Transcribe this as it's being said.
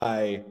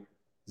by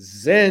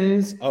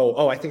Zens.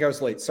 Oh, I think I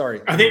was late.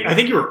 Sorry. I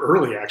think you were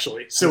early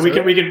actually. So we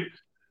can.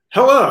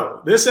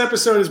 Hello. This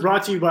episode is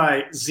brought to you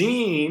by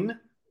Zine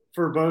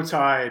for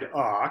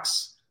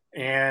BowTiedOx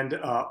and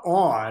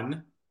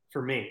On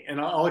for me, and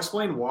I'll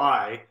explain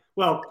why.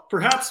 Well,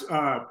 perhaps,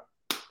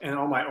 and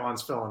all my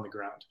ons fell on the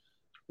ground.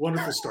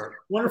 Wonderful start.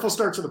 Wonderful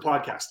start to the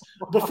podcast.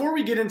 Before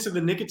we get into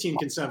the nicotine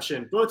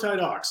consumption,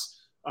 BowTiedOx.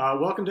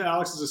 Welcome to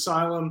Alex's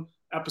Asylum,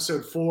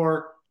 episode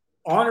 4.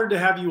 Honored to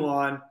have you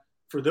on.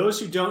 For those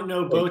who don't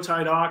know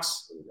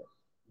BowTiedOx,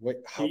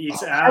 he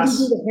eats ass. How do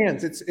you do the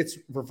hands? It's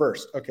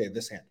reversed. Okay,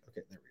 this hand.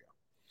 Okay, there we go.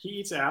 He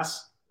eats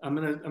ass. I'm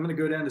gonna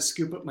go down to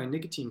scoop up my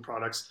nicotine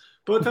products.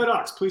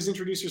 BowTiedOx, please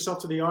introduce yourself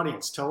to the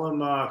audience. Tell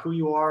them who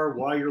you are,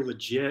 why you're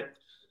legit,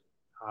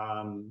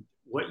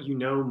 what you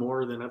know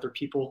more than other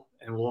people,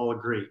 and we'll all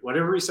agree.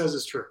 Whatever he says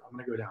is true. I'm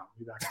gonna go down. I'll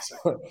be back in a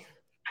second.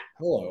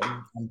 Hello,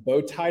 I'm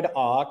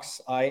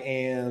BowTiedOx. I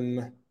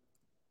am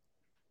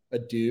a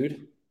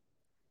dude.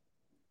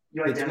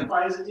 You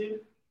identify as a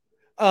dude?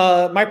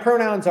 My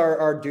pronouns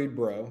are dude,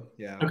 bro.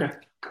 Yeah. Okay.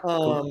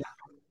 Cool.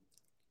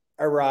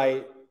 I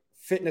write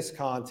fitness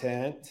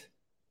content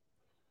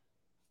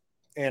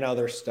and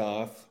other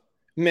stuff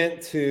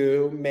meant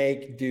to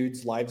make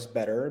dudes' lives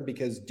better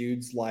because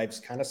dudes' lives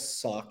kind of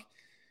suck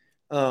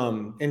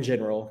in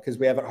general because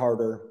we have it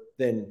harder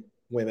than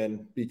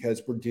women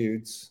because we're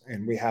dudes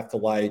and we have to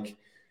like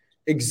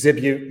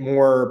exhibit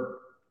more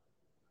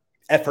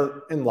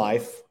effort in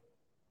life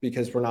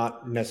because we're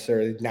not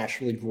necessarily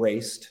naturally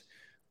graced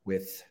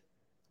with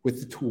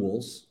the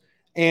tools.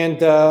 And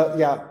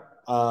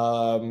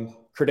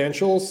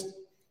credentials.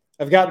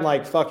 I've gotten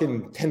like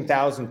fucking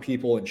 10,000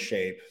 people in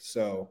shape.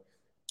 So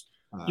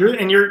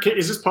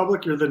is this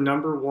public? You're the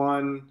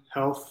 #1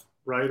 health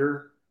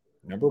writer.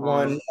 Number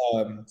one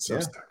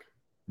Substack.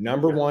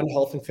 Number one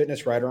health and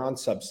fitness writer on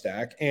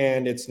Substack.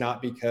 And it's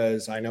not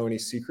because I know any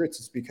secrets.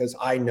 It's because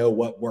I know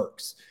what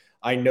works.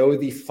 I know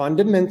the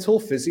fundamental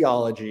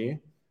physiology,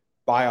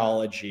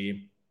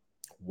 biology,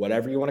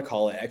 whatever you want to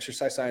call it,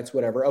 exercise science,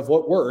 whatever, of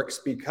what works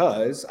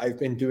because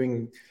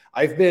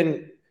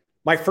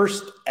my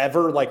first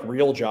ever like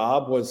real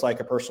job was like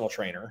a personal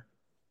trainer.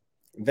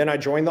 Then I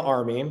joined the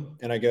Army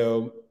and I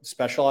go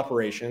special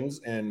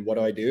operations. And what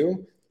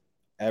do?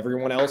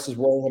 Everyone else is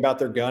worrying about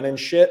their gun and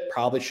shit.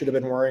 Probably should have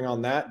been worrying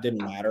on that.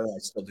 Didn't matter. I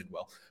still did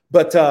well.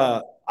 But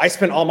I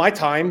spent all my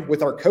time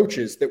with our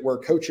coaches that were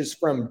coaches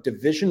from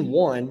Division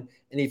I and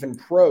even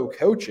pro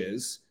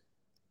coaches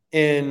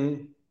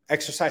in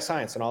exercise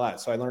science and all that.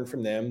 So I learned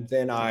from them.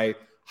 Then I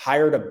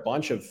hired a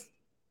bunch of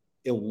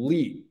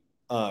elite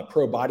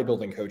pro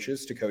bodybuilding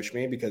coaches to coach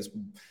me because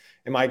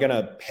am I going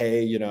to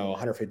pay,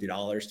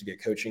 $150 to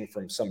get coaching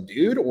from some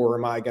dude, or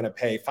am I going to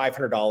pay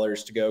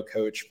 $500 to go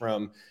coach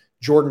from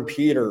Jordan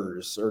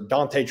Peters or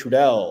Dante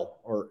Trudell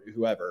or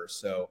whoever?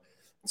 So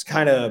it's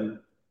kind of,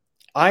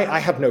 I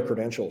have no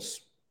credentials.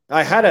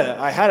 I had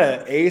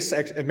a ACE,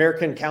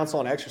 American Council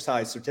on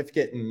Exercise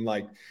certificate in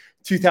like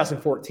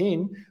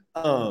 2014.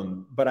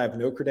 But I have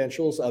no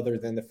credentials other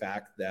than the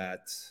fact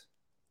that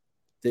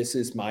this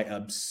is my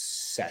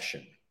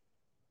obsession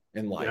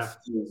in life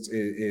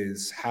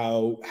is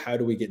how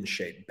do we get in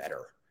shape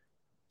better?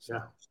 So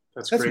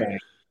that's great. Right.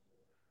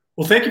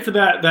 Well, thank you for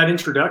that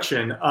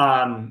introduction.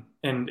 And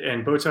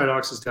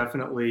BowTiedOx is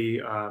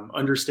definitely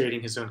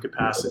understating his own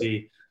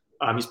capacity.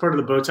 He's part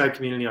of the BowTied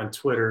community on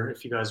Twitter,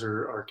 if you guys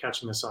are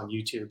catching this on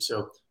YouTube.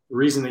 So the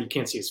reason that you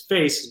can't see his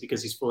face is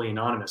because he's fully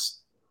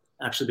anonymous.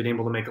 Actually been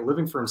able to make a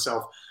living for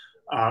himself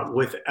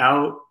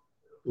without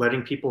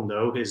letting people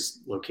know his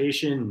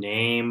location,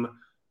 name,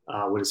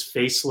 what his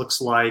face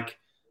looks like.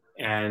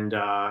 And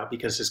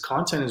because his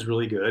content is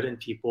really good and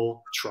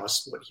people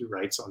trust what he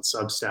writes on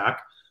Substack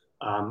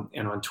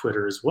and on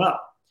Twitter as well.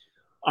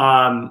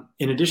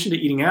 In addition to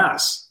eating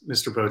ass,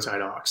 Mr.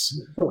 BowTiedOx.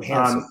 So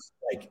handsome.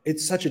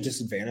 It's such a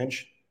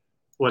disadvantage.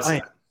 What's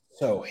that?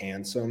 So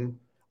handsome.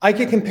 I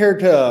get compared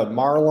to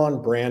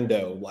Marlon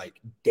Brando like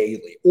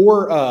daily,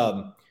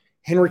 or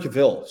Henry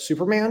Cavill,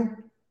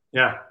 Superman.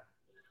 Yeah,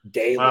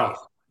 daily. Wow.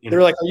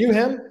 They're like, "Are you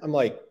him?" I'm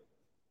like,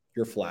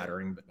 "You're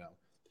flattering, but no."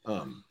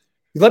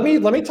 Let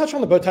me touch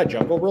on the BowTied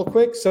Jungle real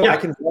quick, so I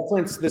can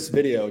reference this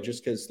video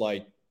just because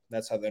like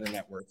that's how the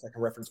internet works. I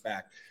can reference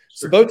back.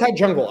 Sure. So BowTied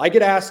Jungle, I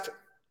get asked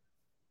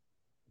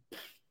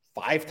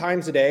 5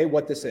 times a day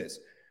what this is.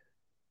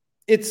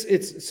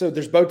 It's so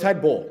there's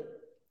BowTied Bull,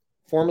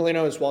 formerly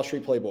known as Wall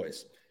Street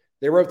Playboys.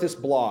 They wrote this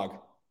blog,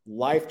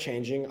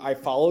 life-changing. I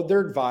followed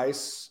their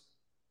advice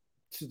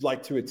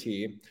to a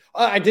T.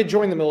 I did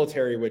join the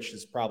military, which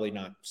is probably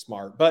not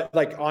smart, but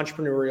like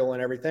entrepreneurial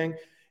and everything.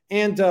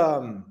 And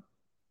I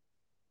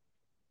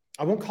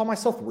won't call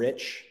myself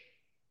rich,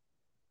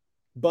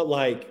 but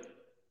like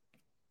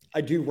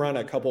I do run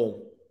a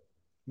couple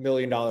 $1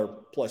 million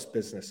plus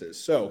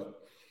businesses. So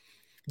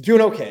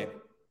doing okay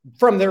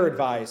from their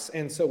advice.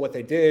 And so what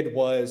they did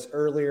was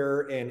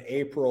earlier in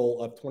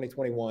April of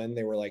 2021,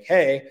 they were like,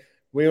 "Hey,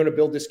 we want to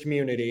build this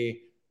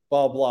community,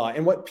 blah, blah."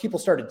 And what people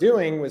started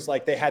doing was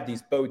like they had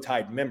these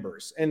BowTied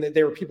members and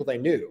they were people they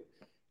knew.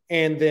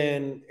 And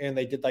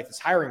they did like this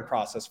hiring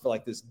process for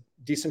like this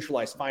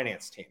decentralized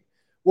finance team.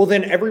 Well,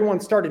 then everyone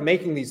started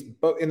making these,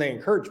 and they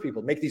encouraged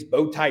people to make these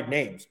bow-tied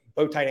names,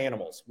 bow-tied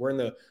animals. We're in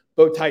the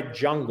bow-tied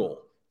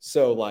jungle.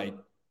 So like,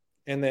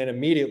 and then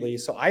immediately,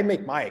 so I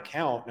make my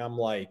account and I'm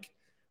like,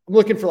 I'm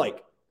looking for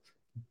like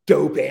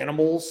dope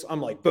animals.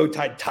 I'm like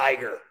bow-tied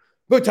tiger,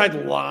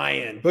 bow-tied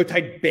lion,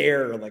 bow-tied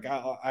bear. Like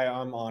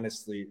I'm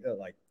honestly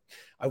like,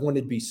 I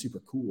wanted to be super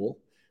cool.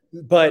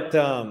 But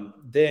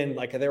then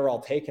like they were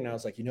all taken. I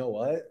was like, you know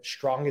what?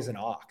 Strong as an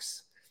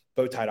ox,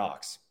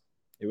 BowTiedOx.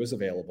 It was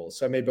available.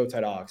 So I made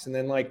BowTiedOx. And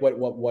then like what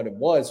it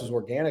was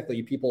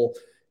organically people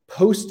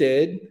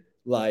posted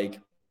like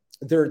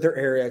their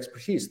area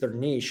expertise, their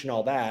niche and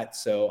all that.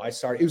 So I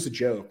started, it was a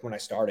joke when I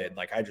started.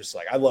 Like I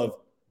love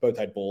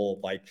Bowtied Bull.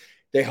 Like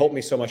they helped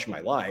me so much in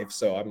my life.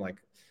 So I'm like,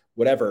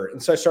 whatever.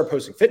 And so I started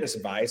posting fitness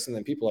advice and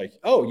then people like,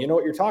 oh, you know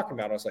what you're talking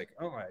about? I was like,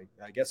 oh,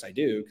 I guess I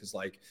do. Cause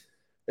like,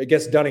 I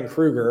guess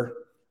Dunning-Kruger,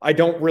 I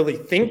don't really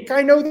think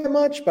I know that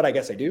much, but I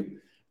guess I do.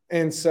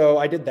 And so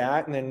I did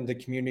that, and then the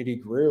community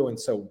grew. And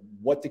so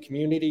what the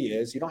community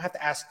is, you don't have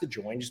to ask to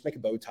join, just make a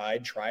bow tie,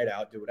 try it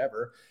out, do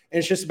whatever. And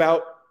it's just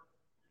about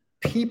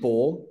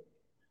people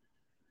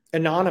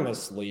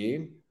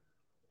anonymously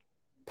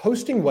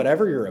posting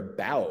whatever you're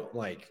about.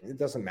 Like, it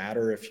doesn't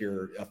matter if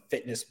you're a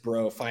fitness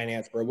bro,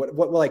 finance bro,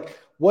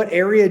 what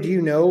area do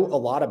you know a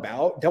lot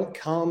about? Don't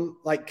come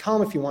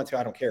if you want to,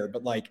 I don't care.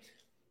 But like,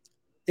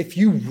 if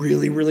you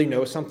really, really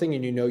know something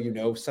and you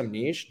know some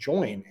niche,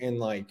 join. And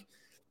like,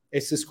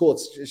 it's just cool.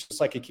 It's just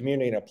like a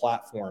community and a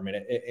platform, and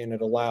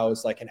it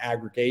allows like an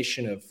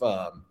aggregation of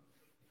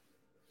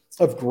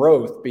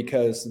growth,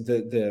 because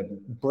the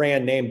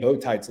brand name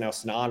Bowtied is now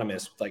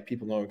synonymous with like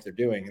people knowing what they're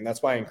doing. And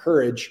that's why I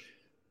encourage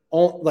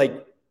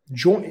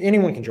join.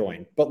 Anyone can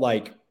join, but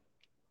like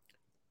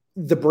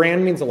the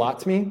brand means a lot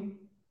to me.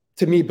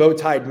 To me,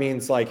 Bowtied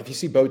means like, if you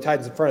see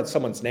Bowtied in front of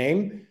someone's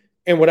name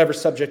and whatever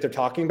subject they're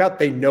talking about,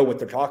 they know what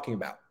they're talking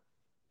about.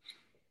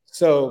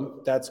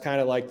 So that's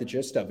kind of like the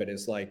gist of it,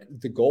 is like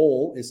the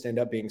goal is to end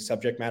up being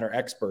subject matter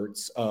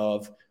experts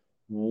of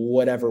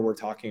whatever we're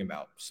talking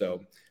about.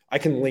 So I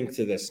can link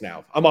to this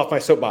now. I'm off my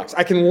soapbox.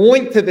 I can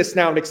link to this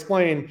now and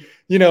explain,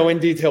 in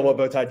detail what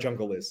Bowtied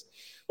Jungle is.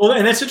 Well,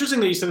 and that's interesting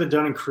that you said the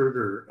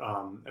Dunning-Kruger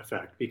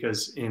effect,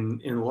 because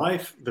in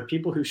life, the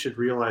people who should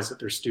realize that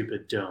they're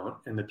stupid don't,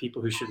 and the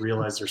people who should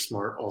realize they're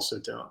smart also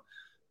don't.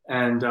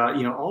 And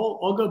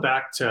I'll go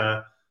back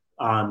to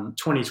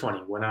 2020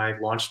 when I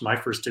launched my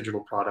first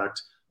digital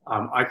product.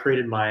 I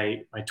created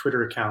my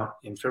Twitter account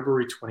in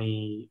February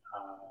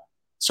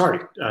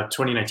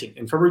 2019.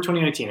 In February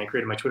 2019, I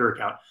created my Twitter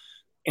account,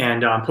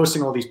 and I'm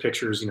posting all these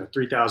pictures,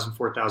 3,000,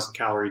 4,000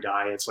 calorie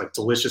diets, like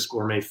delicious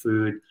gourmet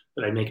food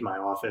that I make in my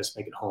office,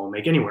 make at home,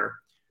 make anywhere,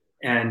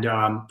 and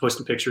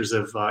posting pictures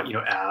of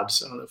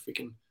abs. I don't know if we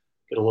can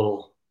get a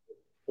little.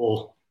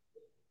 You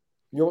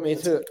want me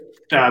to?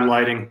 Bad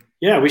lighting.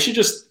 Yeah, we should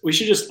just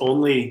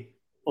only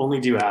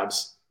do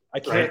abs. I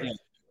can't. Right?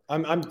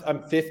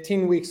 I'm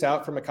 15 weeks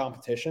out from a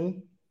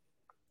competition.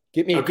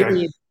 Get me.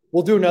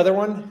 We'll do another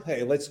one.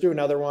 Hey, let's do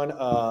another one.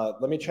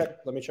 Let me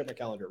check my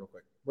calendar real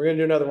quick. We're gonna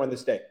do another one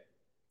this day.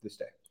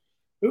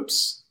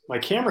 Oops, my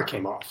camera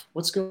came off.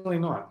 What's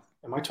going on?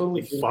 Am I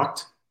totally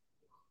fucked?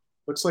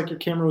 Looks like your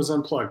camera was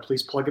unplugged.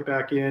 Please plug it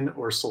back in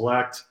or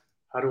select.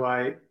 How do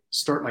I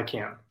start my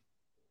cam?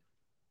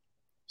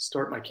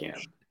 Start my cam.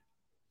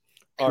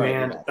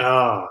 Command.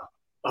 Right,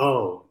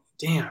 oh,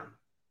 damn.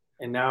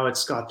 And now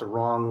it's got the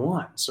wrong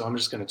one. So I'm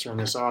just going to turn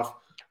this off.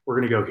 We're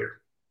going to go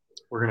here.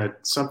 We're going to,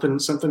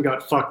 something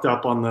got fucked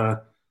up on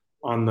the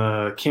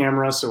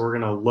camera. So we're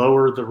going to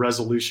lower the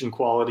resolution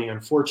quality,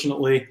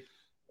 unfortunately.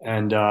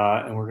 And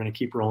we're going to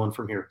keep rolling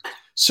from here.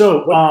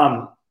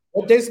 So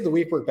what days of the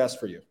week work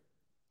best for you?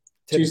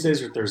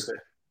 Tuesdays or Thursday?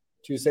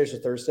 Tuesdays or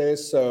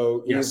Thursdays.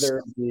 So yes.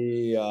 Either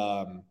the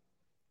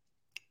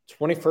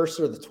 21st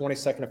or the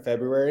 22nd of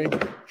February,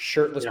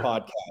 shirtless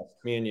podcast,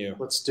 me and you.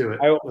 Let's do it.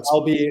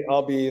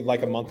 I'll be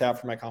like a month out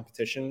from my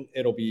competition.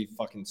 It'll be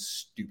fucking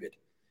stupid.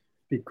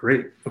 Be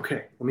great.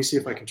 Okay, let me see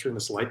if I can turn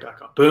this light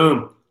back on.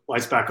 Boom,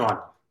 lights back on.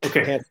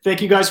 Okay, thank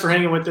you guys for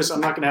hanging with this.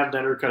 I'm not going to have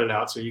Denver cut it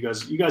out, so you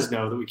guys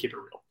know that we keep it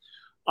real.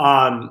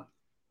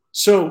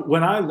 So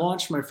when I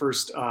launched my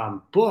first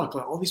book,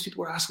 like, all these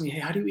people were asking me, hey,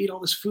 how do you eat all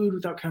this food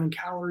without counting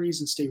calories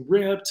and stay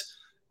ripped?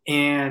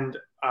 And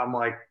I'm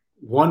like,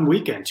 1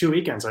 weekend, 2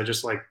 weekends, I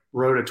just like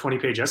wrote a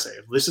 20-page essay.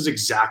 This is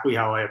exactly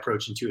how I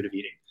approach intuitive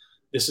eating.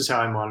 This is how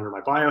I monitor my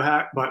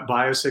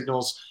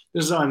biosignals.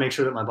 This is how I make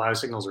sure that my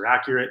biosignals are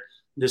accurate.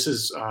 This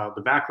is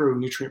the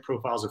macronutrient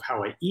profiles of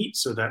how I eat,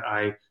 so that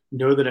I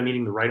know that I'm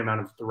eating the right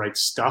amount of the right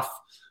stuff.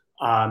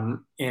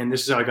 And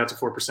this is how I got to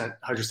 4%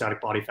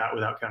 hydrostatic body fat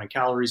without counting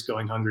calories,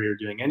 going hungry, or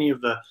doing any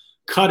of the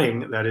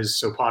cutting that is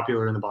so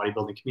popular in the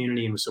bodybuilding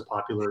community and was so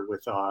popular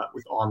with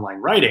online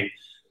writing.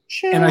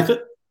 Sure.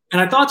 And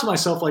I thought to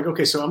myself, like,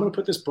 okay, so I'm going to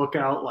put this book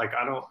out. Like,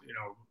 I don't, it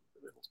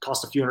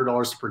cost a few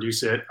 $100s to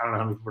produce it. I don't know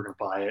how many people are going to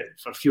buy it.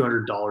 A few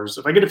 $100s.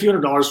 If I get a few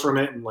 $100s from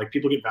it and like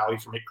people get value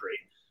from it, great.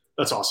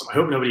 That's awesome. I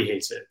hope nobody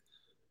hates it.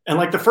 And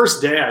like the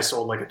first day I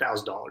sold like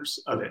 $1,000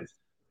 of it.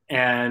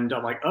 And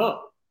I'm like,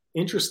 oh,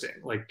 interesting.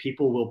 Like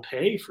people will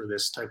pay for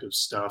this type of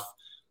stuff.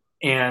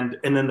 And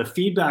then the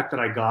feedback that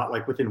I got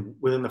like within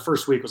the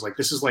first week was like,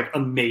 this is like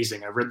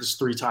amazing. I've read this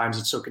 3 times.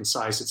 It's so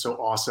concise. It's so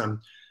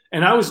awesome.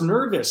 And I was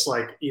nervous,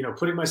 like,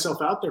 putting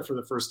myself out there for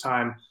the first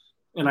time.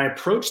 And I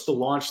approached the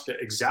launch the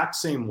exact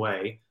same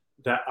way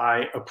that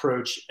I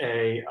approach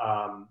a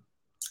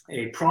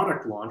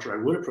product launch, or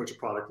I would approach a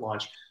product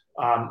launch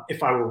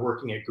if I were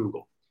working at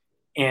Google,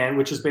 and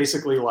which is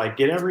basically like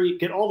get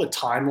all the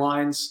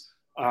timelines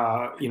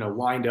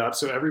lined up,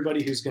 so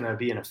everybody who's going to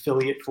be an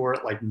affiliate for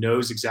it like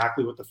knows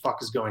exactly what the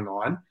fuck is going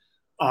on.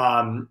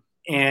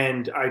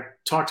 And I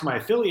talked to my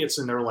affiliates,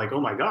 and they're like,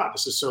 "Oh my god,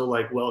 this is so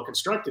like well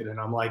constructed." And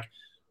I'm like,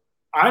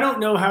 I don't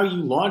know how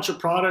you launch a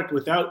product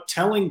without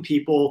telling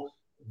people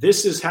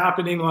this is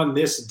happening on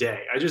this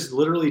day. I just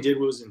literally did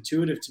what was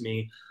intuitive to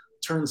me.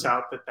 Turns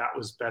out that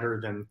was better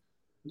than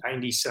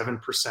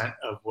 97%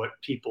 of what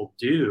people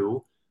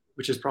do,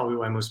 which is probably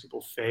why most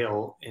people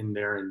fail in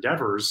their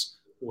endeavors,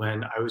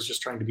 when I was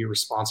just trying to be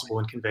responsible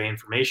and convey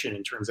information.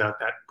 And turns out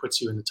that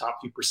puts you in the top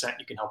few percent.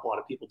 You can help a lot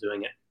of people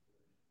doing it.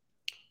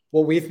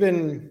 Well, we've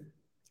been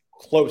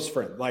close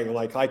friends.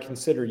 Like I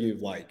consider you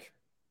like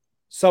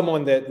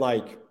someone that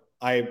like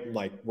I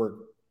like we're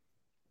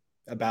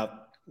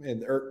about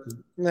in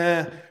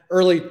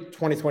early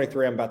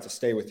 2023. I'm about to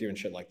stay with you and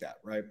shit like that,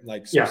 right?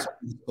 Like, so yeah,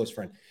 close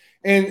friend.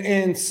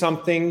 And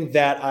something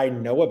that I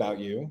know about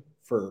you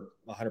for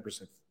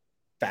 100%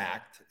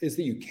 fact is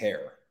that you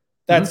care.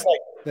 That's like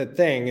the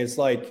thing is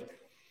like,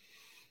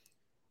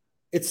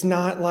 it's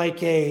not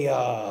like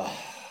a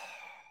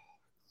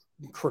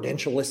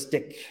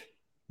credentialistic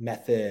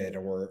method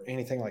or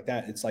anything like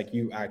that. It's like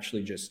you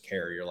actually just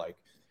care. You're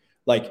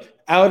like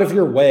out of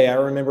your way. I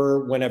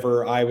remember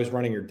whenever I was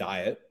running your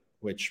diet,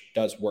 which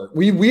does work.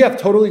 We have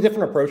totally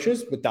different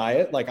approaches with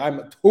diet. Like I'm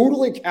a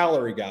totally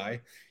calorie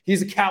guy.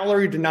 He's a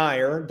calorie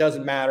denier.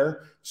 Doesn't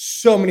matter.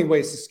 So many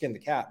ways to skin the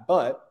cat.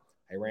 But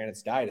I ran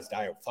his diet. His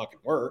diet fucking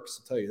works.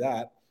 I'll tell you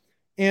that.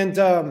 And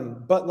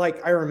but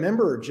like I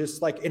remember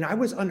just like, and I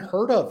was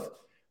unheard of.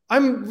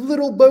 I'm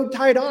little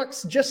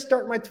BowTiedOx, just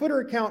start my Twitter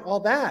account, all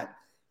that.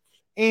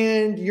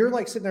 And you're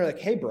like sitting there like,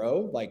 hey,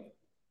 bro, like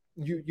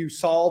you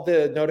saw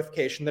the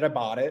notification that I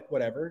bought it,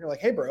 whatever. You're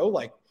like, hey, bro,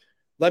 like,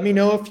 let me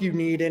know if you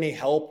need any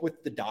help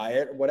with the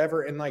diet or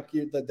whatever. And like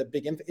the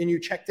big, and you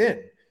checked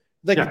in.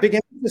 Like the big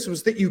emphasis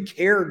was that you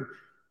cared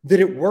that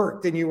it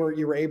worked and you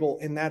were able.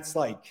 And that's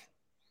like,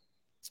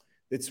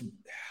 it's,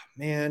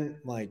 man,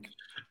 like.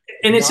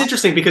 And it's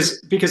interesting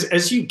because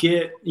as you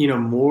get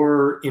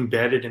more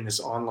embedded in this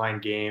online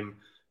game,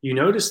 you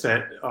notice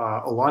that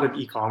a lot of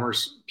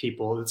e-commerce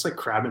people, it's like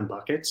crab in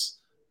buckets,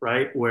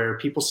 right? Where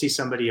people see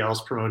somebody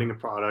else promoting a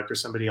product or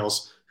somebody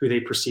else who they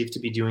perceive to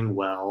be doing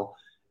well,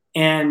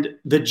 and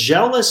the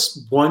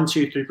jealous 1,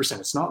 2, 3%.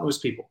 It's not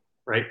most people,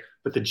 right?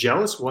 But the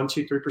jealous 1,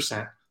 2,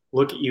 3%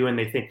 look at you and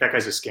they think that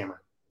guy's a scammer.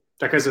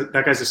 That guy's a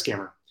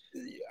scammer,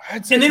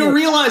 and they don't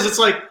realize it's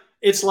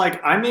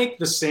like I make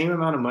the same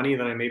amount of money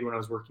that I made when I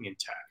was working in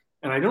tech.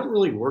 And I don't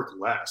really work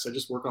less. I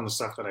just work on the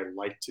stuff that I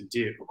like to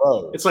do.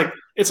 Oh. It's like,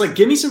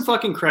 give me some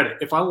fucking credit.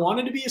 If I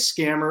wanted to be a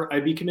scammer,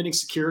 I'd be committing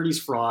securities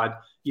fraud.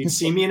 You'd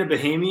see me in a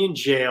Bahamian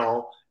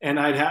jail, and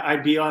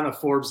I'd be on a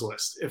Forbes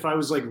list if I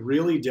was like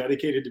really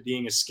dedicated to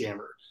being a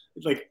scammer.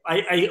 Like,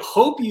 I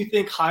hope you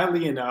think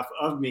highly enough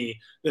of me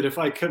that if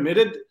I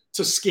committed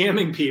to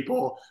scamming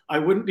people, I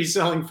wouldn't be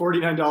selling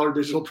 $49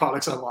 digital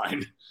products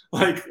online.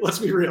 Like, let's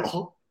be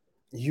real.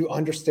 You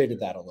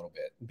understated that a little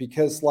bit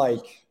because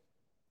like,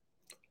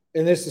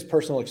 and this is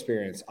personal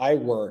experience. I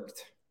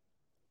worked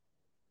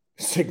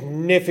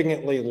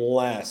significantly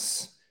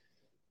less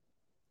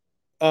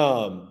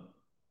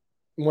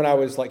when I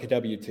was like a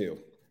W-2,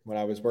 when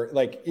I was working,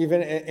 like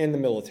even in the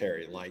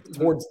military, like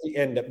towards the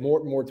end,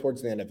 more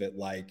towards the end of it,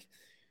 like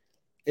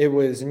it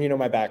was, and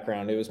my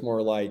background, it was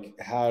more like,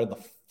 how the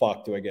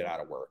fuck do I get out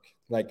of work?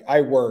 Like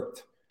I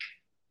worked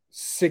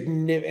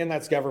significant, and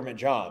that's government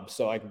job,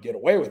 so I could get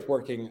away with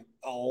working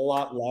a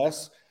lot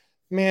less.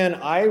 Man,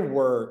 I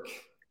work.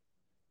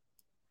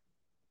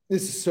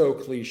 This is so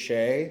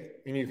cliche,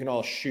 and you can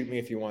all shoot me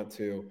if you want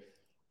to.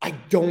 I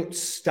don't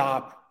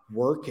stop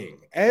working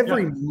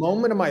every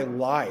moment of my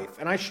life,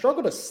 and I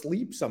struggle to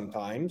sleep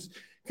sometimes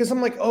because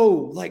I'm like,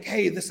 oh, like,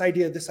 hey, this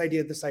idea,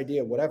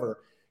 whatever.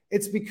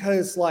 It's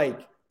because like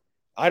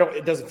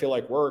it doesn't feel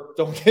like work.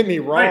 Don't get me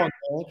wrong.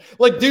 Right.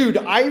 Like, dude,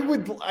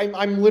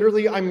 I'm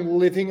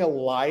living a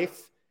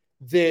life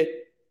that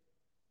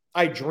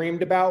I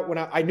dreamed about when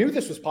I knew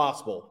this was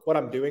possible, what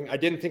I'm doing. I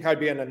didn't think I'd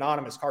be an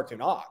anonymous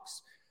cartoon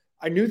ox.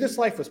 I knew this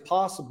life was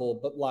possible,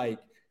 but like,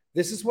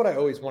 this is what I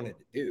always wanted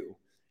to do.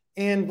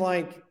 And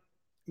like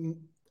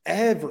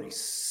every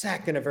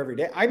second of every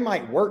day, I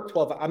might work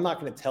 12. I'm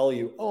not going to tell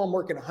you, oh, I'm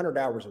working 100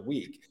 hours a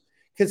week.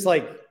 Cause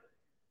like,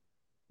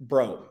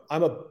 bro,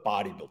 I'm a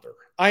bodybuilder.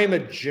 I am a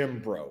gym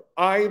bro.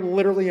 I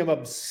literally am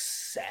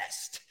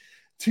obsessed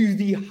to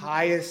the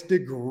highest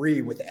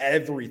degree with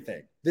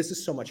everything. This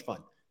is so much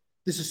fun.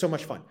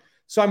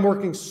 So I'm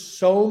working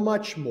so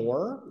much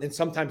more, and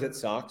sometimes it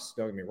sucks,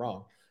 don't get me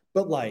wrong,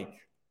 but like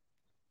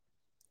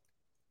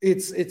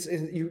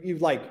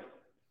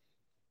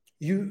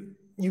you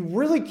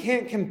really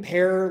can't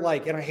compare,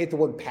 like, and I hate the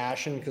word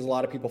passion because a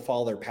lot of people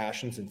follow their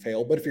passions and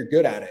fail, but if you're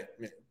good at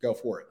it, go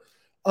for it.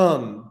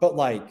 But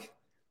like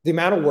the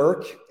amount of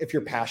work, if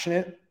you're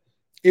passionate,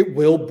 it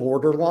will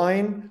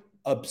borderline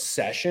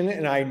obsession.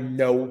 And I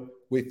know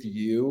with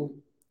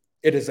you,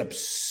 it is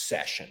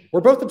obsession.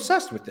 We're both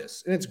obsessed with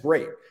this, and it's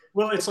great.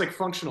 Well, it's like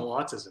functional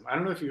autism. I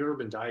don't know if you've ever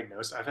been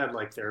diagnosed. I've had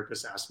like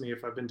therapists ask me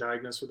if I've been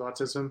diagnosed with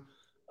autism.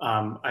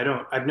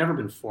 I've never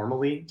been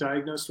formally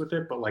diagnosed with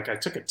it, but like I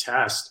took a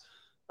test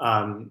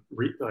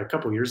a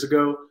couple years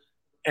ago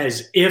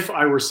as if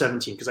I were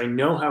 17, because I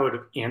know how I would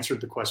have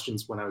answered the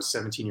questions when I was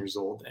 17 years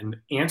old, and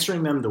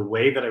answering them the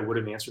way that I would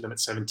have answered them at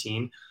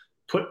 17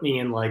 put me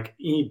in like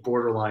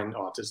borderline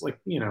autism, like,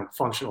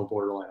 functional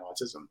borderline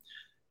autism.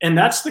 And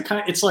that's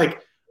it's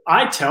like,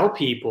 I tell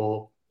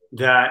people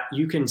that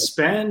you can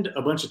spend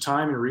a bunch of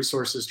time and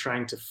resources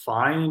trying to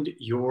find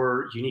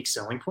your unique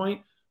selling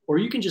point, or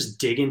you can just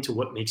dig into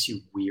what makes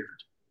you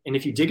weird. And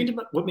if you dig into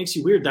what makes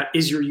you weird, that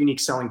is your unique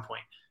selling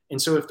point.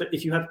 And so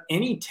if you have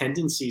any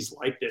tendencies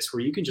like this,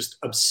 where you can just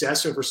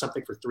obsess over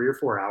something for 3 or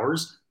 4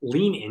 hours,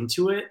 lean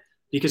into it,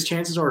 because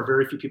chances are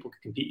very few people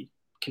can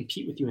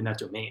compete with you in that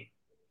domain.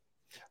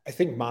 I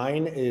think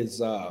mine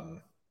is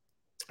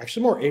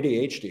actually more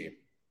ADHD.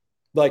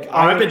 Like,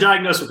 I've been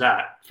diagnosed with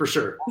that for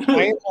sure.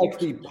 I am like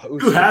the poster.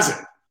 Who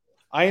hasn't?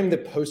 I am the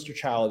poster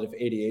child of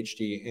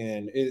ADHD,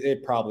 and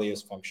it probably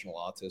is functional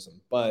autism.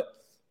 But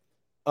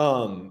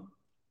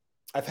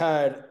I've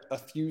had a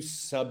few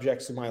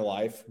subjects in my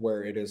life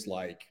where it is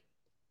like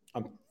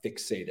I'm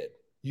fixated.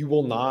 You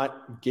will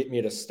not get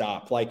me to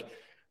stop. Like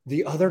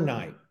the other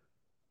night,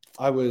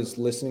 I was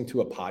listening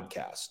to a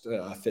podcast,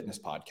 a fitness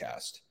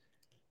podcast,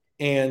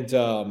 and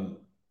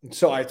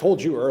so I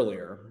told you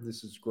earlier,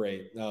 this is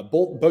great.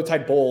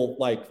 BowTied Bowl,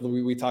 like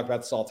we talk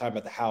about this all the time,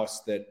 about the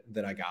house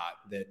that I got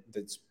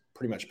that's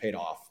pretty much paid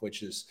off,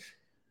 which is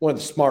one of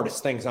the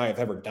smartest things I have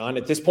ever done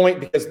at this point,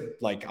 because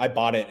like I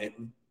bought it at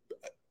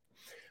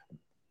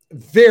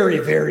very,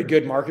 very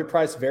good market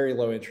price, very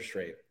low interest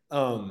rate.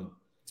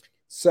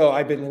 So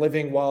I've been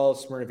living while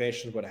some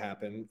renovations would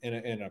happen in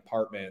an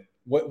apartment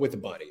with a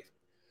buddy.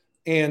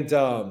 And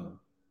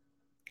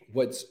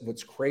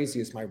what's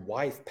crazy is my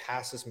wife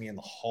passes me in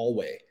the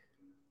hallway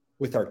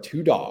with our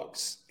 2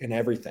 dogs and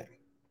everything.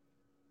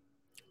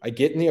 I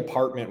get in the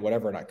apartment,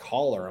 whatever, and I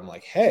call her. I'm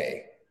like,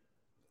 hey,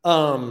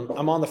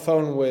 I'm on the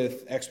phone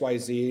with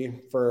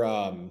XYZ for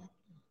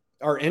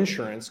our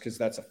insurance, because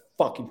that's a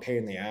fucking pain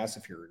in the ass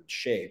if you're in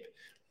shape.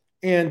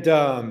 And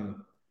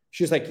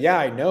she's like, yeah,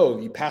 I know.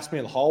 You passed me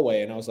in the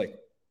hallway. And I was like,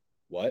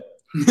 what?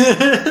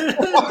 I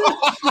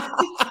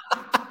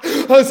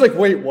was like,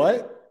 wait,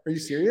 what? Are you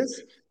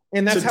serious?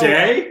 And that's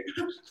today?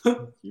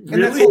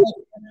 Really? And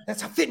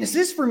that's how fitness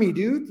is for me,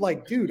 dude.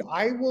 Like, dude,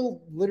 I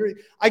will literally,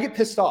 I get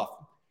pissed off.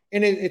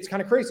 And it's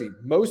kind of crazy.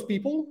 Most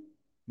people,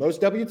 most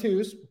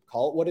W-2s,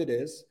 call it what it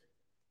is,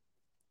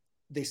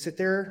 they sit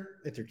there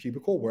at their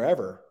cubicle,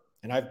 wherever.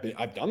 And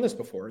I've done this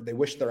before. They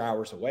wish their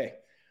hours away.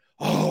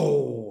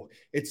 Oh,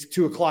 it's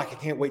 2 o'clock. I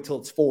can't wait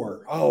till it's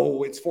 4.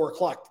 Oh, it's 4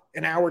 o'clock.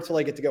 An hour till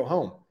I get to go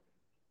home.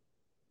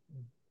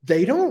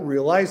 They don't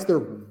realize they're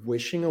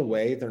wishing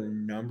away their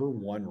number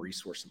one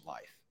resource in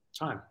life.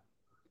 Time.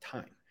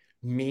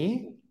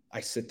 Me, I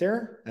sit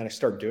there and I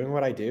start doing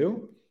what I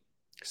do.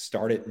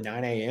 Start at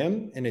 9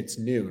 a.m. and it's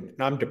noon.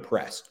 And I'm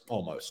depressed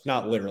almost.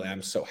 Not literally.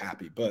 I'm so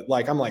happy. But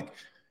like, I'm like,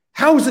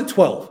 how is it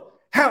 12?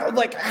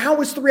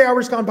 How is 3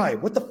 hours gone by?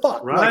 What the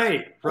fuck?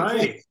 Right.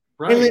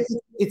 And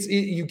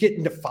you get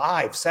into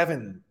 5,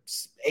 7,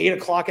 8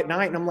 o'clock at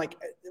night. And I'm like,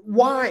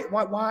 why?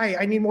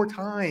 I need more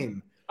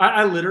time.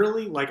 I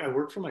literally, like, I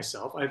work for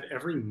myself. I have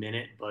every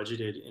minute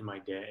budgeted in my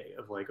day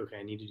of like, okay,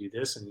 I need to do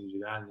this, I need to do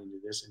that, I need to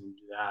do this, I need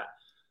to do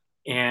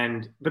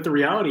that. But the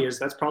reality is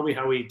that's probably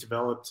how we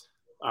developed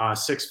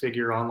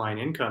 6-figure online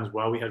incomes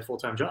while we had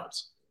full-time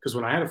jobs. Because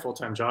when I had a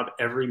full-time job,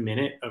 every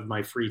minute of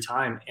my free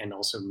time, and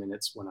also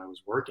minutes when I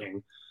was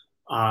working,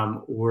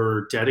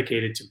 were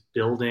dedicated to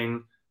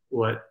building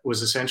what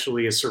was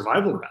essentially a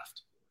survival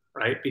raft,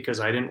 right? Because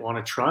I didn't want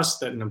to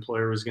trust that an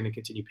employer was going to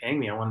continue paying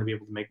me. I wanted to be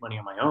able to make money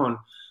on my own.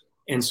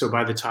 And so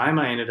by the time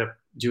I ended up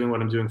doing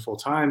what I'm doing full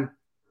time,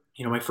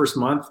 my first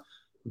month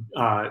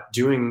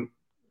doing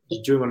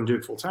what I'm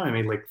doing full time, I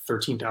made like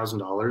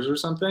 $13,000 or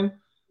something,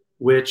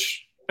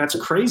 which that's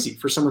crazy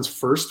for someone's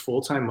first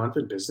full time month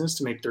in business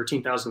to make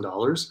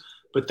 $13,000.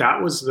 But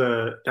that was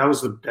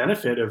the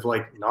benefit of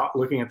like not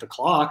looking at the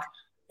clock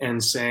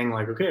and saying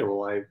like, okay,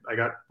 well, I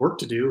got work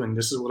to do, and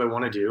this is what I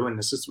want to do, and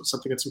this is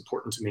something that's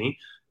important to me.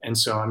 And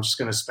so I'm just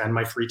going to spend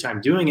my free time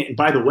doing it. And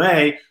by the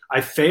way,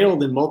 I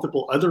failed in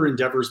multiple other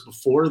endeavors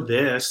before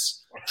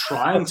this,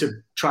 trying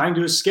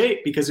to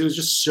escape, because it was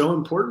just so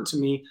important to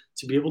me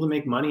to be able to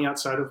make money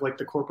outside of like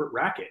the corporate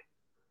racket.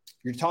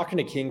 You're talking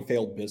to King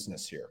failed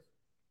business here.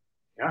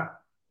 Yeah.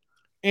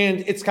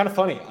 And it's kind of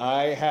funny.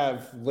 I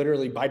have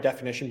literally, by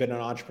definition, been an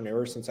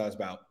entrepreneur since I was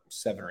about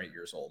 7 or 8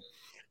 years old.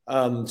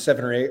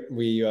 7 or 8.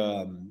 We,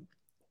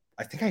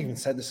 I think I even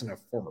said this in a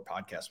former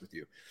podcast with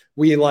you.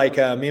 We like,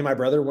 me and my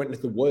brother went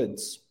into the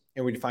woods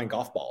and we'd find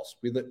golf balls.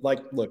 We like,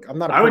 look, I'm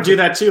not. I would do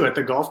that too at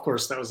the golf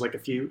course. That was like a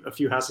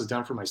few houses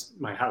down from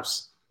my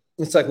house.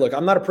 It's like, look,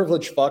 I'm not a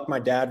privileged fuck. My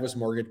dad was a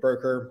mortgage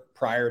broker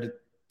prior to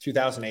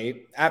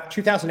 2008. After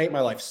 2008, my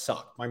life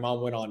sucked. My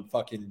mom went on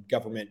fucking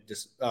government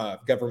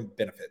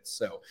benefits.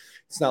 So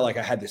it's not like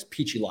I had this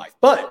peachy life.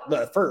 But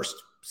the first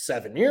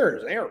 7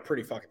 years, they were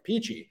pretty fucking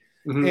peachy.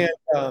 Mm-hmm.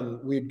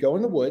 And we'd go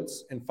in the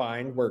woods and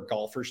find where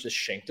golfers just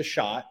shanked a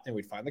shot, and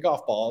we'd find the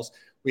golf balls.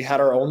 We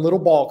had our own little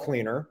ball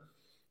cleaner.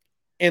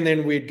 And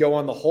then we'd go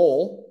on the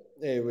hole.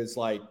 It was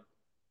like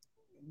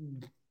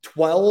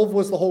 12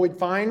 was the hole we'd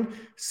find.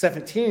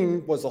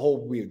 17 was the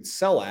hole we would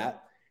sell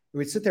at. And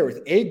we'd sit there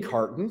with egg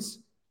cartons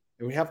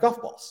and we'd have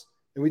golf balls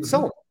and we'd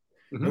sell them.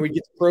 Mm-hmm. And we'd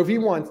get the Pro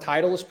V1s,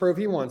 Titleist Pro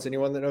V1s.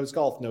 Anyone that knows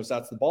golf knows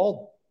that's the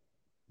ball.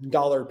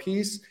 $1 a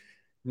piece.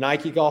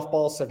 Nike golf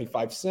ball,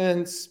 75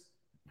 cents.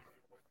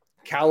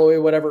 Callaway,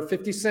 whatever,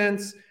 50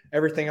 cents.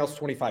 Everything else,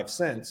 25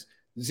 cents.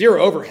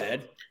 Zero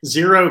overhead.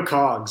 Zero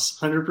cogs,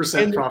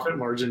 100% profit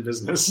margin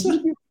business.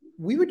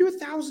 We would do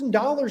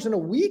 $1,000 in a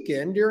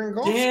weekend during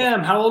golf.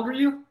 Damn, how old were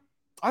you?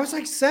 I was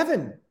like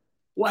 7.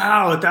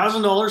 Wow,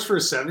 $1,000 for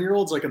a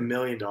 7-year-old is like $1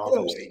 million.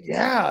 Oh,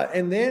 yeah,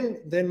 and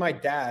then my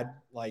dad,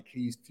 like,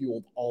 he's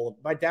fueled all of.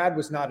 My dad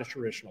was not a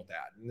traditional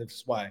dad, and this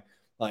is why,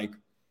 like,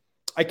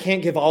 I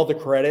can't give all the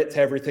credit to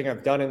everything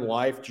I've done in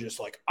life.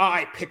 Just like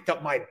I picked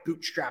up my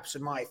bootstraps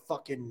and my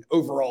fucking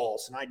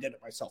overalls and I did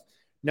it myself.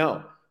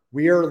 No.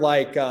 We are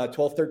like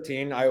 12,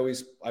 13. I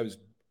was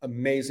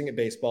amazing at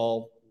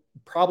baseball,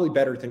 probably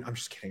better than, I'm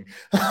just kidding.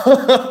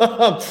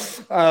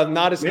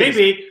 Not as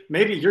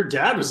maybe your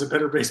dad was a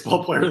better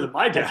baseball player than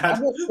my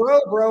dad.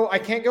 Bro, I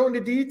can't go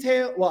into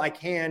detail. Well, I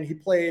can. He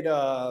played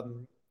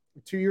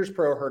 2 years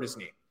pro, hurt his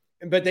knee,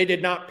 but they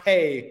did not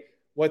pay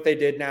what they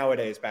did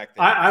nowadays back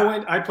then.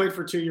 I played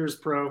for 2 years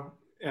pro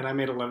and I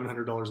made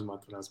 $1,100 a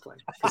month when I was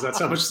playing because that's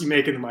how much you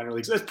make in the minor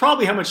leagues. That's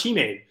probably how much he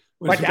made.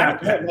 My dad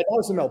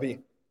was MLB.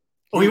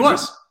 Oh, he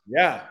was?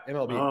 Yeah,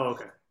 MLB. Oh,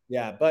 okay.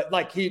 Yeah, but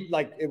like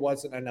it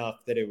wasn't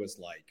enough that it was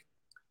like.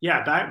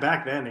 Yeah,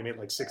 back then they made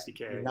like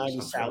 $60K.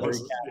 90 salary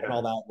cap and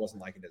all that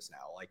wasn't like it is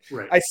now. Like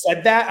right. I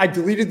said that, I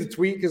deleted the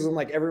tweet because I'm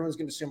like, everyone's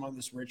going to assume I'm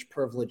this rich,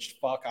 privileged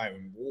fuck.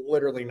 I'm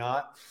literally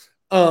not.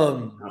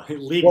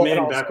 League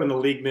min, back when the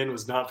league min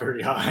was not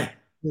very high.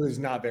 It was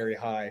not very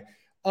high.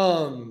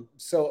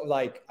 So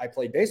like I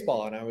played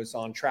baseball and I was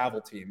on travel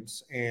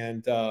teams.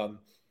 And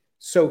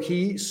so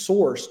he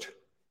sourced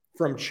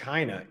from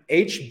China,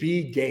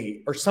 HB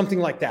Gate or something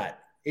like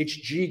that.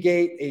 HG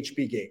Gate,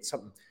 HB Gate,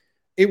 something.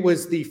 It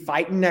was the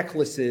fight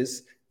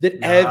necklaces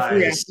that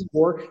every athlete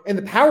wore and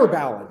the power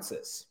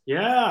balances.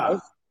 Yeah.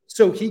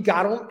 So he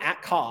got them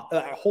at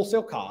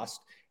wholesale cost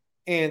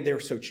and they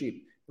were so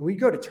cheap. And we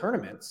go to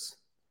tournaments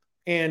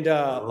and,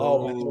 my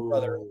little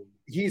brother,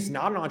 he's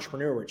not an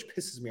entrepreneur, which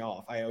pisses me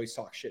off. I always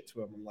talk shit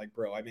to him. I'm like,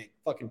 bro, I make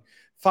fucking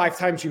 5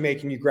 times you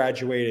make and you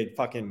graduated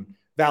fucking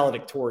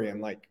valedictorian.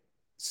 Like,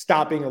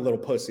 stop being a little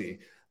pussy.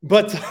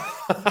 But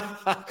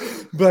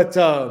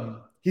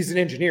he's an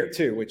engineer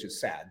too, which is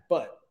sad.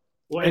 But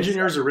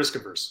engineers are risk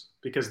averse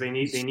because they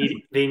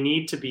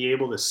need to be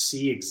able to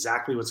see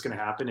exactly what's going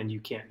to happen, and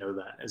you can't know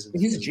that.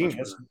 He's a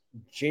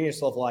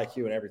genius level IQ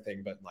and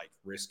everything, but like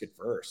risk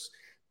adverse.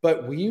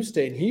 But he used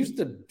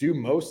to do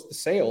most of the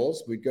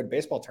sales. We'd go to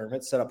baseball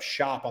tournaments, set up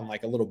shop on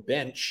like a little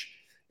bench,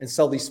 and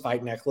sell these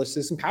fight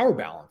necklaces and power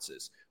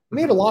balances. We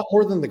made a lot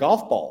more than the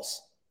golf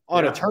balls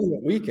on a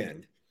tournament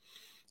weekend.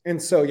 And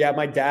so, yeah,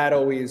 my dad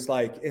always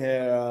like,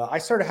 I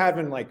started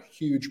having like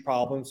huge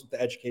problems with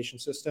the education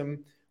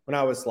system when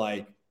I was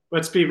like,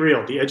 let's be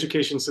real. The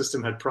education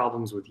system had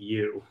problems with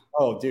you.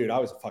 Oh, dude, I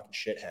was a fucking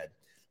shithead.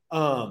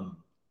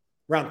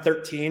 Around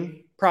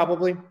 13,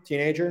 probably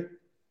teenager.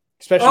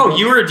 Especially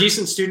you were a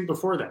decent student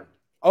before then.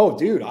 Oh,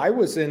 dude, I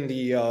was in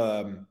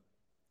the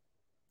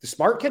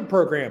smart kid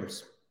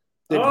programs.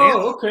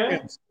 Okay.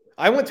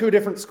 I went to a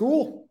different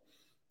school.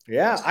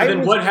 Yeah.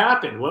 What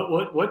happened?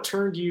 What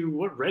turned you?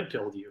 What red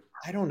pilled you?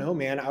 I don't know,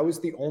 man. I was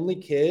the only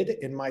kid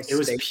in my state. It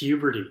was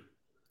puberty.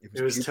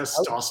 It was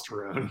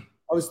testosterone.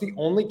 I was the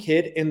only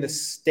kid in the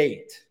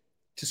state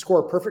to score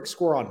a perfect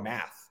score on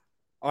math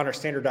on our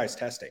standardized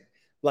testing.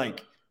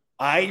 Like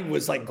I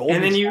was like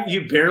golden. And then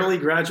you barely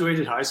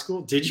graduated high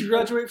school. Did you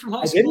graduate from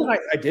high school?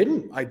 I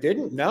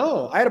didn't.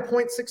 No, I had a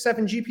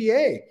 0.67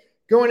 GPA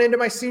going into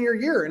my senior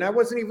year, and I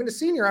wasn't even a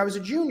senior. I was a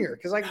junior.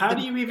 How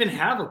do you even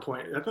have a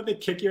point? I thought they'd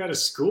kick you out of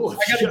school.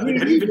 I got a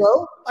GED,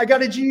 bro. I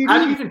got a GED. How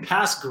do you even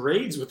pass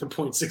grades with a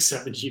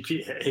 0.67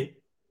 GPA?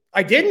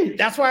 I didn't.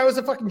 That's why I was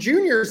a fucking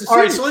junior. All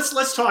right, so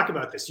let's talk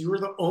about this. You were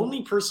the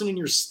only person in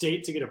your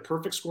state to get a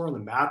perfect score on the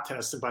math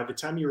test, and by the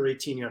time you were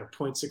 18, you had a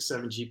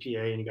 0.67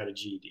 GPA and you got a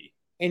GED.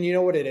 And you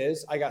know what it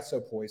is? I got so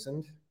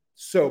poisoned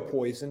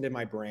in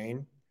my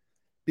brain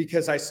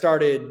because I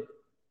started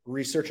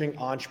researching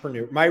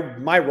entrepreneur.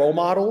 My role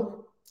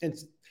model, and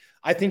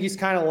I think he's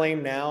kind of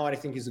lame now, and I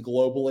think he's a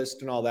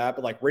globalist and all that,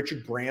 but like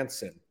Richard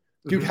Branson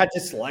Dude had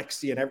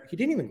dyslexia and everything. He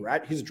didn't even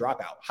graduate. He's a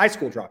dropout, high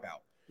school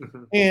dropout.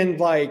 Mm-hmm. And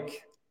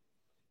like,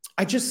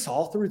 I just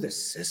saw through the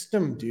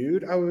system,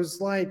 dude. I was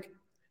like,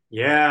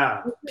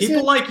 yeah,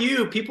 people like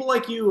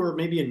you are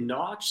maybe a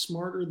notch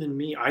smarter than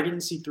me. I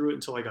didn't see through it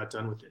until I got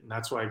done with it. And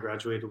that's why I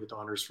graduated with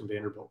honors from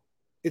Vanderbilt.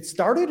 It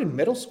started in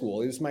middle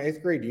school. It was my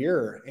 8th grade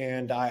year.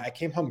 And I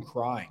came home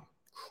crying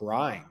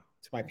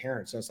to my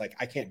parents. I was like,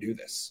 I can't do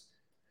this.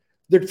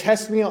 They're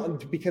testing me on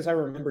because I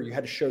remember you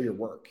had to show your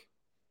work.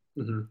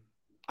 Mm-hmm.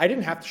 I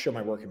didn't have to show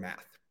my work in math.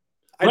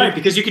 Right,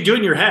 because you could do it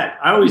in your head.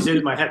 I always did it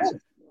in my head.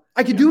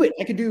 I could do it.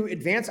 I could do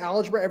advanced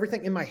algebra,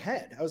 everything in my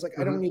head. I was like,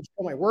 I don't need to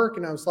show my work.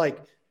 And I was like,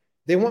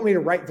 they want me to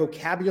write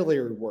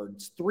vocabulary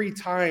words 3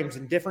 times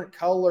in different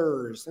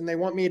colors. And they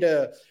want me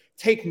to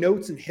take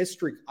notes in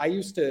history.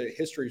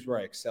 History is where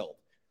I excelled.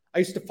 I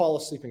used to fall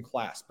asleep in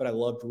class, but I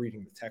loved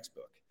reading the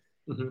textbook.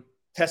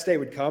 Test day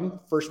would come,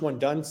 first one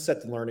done,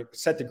 set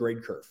the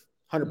grade curve,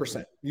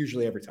 100%,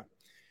 usually every time.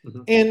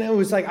 And it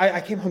was like,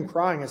 I came home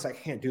crying. I was like, I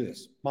can't do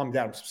this. Mom and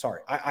Dad, I'm so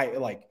sorry. I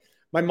like,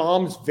 my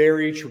mom's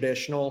very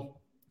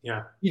traditional.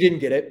 Yeah. You didn't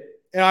get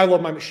it. And I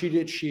love she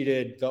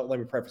did. Let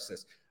me preface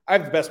this. I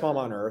have the best mom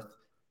on earth.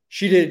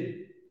 She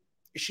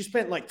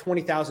spent like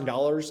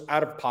 $20,000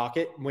 out of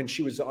pocket when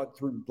she was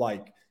through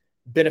like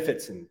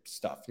benefits and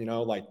stuff,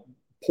 like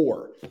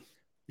poor.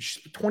 She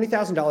spent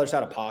 $20,000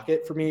 out of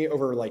pocket for me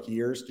over like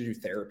years to do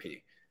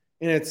therapy.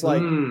 And it's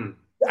like,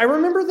 I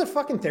remember the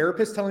fucking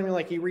therapist telling me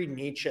like, you read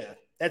Nietzsche.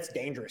 That's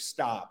dangerous.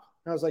 Stop.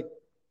 And I was like,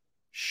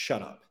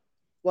 shut up.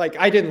 Like,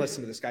 I didn't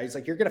listen to this guy. He's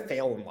like, you're going to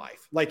fail in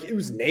life. Like, it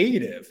was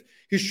negative.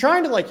 He was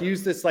trying to like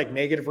use this like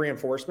negative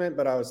reinforcement,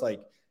 but I was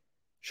like,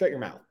 shut your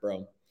mouth,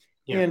 bro.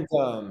 Yeah. And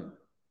I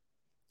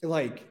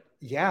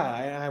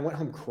went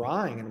home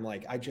crying and I'm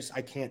like, I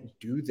can't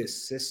do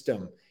this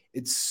system.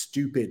 It's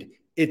stupid.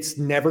 It's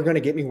never going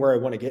to get me where I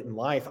want to get in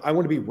life. I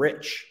want to be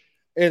rich.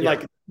 And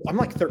like, I'm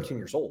like 13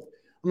 years old.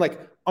 I'm like,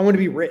 I want to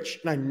be rich.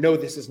 And I know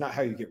this is not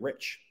how you get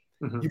rich.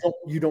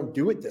 You don't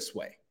do it this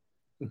way.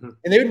 And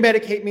they would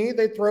medicate me.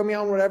 They'd throw me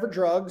on whatever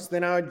drugs.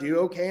 Then I would do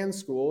okay in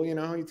school.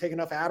 You take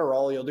enough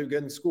Adderall, you'll do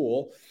good in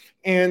school.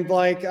 And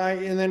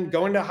then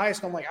going to high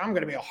school, I'm like, I'm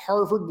going to be a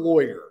Harvard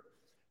lawyer.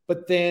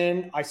 But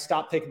then I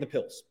stopped taking the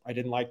pills. I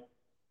didn't like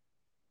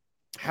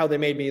how they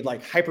made me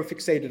like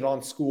hyperfixated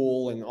on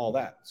school and all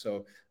that.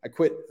 So I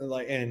quit,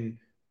 and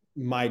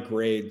my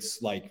grades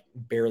like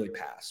barely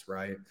passed.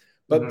 Right.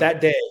 But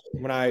that day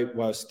when I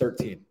was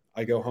 13,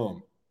 I go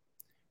home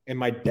and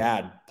my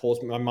dad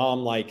pulls me. My mom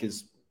like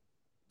is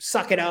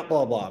suck it out,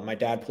 blah, blah. My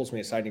dad pulls me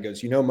aside and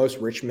goes, most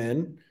rich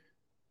men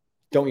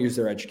don't use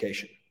their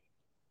education.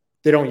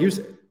 They don't use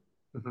it.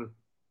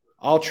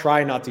 I'll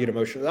try not to get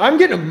emotional. I'm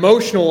getting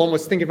emotional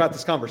almost thinking about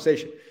this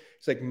conversation.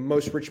 It's like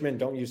most rich men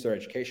don't use their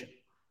education.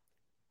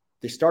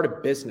 They start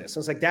a business. I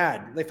was like,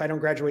 Dad, if I don't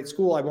graduate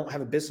school, I won't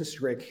have a business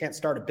degree. I can't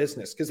start a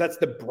business because that's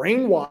the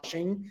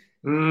brainwashing.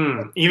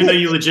 Even though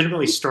you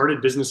legitimately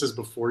started businesses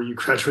before you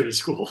graduated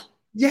school.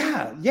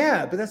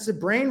 Yeah. But that's the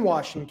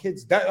brainwashing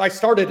kids. I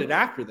started it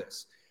after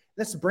this.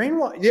 That's the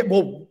brainwash. Yeah,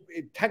 well,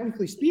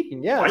 technically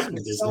speaking, yeah. Selling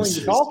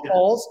the golf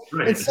balls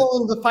and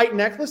selling the fight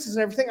necklaces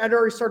and everything. I'd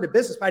already started a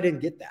business, but I didn't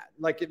get that.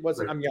 Like it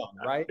wasn't, I'm young,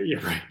 right?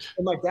 Yeah, right.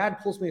 And my dad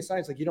pulls me aside.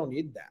 He's like, you don't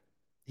need that.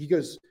 He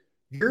goes,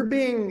 he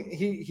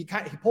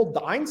pulled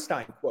the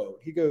Einstein quote.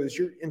 He goes,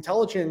 your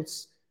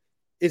intelligence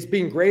is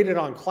being graded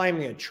on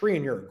climbing a tree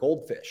and you're a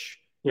goldfish.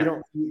 Yeah.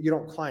 You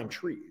don't climb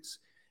trees.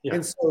 Yeah.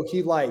 And so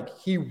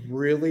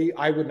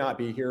I would not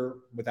be here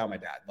without my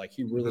dad. Like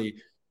he really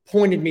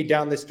pointed me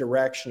down this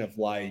direction of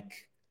like,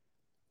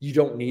 you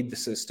don't need the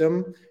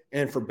system.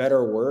 And for better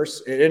or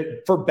worse, and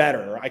for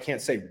better, I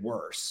can't say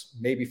worse,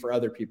 maybe for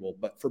other people,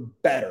 but for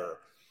better,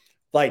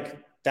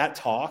 like that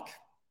talk,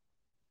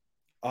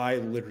 I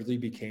literally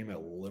became a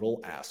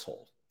little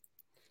asshole.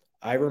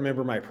 I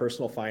remember my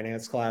personal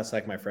finance class,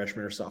 like my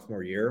freshman or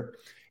sophomore year,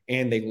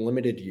 and they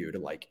limited you to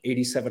like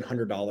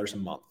 $8,700 a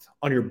month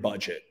on your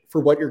budget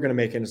for what you're going to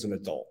make as an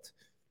adult.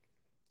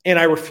 And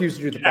I refused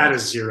to do the add a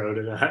zero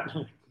to that.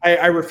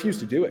 I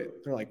refused to do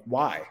it. They're like,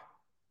 why?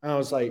 And I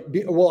was like,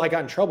 well, I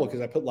got in trouble because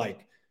I put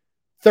like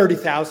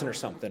 30,000 or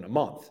something a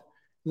month.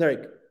 And they're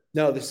like,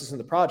 no, this isn't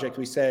the project.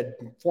 We said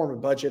form a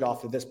budget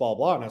off of this, blah,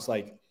 blah. And I was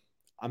like,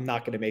 I'm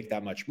not going to make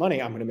that much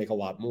money. I'm going to make a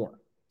lot more.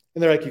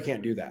 And they're like, you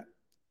can't do that.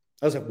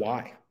 I was like,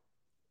 why?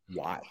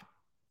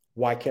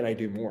 Why can't I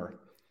do more?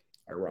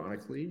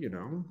 Ironically,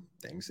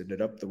 things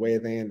ended up the way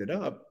they ended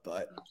up,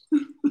 but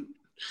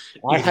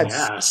I had,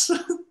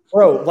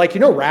 bro, like,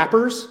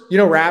 rappers,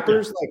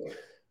 like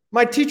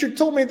my teacher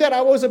told me that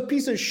I was a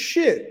piece of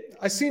shit.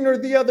 I seen her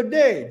the other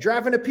day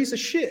driving a piece of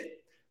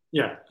shit.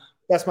 Yeah.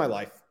 That's my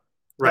life.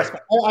 Right.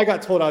 I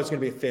got told I was going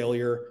to be a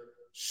failure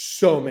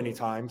so many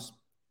times.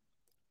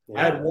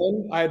 Yeah.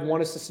 I had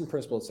one assistant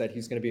principal that said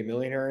he's going to be a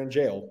millionaire in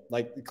jail.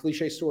 Like the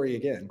cliche story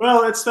again.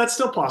 Well, that's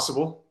still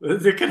possible.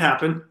 It could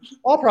happen.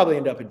 I'll probably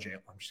end up in jail.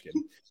 I'm just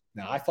kidding.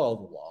 No, I follow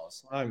the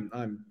laws. I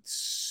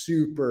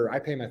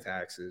pay my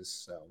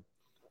taxes. So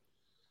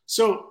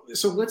So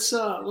let's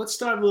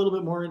dive a little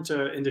bit more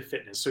into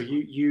fitness. So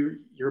you're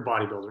a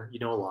bodybuilder. You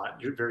know a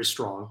lot. You're very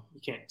strong.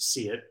 You can't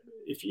see it.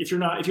 If you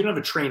don't have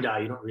a trained eye,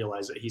 you don't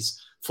realize that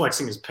he's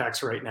flexing his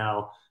pecs right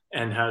now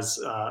and has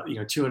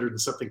 200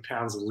 and something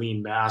pounds of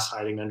lean mass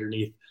hiding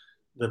underneath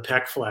the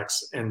pec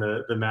flex and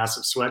the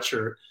massive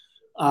sweatshirt.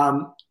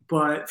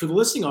 But for the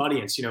listening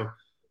audience,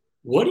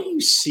 what do you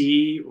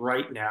see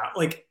right now?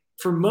 Like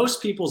for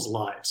most people's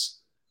lives,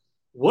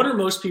 what are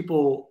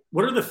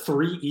the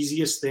three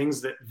easiest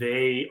things that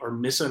they are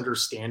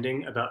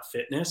misunderstanding about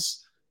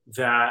fitness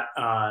that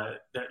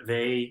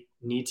they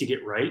need to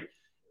get right?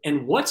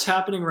 And what's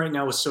happening right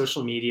now with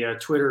social media,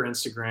 Twitter,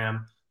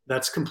 Instagram,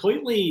 that's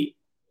completely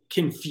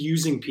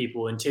confusing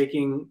people and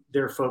taking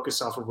their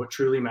focus off of what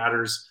truly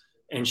matters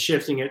and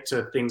shifting it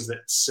to things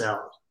that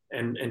sell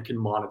and can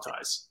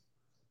monetize?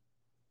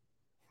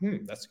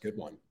 That's a good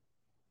one.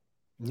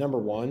 Number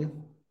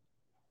one,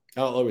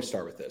 I'll always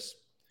start with this.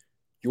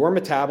 Your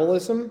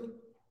metabolism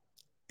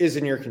is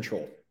in your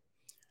control.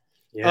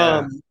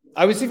 Yeah.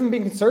 I was even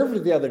being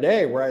conservative the other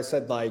day where I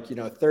said 30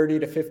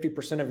 to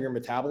 50% of your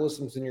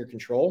metabolism is in your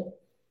control.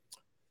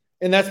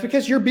 And that's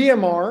because your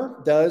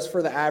BMR does,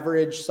 for the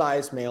average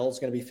size male, is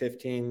going to be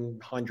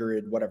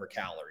 1,500 whatever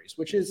calories,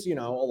 which is, a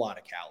lot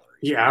of calories.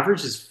 The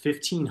average is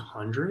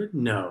 1,500?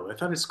 No, I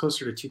thought it's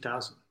closer to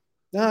 2,000.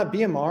 Nah,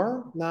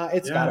 BMR? Nah,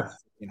 it's got to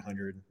be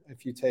 1,500.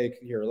 If you take,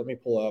 here, let me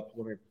pull up.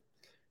 Can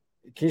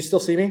you still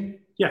see me?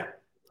 Yeah.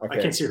 Okay.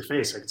 I can't see your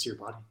face. I can see your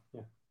body.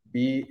 Yeah.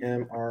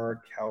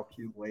 BMR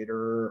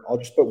calculator. I'll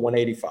just put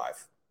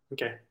 185.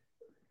 Okay.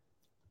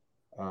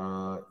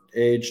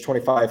 Age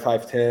 25,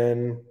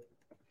 5'10",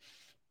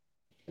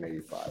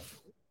 185.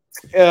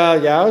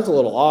 Yeah, I was a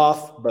little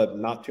off, but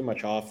not too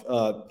much off.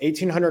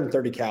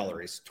 1,830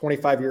 calories.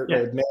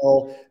 25-year-old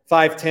male,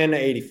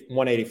 5'10",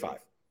 185.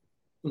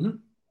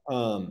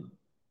 Mm-hmm.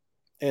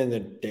 And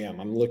then,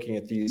 I'm looking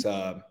at these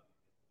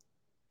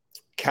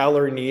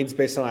calorie needs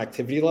based on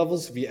activity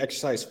levels. If you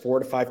exercise 4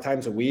 to 5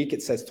 times a week,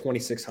 it says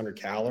 2,600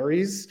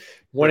 calories.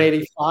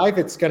 185,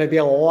 it's going to be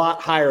a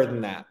lot higher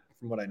than that,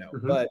 from what I know.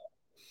 Mm-hmm.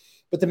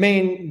 But the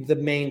main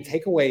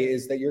takeaway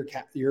is that your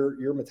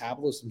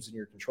metabolism's in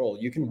your control.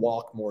 You can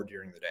walk more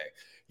during the day.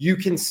 You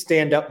can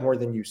stand up more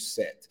than you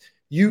sit.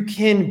 You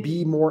can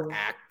be more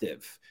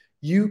active.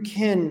 You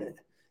can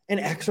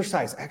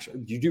exercise.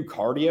 Actually, you do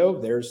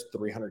cardio. There's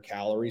 300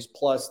 calories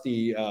plus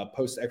the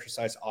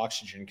post-exercise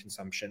oxygen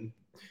consumption.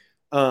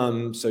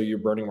 So you're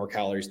burning more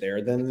calories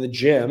there. Then the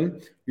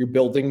gym, you're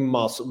building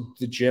muscle.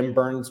 The gym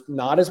burns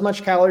not as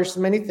much calories as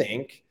many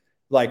think,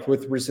 like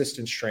with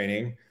resistance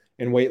training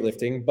and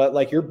weightlifting,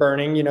 but you're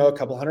burning, a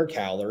couple hundred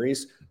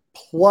calories,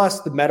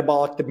 plus the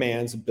metabolic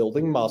demands of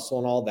building muscle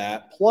and all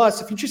that.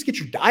 Plus, if you just get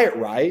your diet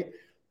right,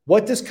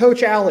 what does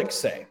Coach Alex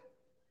say?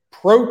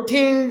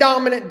 Protein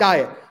dominant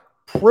diet.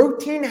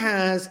 Protein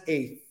has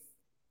I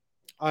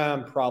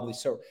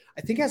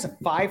think it has a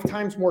 5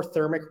 times more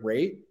thermic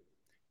rate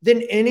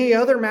than any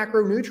other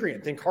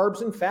macronutrient, than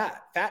carbs and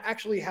fat. Fat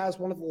actually has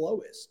one of the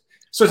lowest.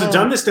 So to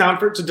dumb this down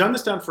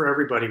for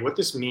everybody, what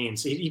this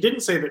means, he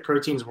didn't say that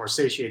protein is more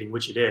satiating,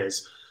 which it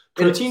is.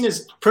 Protein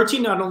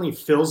not only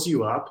fills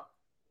you up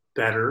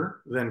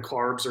better than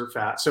carbs or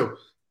fat. So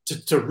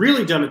to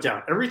really dumb it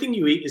down, everything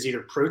you eat is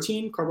either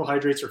protein,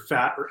 carbohydrates, or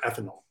fat, or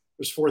ethanol.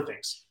 There's 4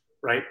 things,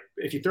 right?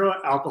 If you throw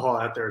alcohol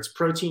out there, it's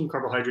protein,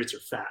 carbohydrates,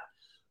 or fat.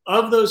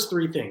 Of those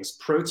 3 things,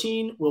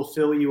 protein will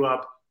fill you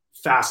up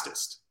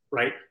fastest.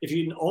 Right? If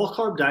you eat an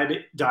all-carb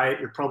diet,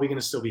 you're probably going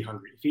to still be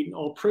hungry. If you eat an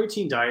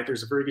all-protein diet,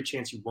 there's a very good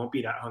chance you won't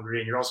be that hungry,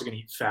 and you're also going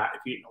to eat fat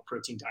if you eat an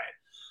all-protein diet.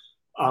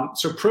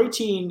 So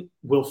protein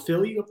will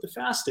fill you up the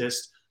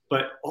fastest,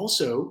 but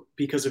also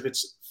because of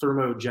its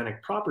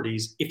thermogenic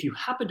properties, if you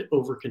happen to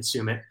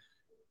overconsume it,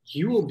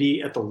 you will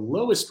be at the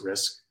lowest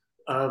risk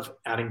of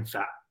adding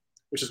fat,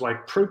 which is why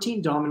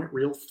protein-dominant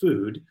real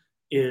food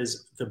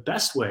is the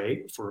best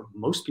way for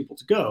most people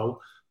to go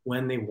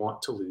when they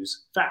want to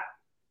lose fat.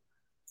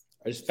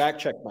 I just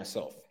fact-checked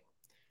myself.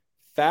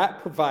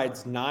 Fat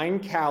provides 9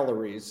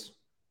 calories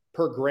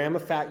per gram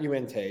of fat you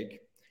intake,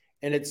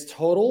 and its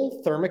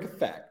total thermic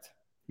effect,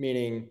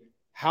 meaning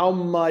how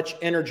much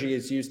energy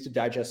is used to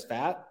digest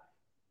fat,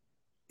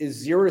 is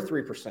 0 to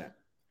 3%.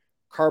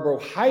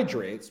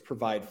 Carbohydrates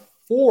provide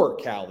 4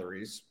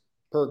 calories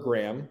per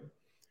gram,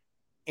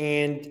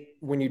 and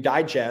when you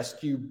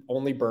digest, you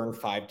only burn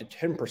 5 to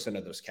 10%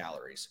 of those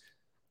calories.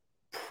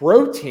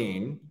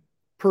 Protein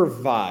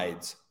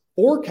provides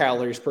 4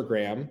 calories per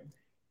gram,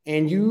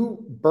 and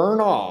you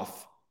burn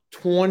off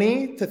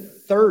 20 to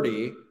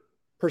 30%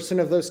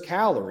 of those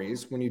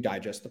calories when you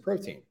digest the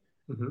protein.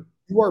 Mm-hmm.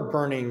 You are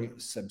burning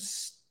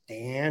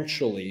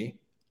substantially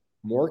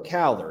more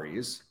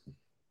calories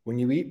when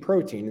you eat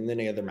protein than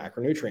any other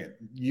macronutrient.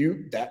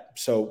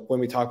 So when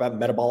we talk about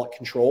metabolic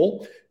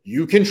control,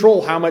 you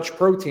control how much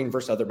protein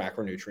versus other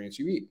macronutrients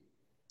you eat.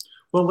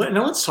 Well,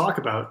 now let's talk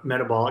about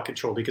metabolic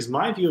control, because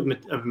my view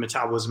of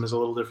metabolism is a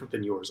little different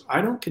than yours. I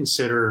don't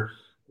consider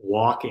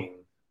walking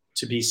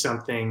to be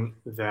something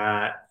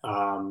that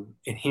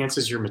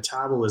enhances your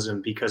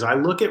metabolism, because I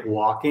look at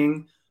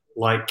walking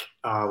like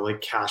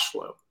cash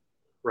flow,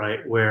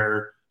 right?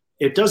 Where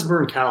it does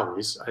burn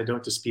calories. I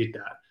don't dispute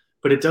that,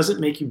 but it doesn't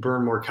make you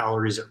burn more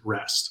calories at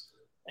rest.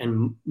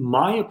 And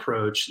my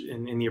approach,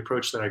 and the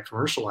approach that I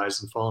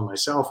commercialize and follow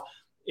myself,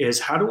 is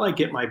how do I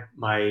get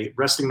my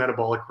resting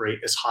metabolic rate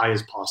as high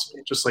as possible?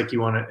 Just like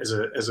you want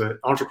to, as an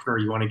entrepreneur,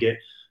 you want to get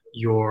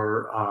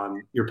your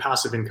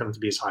passive income to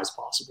be as high as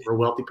possible. Or a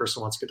wealthy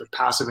person wants to get their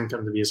passive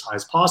income to be as high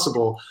as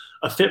possible.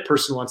 A fit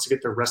person wants to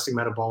get their resting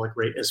metabolic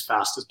rate as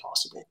fast as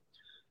possible.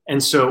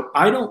 And so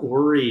I don't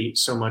worry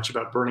so much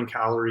about burning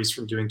calories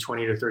from doing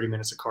 20 to 30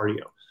 minutes of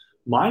cardio.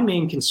 My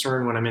main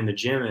concern when I'm in the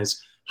gym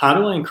is, how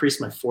do I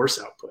increase my force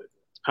output?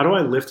 How do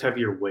I lift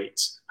heavier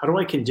weights? How do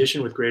I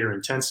condition with greater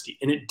intensity?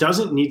 And it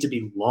doesn't need to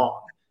be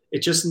long. It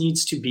just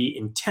needs to be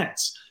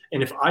intense.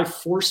 And if I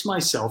force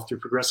myself through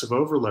progressive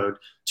overload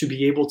to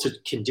be able to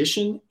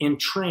condition and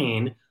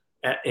train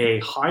at a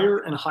higher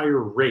and higher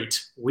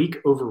rate week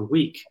over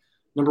week,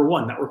 number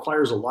one, that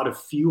requires a lot of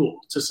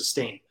fuel to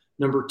sustain.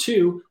 Number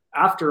two,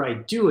 after I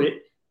do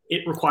it,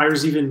 it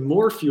requires even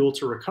more fuel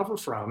to recover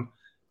from.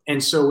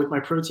 And so with my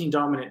protein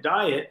dominant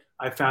diet,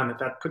 I found that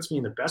that puts me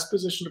in the best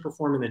position to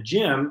perform in the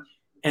gym,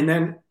 and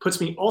then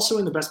puts me also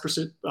in the best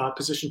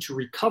position to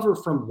recover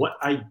from what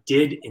I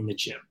did in the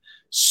gym.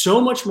 So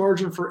much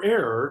margin for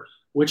error,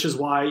 which is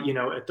why,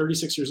 at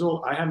 36 years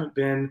old, I haven't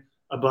been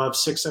above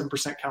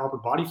 6-7%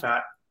 caliper body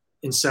fat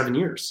in 7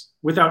 years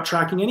without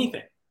tracking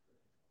anything.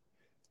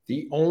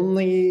 The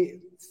only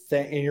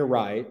thing, and you're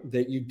right,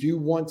 that you do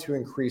want to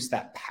increase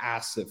that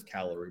passive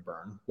calorie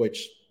burn,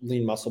 which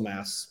lean muscle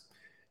mass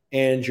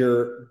and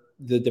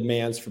the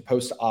demands for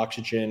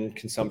post-oxygen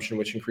consumption,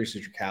 which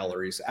increases your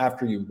calories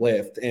after you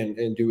lift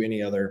and do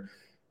any other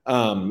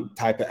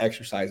type of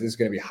exercise, is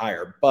going to be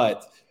higher.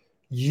 But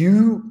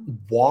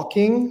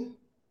walking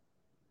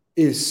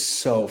is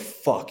so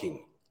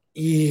fucking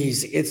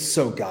easy. It's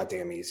so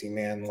goddamn easy,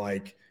 man.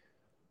 Like,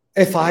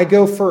 if I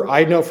know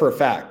for a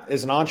fact,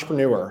 as an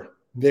entrepreneur,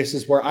 this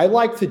is where I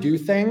like to do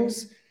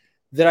things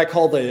that I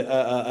call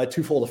a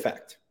twofold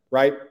effect,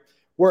 right?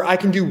 Where I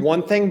can do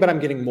one thing, but I'm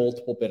getting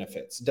multiple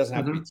benefits. It doesn't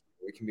have to be two.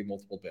 It can be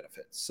multiple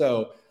benefits.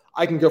 So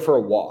I can go for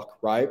a walk,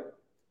 right?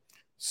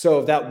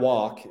 So that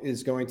walk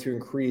is going to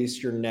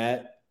increase your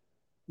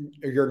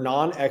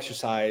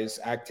non-exercise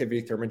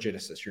activity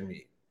thermogenesis, your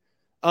NEAT.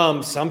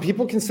 Some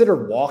people consider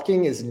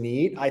walking as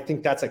NEAT. I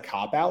think that's a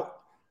cop-out,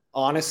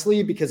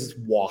 honestly, because it's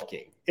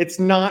walking. It's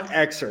not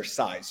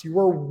exercise. You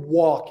are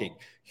walking.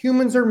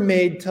 Humans are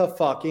made to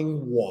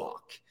fucking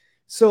walk.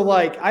 So,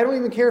 like, I don't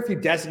even care if you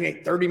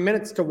designate 30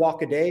 minutes to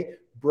walk a day,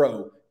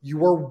 bro,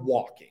 you are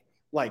walking.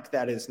 Like,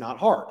 that is not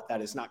hard.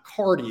 That is not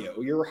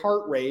cardio. Your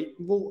heart rate,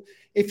 well,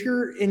 if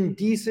you're in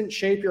decent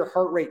shape, your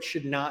heart rate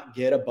should not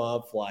get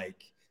above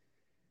like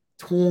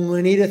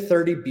 20 to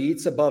 30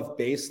 beats above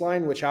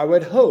baseline, which I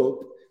would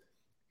hope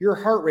your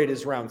heart rate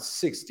is around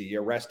 60,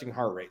 your resting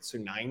heart rate. So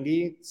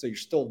 90. So you're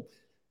still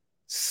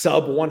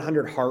sub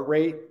 100 heart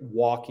rate.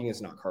 Walking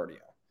is not cardio.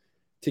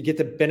 To get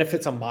the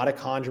benefits of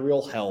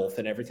mitochondrial health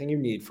and everything you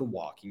need for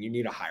walking, you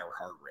need a higher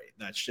heart rate.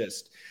 That's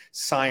just,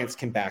 science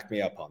can back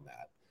me up on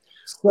that.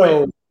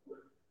 So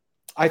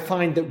I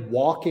find that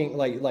walking,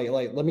 like,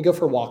 let me go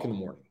for a walk in the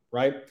morning,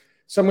 right?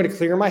 So I'm going to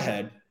clear my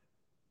head,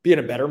 be in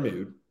a better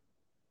mood.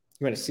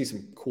 I'm going to see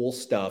some cool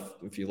stuff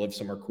if you live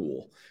somewhere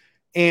cool.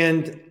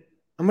 And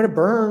I'm going to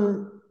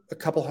burn a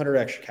couple hundred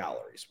extra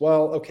calories.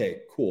 Well,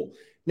 okay, cool.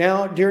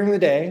 Now, during the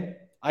day,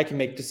 I can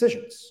make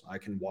decisions. I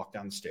can walk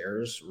down the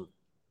stairs or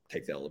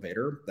take the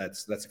elevator.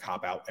 That's a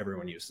cop out.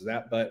 Everyone uses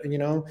that. But,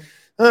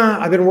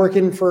 I've been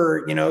working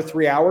for,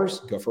 3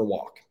 hours. Go for a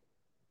walk.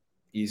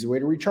 Easy way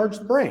to recharge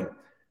the brain.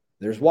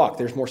 There's walk.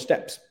 There's more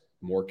steps,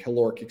 more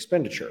caloric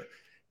expenditure.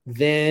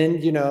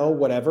 Then,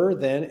 whatever.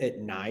 Then at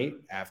night,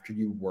 after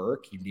you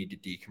work, you need to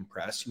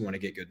decompress. You want to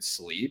get good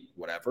sleep,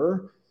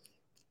 whatever.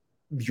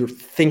 You're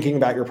thinking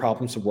about your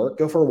problems at work.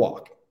 Go for a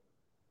walk.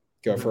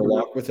 Go for a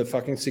walk with a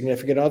fucking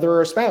significant other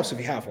or a spouse if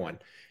you have one.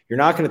 You're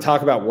not going to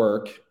talk about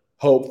work.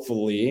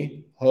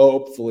 Hopefully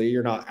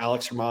you're not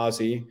Alex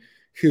Ramosi,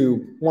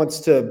 who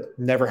wants to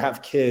never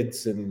have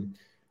kids and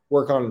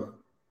work on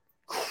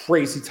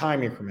crazy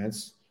time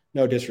increments.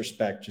 No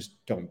disrespect,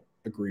 just don't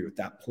agree with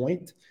that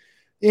point.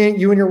 And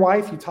you and your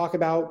wife, you talk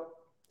about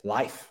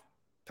life,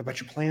 talk about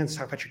your plans,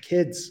 talk about your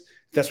kids.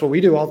 That's what we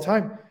do all the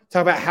time.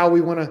 Talk about how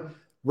we want to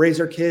raise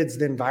our kids,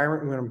 the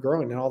environment when I'm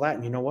growing and all that.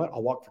 And you know what?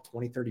 I'll walk for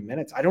 20, 30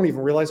 minutes. I don't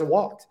even realize I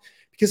walked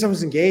because I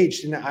was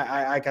engaged and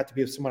I got to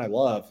be with someone I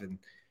love and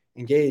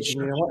engaged.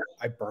 And you know what?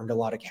 I burned a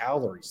lot of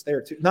calories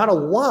there too. Not a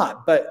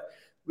lot, but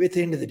at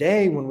the end of the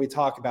day, when we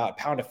talk about a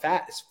pound of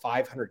fat is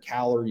 500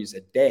 calories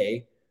a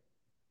day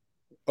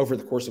over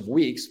the course of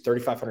weeks,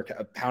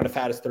 a pound of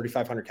fat is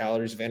 3,500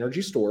 calories of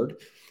energy stored.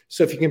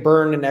 So if you can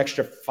burn an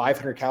extra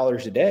 500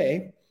 calories a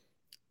day,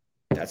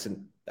 that's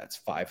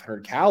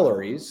 500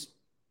 calories.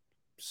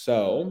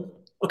 So,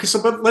 okay.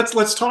 So, but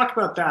let's talk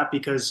about that,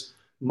 because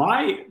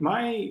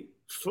my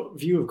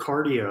view of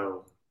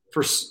cardio,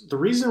 for the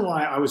reason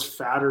why I was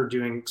fatter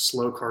doing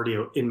slow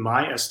cardio, in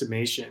my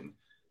estimation,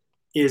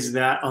 is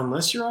that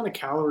unless you're on a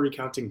calorie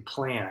counting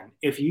plan,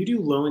 if you do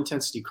low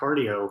intensity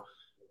cardio,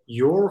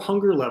 your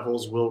hunger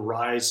levels will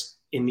rise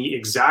in the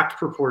exact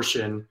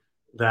proportion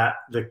that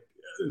the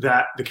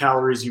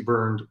calories you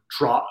burned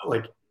drop,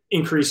 like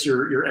increase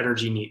your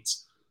energy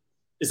needs.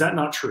 Is that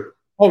not true?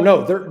 Oh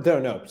no,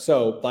 no.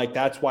 So like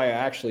that's why I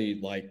actually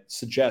like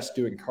suggest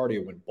doing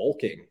cardio when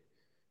bulking,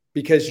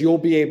 because you'll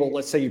be able,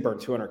 let's say you burn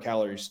 200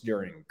 calories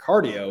during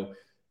cardio,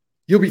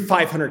 you'll be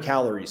 500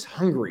 calories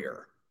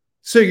hungrier.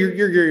 So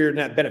your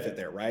net benefit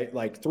there, right?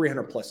 Like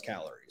 300 plus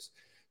calories.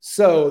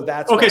 So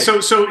that's okay.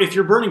 So if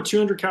you're burning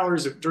 200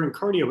 calories during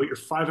cardio, but you're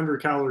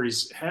 500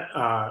 calories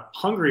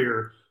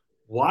hungrier,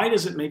 why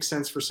does it make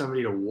sense for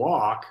somebody to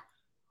walk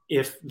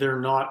if they're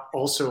not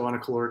also on a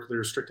calorically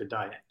restricted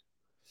diet?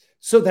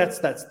 So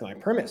that's my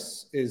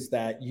premise, is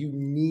that you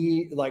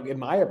need, like in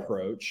my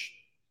approach,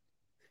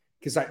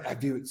 because I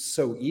view it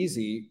so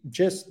easy,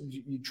 just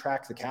you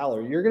track the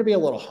calorie. You're going to be a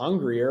little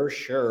hungrier,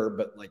 sure,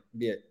 but like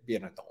be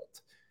an adult.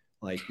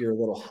 Like you're a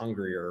little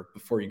hungrier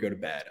before you go to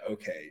bed.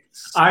 Okay.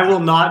 I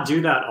will not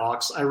do that,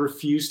 Ox. I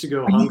refuse to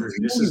go hungry.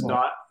 This is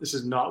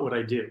not what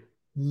I do.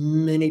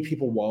 Many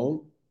people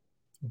won't,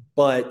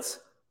 but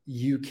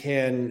you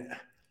can,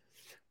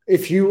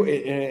 if you,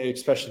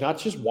 especially not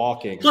just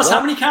walking. Plus,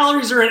 how many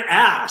calories are in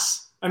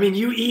ass? I mean,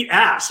 you eat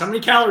ass. How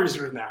many calories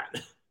are in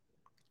that?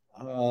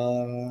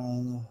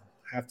 I'll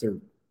have to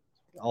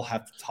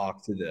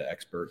talk to the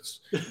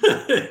experts.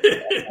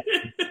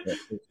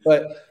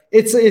 But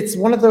it's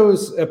one of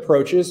those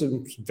approaches,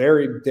 and it's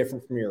very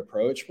different from your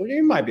approach, where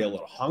you might be a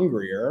little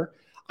hungrier.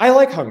 I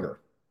like hunger.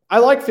 I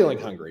like feeling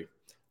hungry.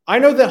 I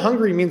know that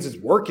hungry means it's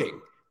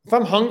working. If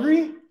I'm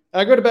hungry,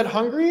 I go to bed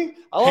hungry.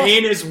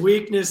 Pain is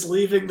weakness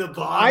leaving the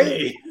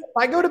body. If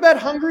I go to bed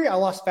hungry, I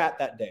lost fat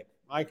that day.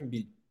 I can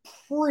be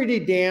pretty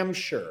damn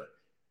sure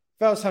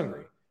if I was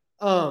hungry.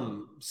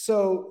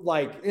 So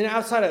like, and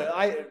outside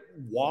of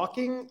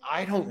walking,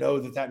 I don't know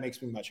that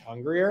makes me much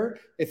hungrier.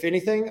 If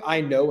anything,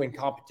 I know in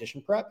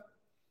competition prep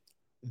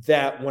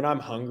that when I'm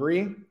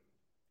hungry,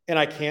 and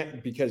I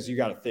can't, because you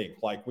got to think,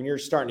 like when you're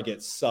starting to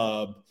get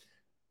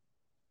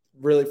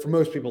really for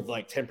most people,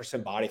 like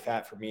 10% body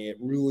fat, for me, it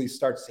really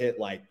starts to hit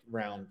like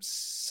around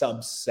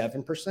sub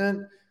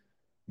 7%.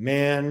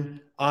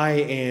 Man, I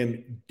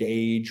am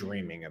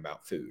daydreaming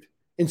about food.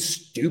 And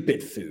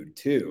stupid food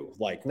too,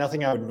 like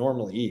nothing I would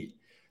normally eat.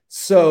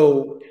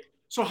 So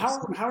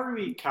how are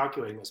we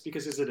calculating this?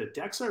 Because is it a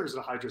DEXA or is it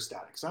a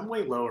hydrostatic? Because I'm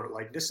way lower.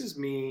 Like this is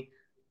me.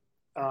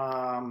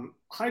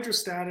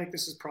 Hydrostatic,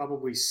 this is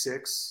probably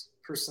 6%,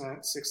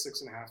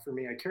 6.5 for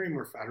me. I carry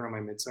more fat around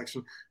my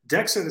midsection.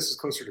 DEXA, this is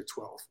closer to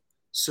 12.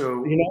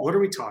 So what are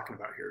we talking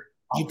about here?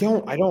 I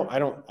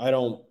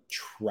don't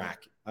track.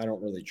 I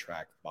don't really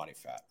track body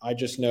fat. I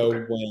just know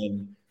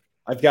when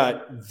I've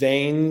got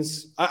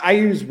veins. I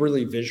use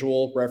really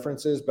visual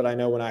references, but I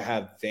know when I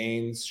have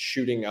veins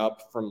shooting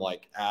up from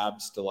like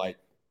abs to like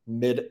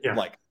mid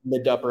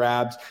to upper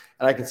abs,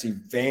 and I can see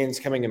veins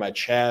coming in my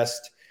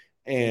chest,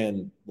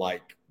 and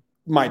like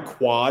my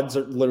quads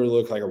literally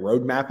look like a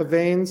roadmap of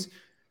veins.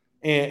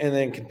 And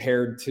then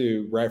compared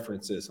to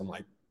references, I'm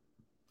like,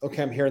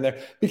 okay, I'm here and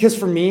there. Because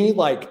for me,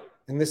 like,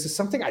 and this is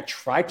something I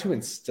try to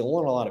instill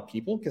in a lot of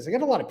people, because I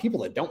got a lot of people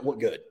that don't look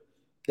good.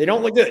 They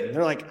don't look good. And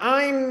they're like,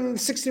 I'm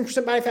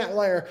 16% body fat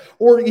layer.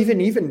 Or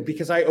even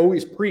because I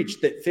always preach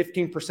that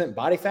 15%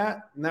 body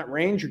fat in that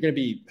range, you're going to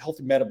be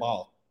healthy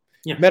metabolic.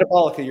 Yeah.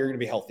 Metabolically, you're going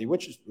to be healthy,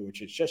 which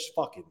is just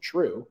fucking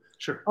true.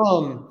 Sure.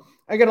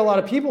 I get a lot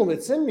of people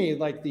that send me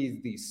like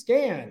these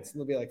scans, and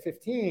they'll be like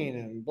 15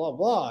 and blah,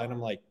 blah. And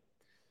I'm like,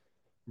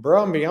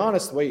 bro, I'm gonna be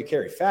honest, the way you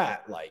carry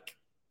fat, like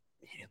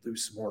you need to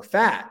lose some more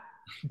fat.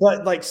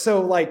 But like,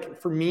 so like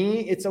for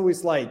me, it's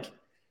always like,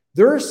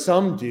 there are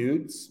some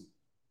dudes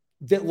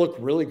that look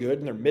really good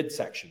in their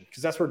midsection,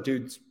 because that's where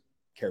dudes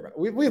care about.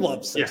 We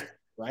love sex,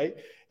 right?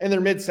 And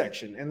their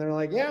midsection. And they're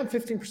like, yeah, I'm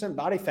 15%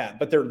 body fat.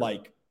 But they're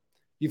like,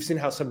 you've seen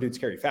how some dudes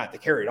carry fat. They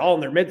carry it all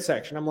in their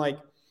midsection. I'm like,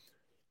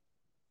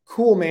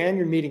 cool, man,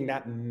 you're meeting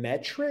that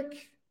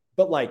metric.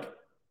 But like,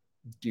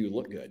 do you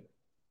look good?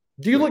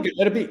 Do you look good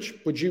at a beach?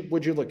 Would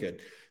you look good?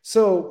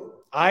 So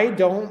I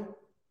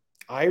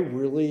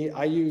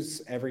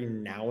use every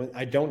now and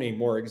I don't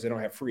anymore, because I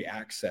don't have free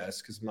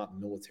access because I'm not in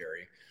the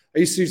military. I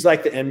used to use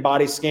like the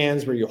in-body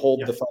scans where you hold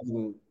the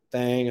fucking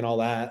thing and all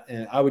that.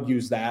 And I would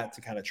use that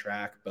to kind of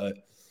track. But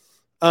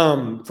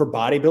for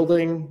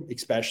bodybuilding,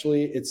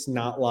 especially, it's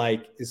not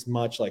like as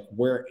much like,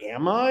 where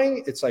am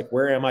I? It's like,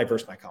 where am I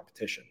versus my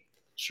competition?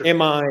 Sure.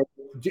 Am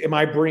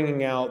I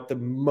bringing out the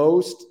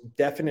most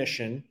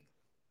definition,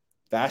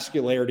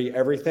 vascularity,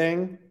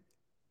 everything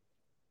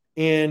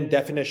in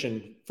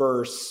definition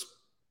versus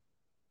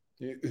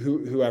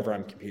whoever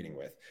I'm competing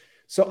with?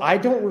 So I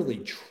don't really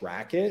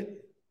track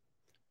it,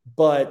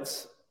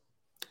 but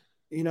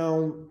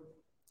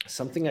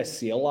something I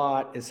see a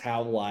lot is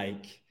how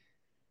like,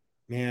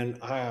 man,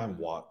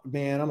 I'm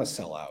a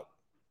sellout.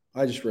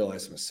 I just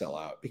realized I'm a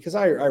sellout, because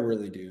I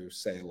really do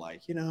say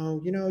like, 10 to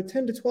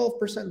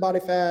 12%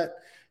 body fat,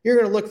 you're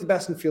going to look the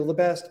best and feel the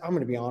best. I'm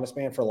going to be honest,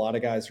 man, for a lot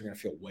of guys, you're going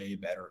to feel way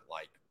better at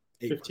like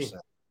 8%.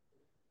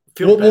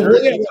 Feel better?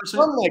 Yeah,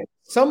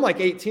 some like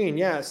 18.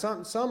 Yeah,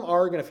 some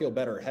are going to feel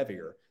better,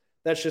 heavier.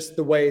 That's just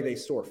the way they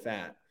store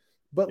fat.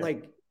 But Yeah.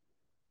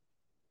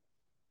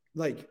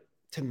 like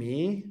to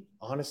me,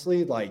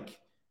 honestly, like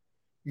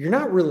you're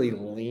not really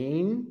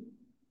lean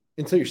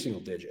until you're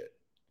single digit.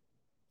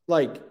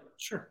 Like,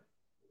 sure.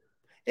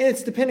 And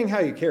it's depending how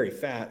you carry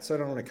fat. So I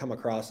don't want to come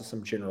across as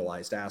some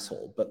generalized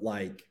asshole, but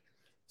like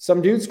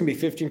some dudes can be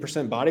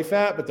 15% body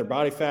fat, but their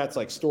body fat's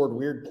like stored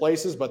weird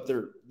places, but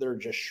they're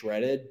just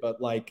shredded.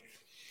 But like,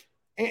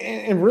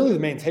 and really the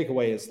main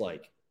takeaway is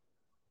like,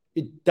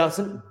 it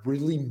doesn't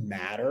really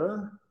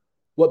matter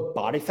what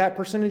body fat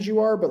percentage you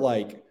are, but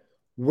like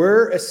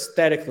where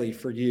aesthetically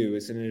for you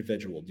as an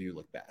individual do you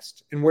look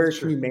best? And where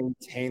can you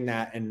maintain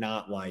that and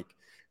not like,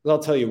 well,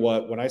 I'll tell you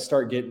what, when I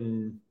start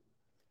getting,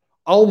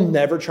 I'll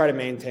never try to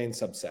maintain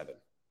sub 7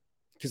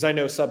 because I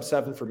know sub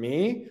 7 for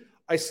me,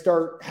 I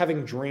start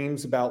having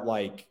dreams about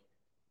like,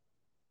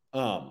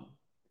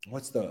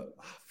 what's the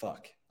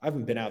fuck? I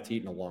haven't been out to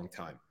eat in a long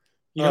time.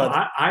 You know,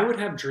 I would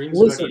have dreams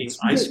blizzards. about eating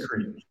ice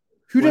cream.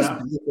 Who does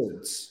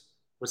blizzards?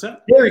 What's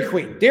that?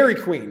 Dairy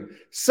Queen,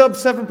 sub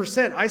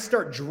 7%. I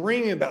start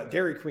dreaming about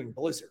Dairy Queen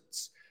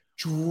blizzards,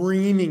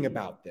 dreaming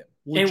about them.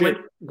 Legit.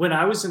 And when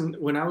I was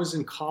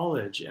in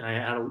college and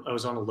I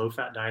was on a low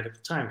fat diet at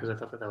the time because I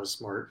thought that was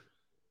smart.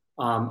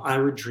 I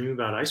would dream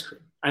about ice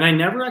cream, and I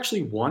never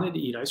actually wanted to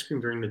eat ice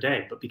cream during the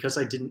day, but because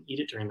I didn't eat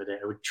it during the day,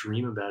 I would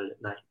dream about it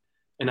at night.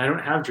 And I don't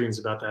have dreams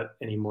about that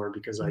anymore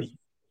because I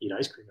eat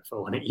ice cream if I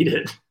want to eat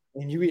it.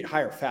 And you eat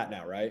higher fat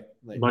now, right?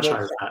 Like much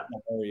higher fat.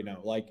 You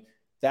know, like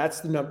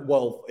that's the number.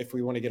 Well, if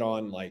we want to get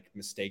on like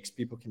mistakes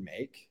people can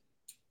make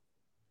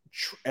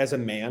as a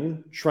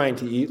man trying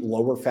to eat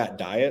lower fat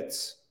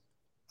diets,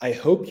 I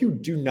hope you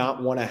do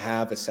not want to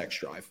have a sex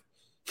drive.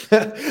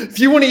 If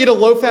you want to eat a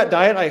low fat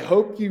diet, I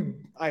hope you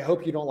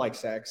don't like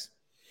sex.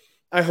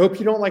 I hope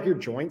you don't like your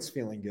joints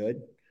feeling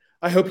good.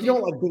 I hope you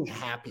don't like being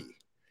happy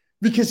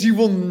because you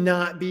will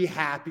not be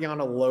happy on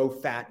a low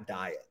fat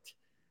diet.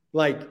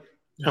 Like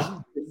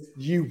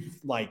you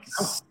like,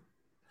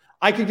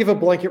 I could give a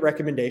blanket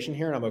recommendation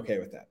here and I'm okay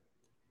with that.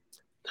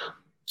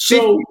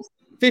 So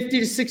 50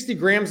 to 60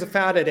 grams of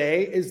fat a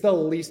day is the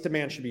least a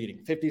man should be eating.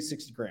 50 to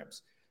 60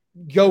 grams.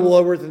 Go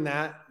lower than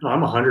that. No,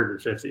 I'm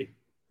 150.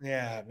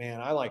 Yeah,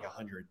 man, I like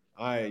 100.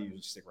 I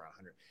usually stick around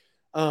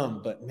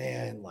 100. But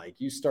man, like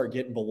you start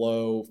getting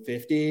below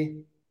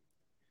 50,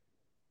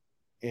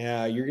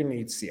 yeah, you're gonna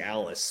need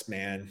Cialis,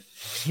 man.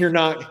 You're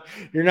not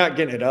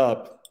getting it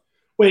up.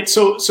 Wait,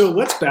 so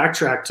let's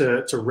backtrack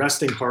to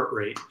resting heart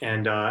rate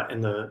and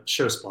the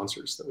show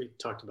sponsors that we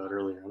talked about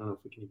earlier. I don't know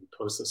if we can even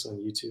post this on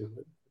YouTube,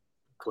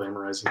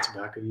 glamorizing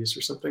tobacco use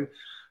or something.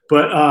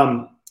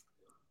 But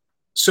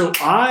so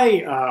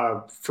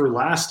I for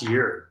last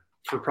year,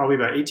 for probably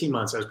about 18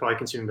 months, I was probably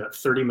consuming about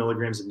 30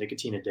 milligrams of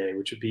nicotine a day,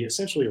 which would be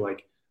essentially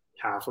like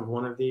half of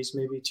one of these,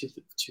 maybe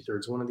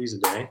two-thirds one of these a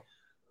day.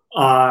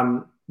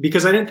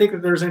 Because I didn't think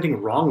that there was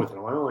anything wrong with it.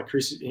 Well,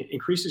 it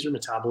increases your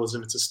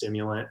metabolism. It's a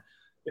stimulant.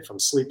 If I'm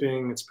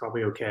sleeping, it's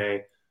probably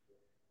okay.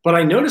 But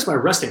I noticed my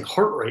resting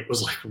heart rate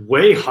was like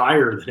way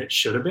higher than it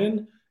should have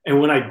been. And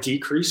when I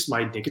decreased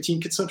my nicotine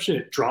consumption,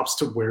 it drops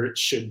to where it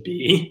should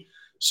be.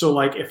 So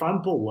like if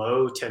I'm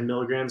below 10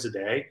 milligrams a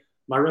day,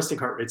 my resting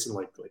heart rate's in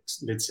like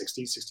mid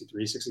 60s,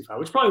 63, 65,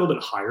 which is probably a little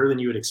bit higher than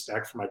you would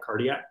expect for my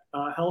cardiac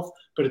health,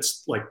 but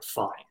it's like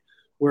fine.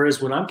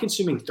 Whereas when I'm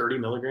consuming 30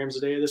 milligrams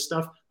a day of this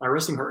stuff, my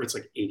resting heart rate's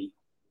like 80.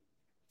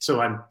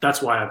 So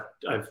that's why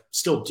I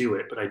still do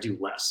it, but I do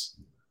less.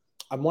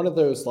 I'm one of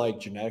those like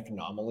genetic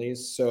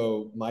anomalies.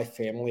 So my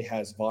family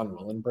has von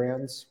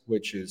Willebrand's,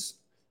 which is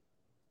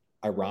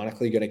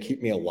ironically going to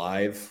keep me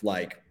alive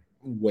like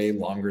way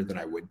longer than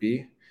I would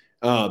be.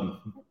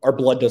 Our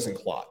blood doesn't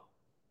clot.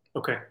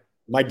 Okay.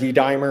 My D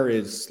dimer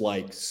is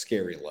like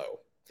scary low.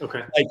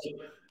 Okay. Like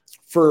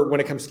for when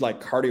it comes to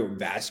like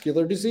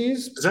cardiovascular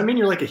disease. Does that mean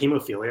you're like a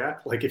hemophiliac?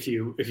 Like if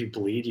you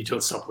bleed, you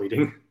don't stop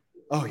bleeding?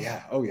 Oh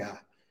yeah. Oh yeah.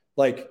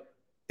 Like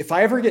if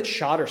I ever get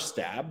shot or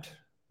stabbed,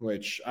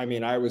 which I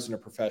mean, I was in a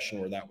profession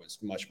where that was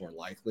much more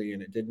likely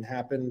and it didn't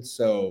happen.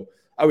 So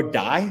I would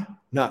die,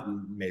 not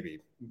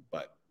maybe,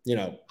 but you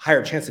know,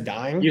 higher chance of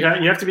dying. You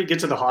have to get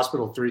to the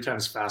hospital 3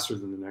 times faster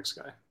than the next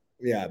guy.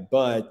 Yeah,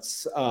 but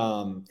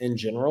in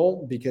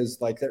general, because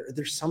like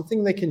there's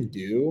something they can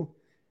do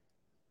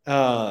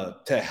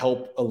to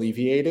help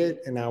alleviate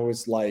it. And I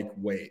was like,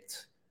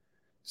 wait,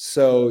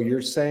 so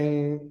you're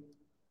saying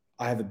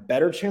I have a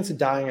better chance of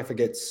dying if I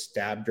get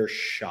stabbed or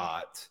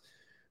shot,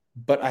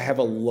 but I have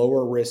a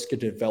lower risk of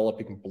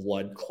developing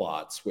blood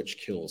clots, which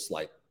kills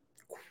like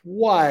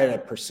quite a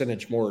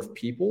percentage more of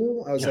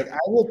people. I was like, I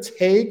will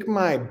take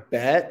my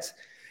bet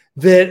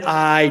that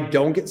I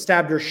don't get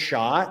stabbed or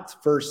shot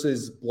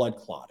versus blood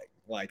clotting.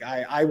 Like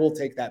I will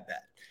take that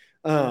bet.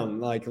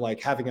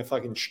 Like having a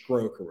fucking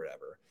stroke or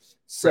whatever.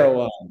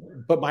 So,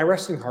 but my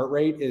resting heart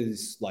rate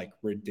is like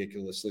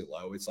ridiculously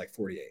low. It's like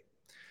 48.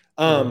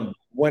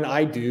 When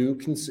I do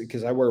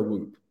because I wear a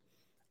Whoop.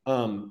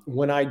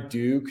 When I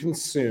do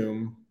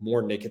consume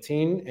more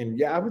nicotine, and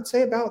yeah, I would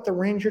say about the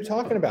range you're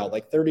talking about,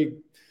 like 30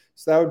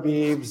 So that would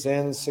be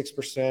Zen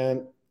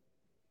 6%.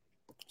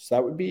 So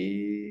that would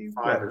be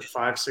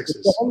five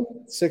sixes.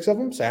 Six of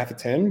them. So half of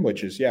 10,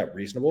 which is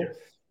reasonable. Yeah.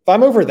 If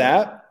I'm over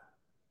that,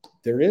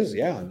 there's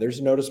a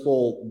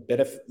noticeable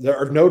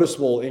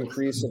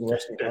increase in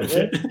resting heart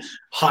rate.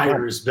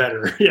 Higher is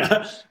better.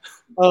 Yeah.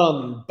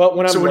 But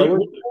when I'm lower,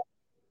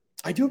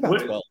 I do about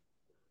 12.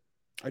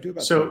 I do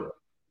about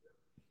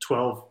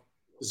 12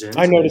 Zens.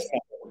 I noticed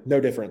that.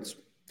 No difference.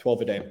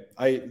 12 a day.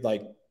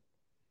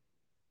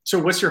 So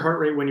what's your heart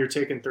rate when you're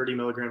taking 30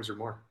 milligrams or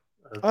more?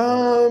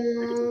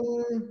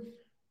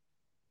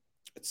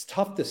 It's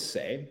tough to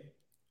say.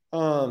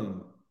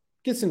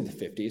 Gets into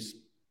the 50s.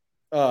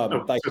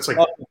 So it's like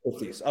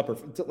upper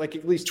 50s, like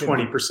at least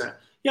 20%.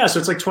 Yeah, so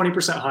it's like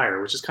 20%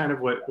 higher, which is kind of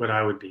what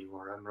I would be.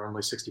 Where I'm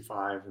normally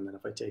 65, and then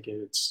if I take it,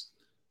 it's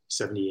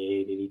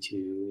 78,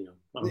 82.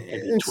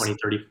 Maybe 20,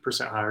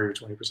 30% higher, or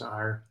 20%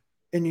 higher.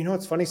 And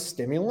it's funny,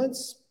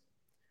 stimulants,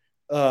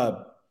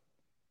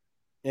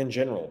 in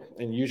general,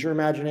 and use your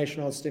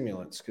imagination on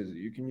stimulants, because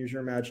you can use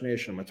your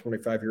imagination. I'm a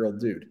 25-year-old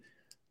dude.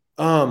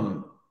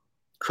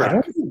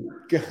 Crack.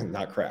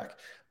 Not crack,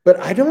 but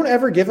I don't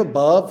ever give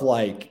above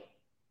like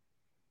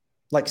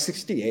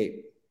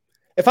 68.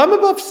 If I'm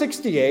above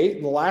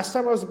 68, the last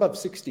time I was above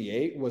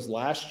 68 was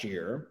last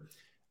year,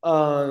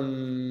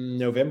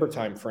 November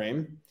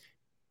timeframe.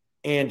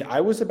 And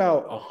I was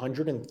about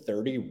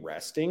 130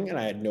 resting, and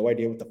I had no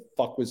idea what the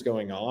fuck was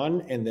going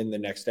on. And then the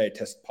next day I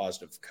tested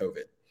positive for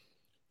COVID.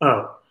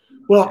 Oh,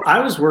 well, I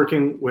was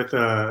working with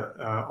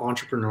a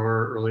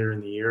entrepreneur earlier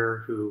in the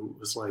year who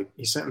was like,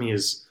 he sent me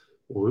his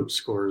Whoop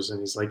scores, and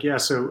he's like, yeah,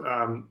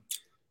 so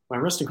my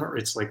resting heart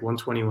rate's like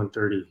 120,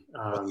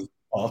 130.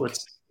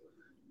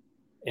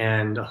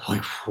 And I'm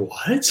like,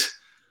 what?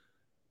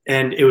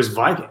 And it was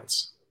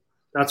Vyvanse.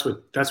 That's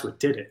what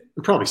did it.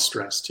 And probably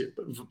stress too,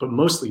 but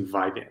mostly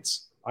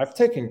Vyvanse. I've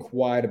taken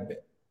quite a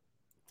bit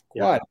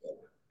of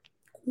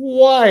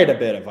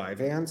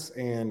Vyvanse,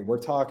 and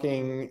we're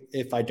talking,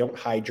 if I don't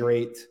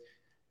hydrate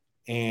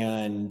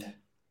and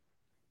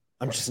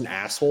I'm just an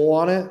asshole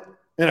on it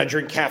and I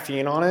drink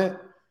caffeine on it,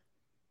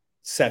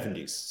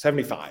 70s,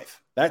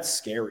 75. That's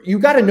scary. You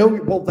got to know,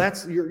 well,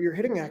 that's you're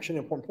hitting action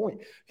at one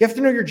point. You have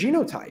to know your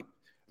genotype.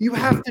 You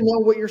have to know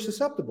what you're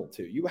susceptible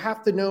to. You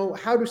have to know,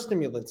 how do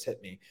stimulants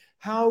hit me?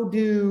 How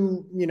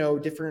do,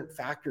 different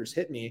factors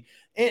hit me?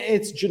 And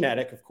it's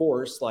genetic, of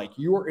course. Like,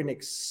 you're in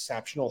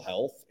exceptional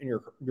health and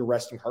your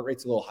resting heart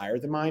rate's a little higher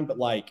than mine, but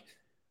like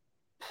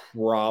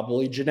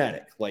probably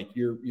genetic. Like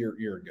you're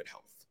in good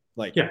health.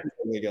 Like, yeah.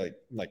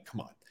 Like,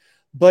 come on.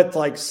 But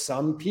like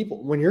some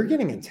people, when you're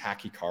getting in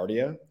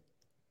tachycardia,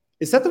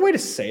 is that the way to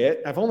say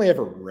it? I've only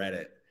ever read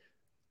it.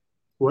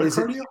 What is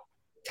cardio?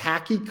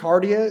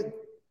 Tachycardia.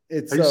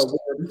 It's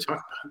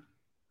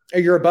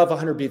you're above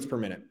 100 beats per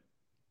minute.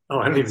 Oh,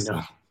 I don't even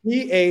know.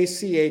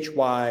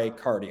 TACHY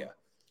cardia.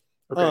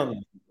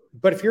 Okay.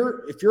 But if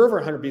you're over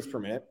 100 beats per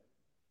minute,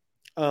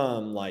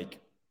 like,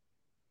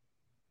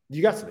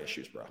 you got some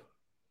issues, bro.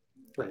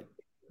 Right.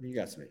 You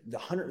got some. The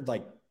 100,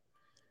 like,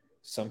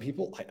 some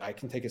people, I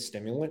can take a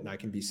stimulant and I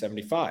can be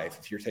 75.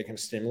 If you're taking a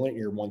stimulant,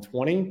 you're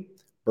 120,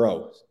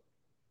 bro,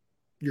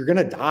 you're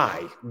gonna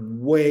die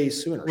way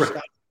sooner. Right.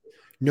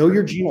 Know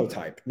your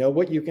genotype. Know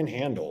what you can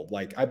handle.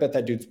 Like, I bet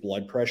that dude's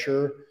blood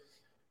pressure.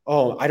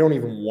 Oh, I don't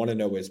even want to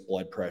know his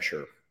blood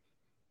pressure.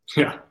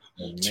 Yeah.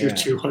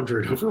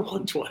 200 over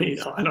 120.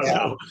 No, I don't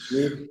know.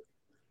 Dude.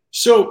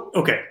 So,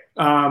 okay.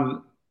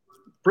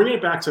 Bringing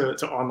it back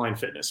to online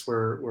fitness,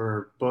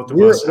 where both of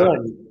us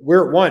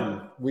we're at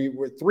one. We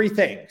were three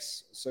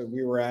things. So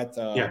we were at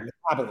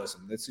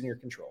metabolism. That's in your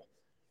control.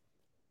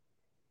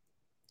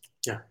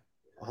 Yeah.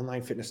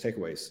 Online fitness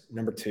takeaways.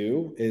 Number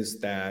 2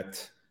 is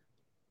that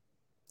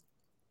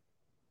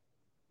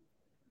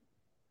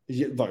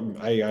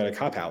I got a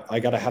cop out. I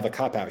got to have a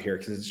cop out here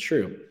because it's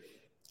true.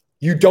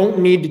 You don't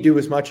need to do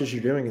as much as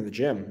you're doing in the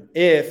gym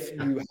if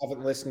you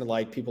haven't listened to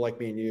like people like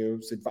me and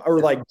you, or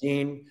like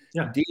Dean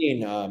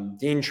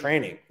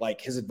Training, like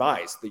his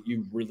advice that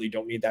you really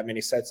don't need that many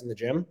sets in the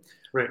gym.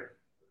 Right.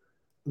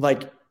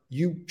 Like,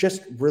 you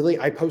just really,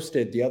 I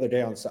posted the other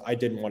day I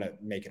didn't want to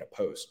make it a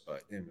post,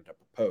 but it ended up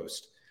a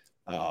post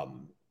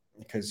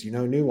because,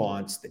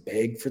 nuance, they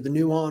beg for the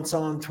nuance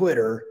on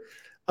Twitter.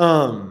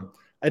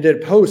 I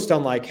did a post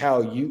on like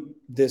how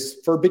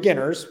for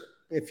beginners,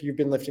 if you've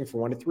been lifting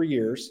for 1 to 3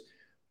 years,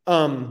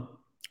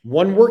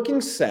 one working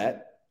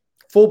set,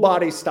 full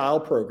body style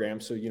program.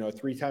 So,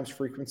 3 times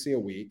frequency a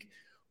week,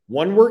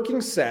 1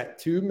 working set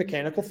to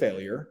mechanical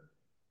failure.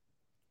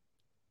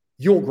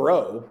 You'll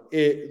grow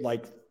it,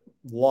 like,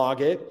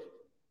 log it,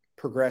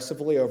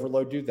 progressively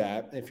overload, do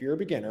that. If you're a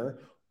beginner,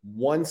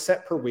 1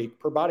 set per week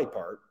per body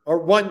part, or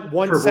one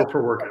set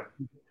per workout,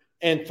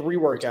 and 3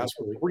 workouts,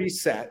 3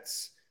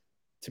 sets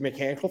to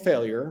mechanical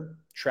failure,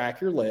 track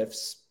your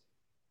lifts,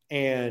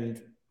 and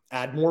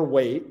add more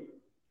weight,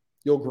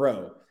 you'll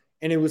grow.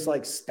 And it was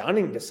like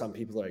stunning to some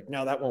people, like,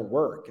 no, that won't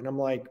work. And I'm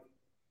like,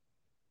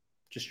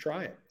 just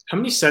try it. How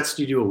many sets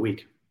do you do a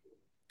week?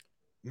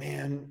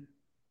 Man,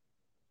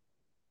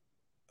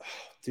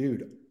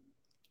 dude,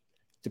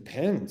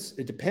 Depends.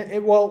 It depends.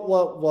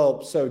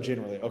 Well. So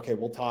generally, okay,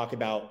 we'll talk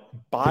about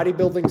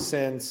bodybuilding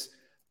since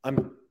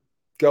I'm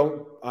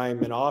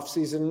in off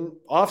season.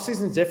 Off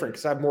season is different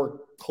because I have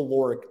more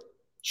caloric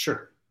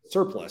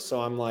surplus. So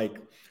I'm like,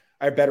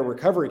 I have better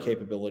recovery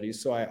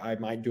capabilities. So I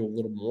might do a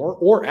little more,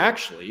 or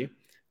actually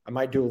I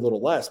might do a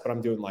little less, but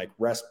I'm doing like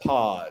rest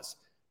pause,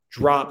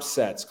 drop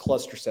sets,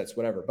 cluster sets,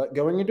 whatever. But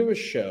going into a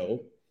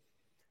show,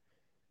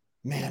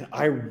 man,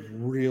 I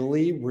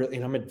really,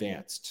 and I'm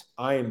advanced.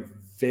 I am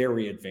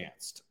very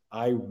advanced.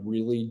 I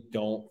really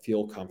don't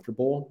feel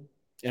comfortable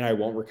and I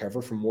won't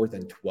recover from more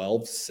than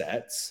 12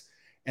 sets.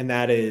 And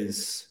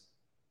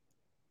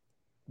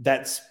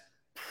that's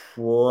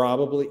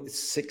probably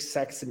 6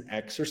 sets in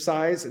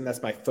exercise. And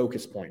that's my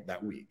focus point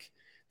that week.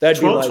 That'd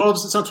 12, be like 12,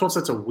 it's not 12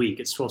 sets a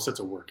week. It's 12 sets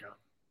a workout.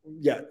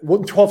 Yeah.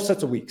 Well, 12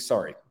 sets a week.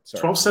 Sorry.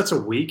 12 sets a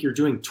week. You're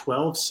doing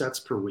 12 sets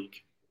per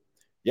week.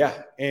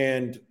 Yeah.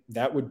 And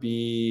that would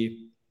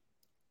be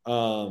 2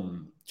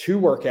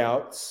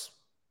 workouts,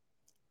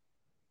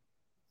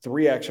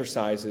 3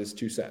 exercises,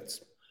 2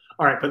 sets.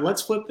 All right. But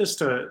let's flip this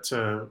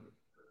to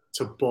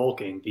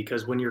bulking,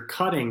 because when you're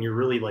cutting, you're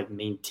really like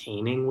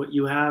maintaining what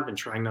you have and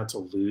trying not to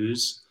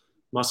lose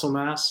muscle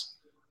mass.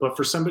 But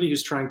for somebody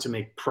who's trying to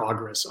make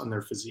progress on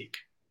their physique,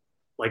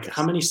 like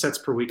how many sets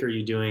per week are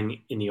you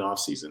doing in the off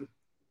season?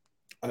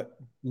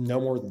 No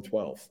more than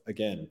 12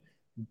 again.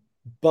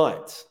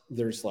 But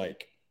there's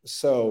like,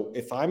 so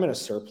if I'm in a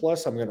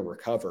surplus, I'm going to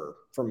recover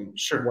from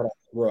what I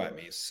throw at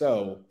me.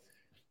 So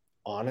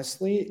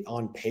honestly,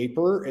 on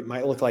paper, it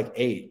might look like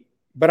 8,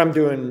 but I'm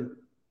doing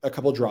a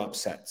couple drop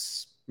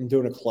sets. I'm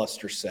doing a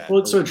cluster set.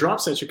 Well, so a drop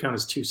set should count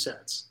as 2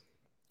 sets.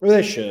 Well,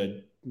 they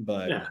should,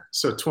 but yeah.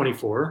 So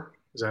 24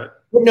 is that?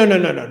 No.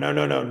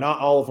 Not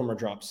all of them are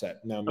drop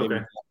set. No, maybe.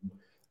 Okay.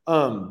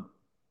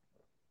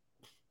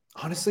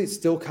 Honestly, it's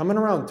still coming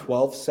around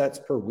 12 sets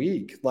per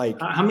week. Like,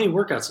 how many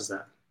workouts is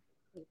that?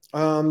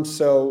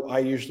 So I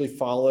usually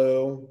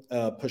follow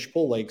a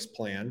push-pull legs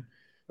plan.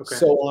 Okay.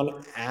 So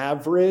on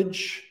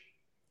average,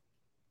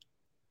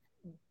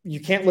 you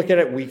can't look at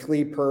it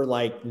weekly per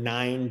like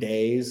 9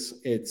 days.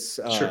 It's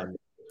 2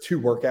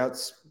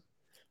 workouts.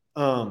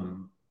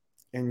 And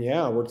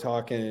yeah, we're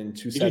talking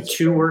 2 sets.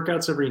 You do 2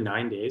 workouts every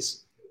 9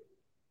 days?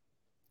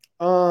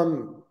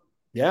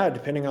 Yeah,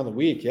 depending on the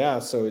week. Yeah.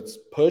 So it's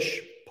push,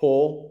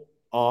 pull,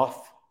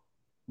 off.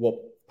 Well,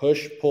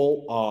 push,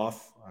 pull,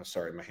 off. Oh,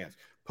 sorry, my hands.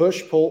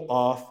 Push, pull,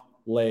 off,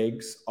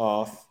 legs,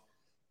 off,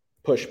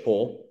 push,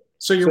 pull.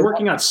 So you're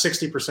working out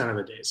 60% of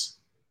the days?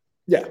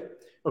 Yeah.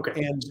 Okay.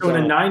 And so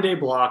in a 9-day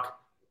block,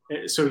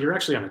 so you're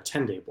actually on a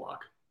 10-day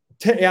block.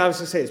 Yeah, I was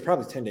going to say it's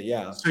probably 10 days.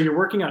 Yeah. So you're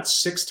working out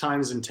 6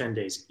 times in 10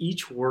 days.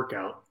 Each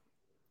workout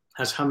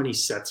has how many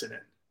sets in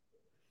it?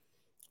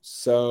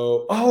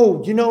 So,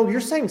 you're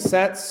saying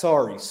sets.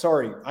 Sorry.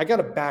 I got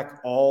to back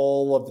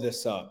all of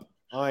this up.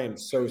 I am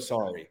so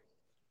sorry.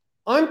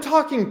 I'm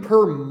talking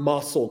per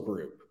muscle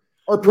group.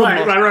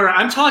 Right.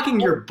 I'm talking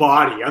your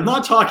body. I'm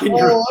not talking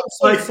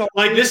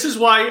like this is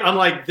why I'm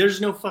like, there's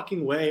no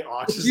fucking way.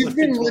 Ox if you've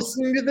been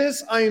listening to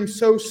this, I am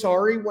so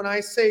sorry. When I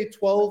say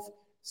 12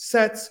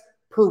 sets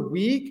per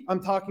week,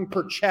 I'm talking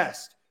per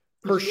chest,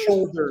 per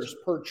shoulders,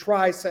 per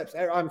triceps.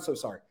 I'm so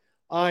sorry.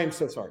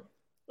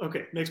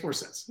 Okay, makes more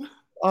sense.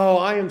 Oh,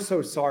 I am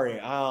so sorry.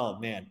 Oh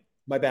man,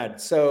 my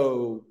bad.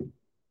 So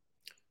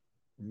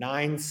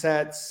 9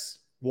 sets.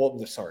 Well,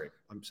 no, sorry.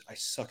 I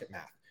suck at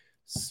math.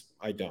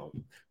 I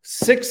don't.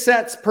 6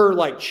 sets per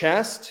like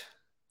chest,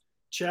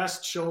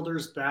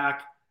 shoulders,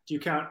 back. Do you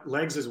count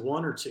legs as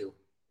 1 or 2?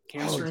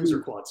 Hamstrings or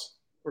quads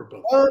or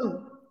both?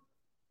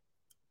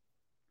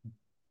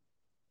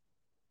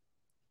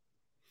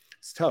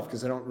 It's tough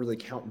because I don't really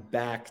count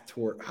back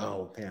toward.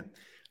 Oh man.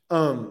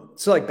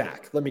 So like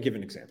back. Let me give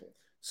an example.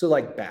 So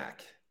like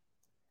back.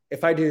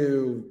 If I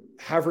do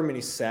however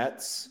many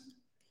sets,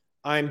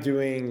 I'm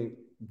doing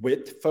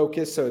width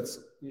focus. So it's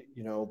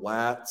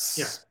lats.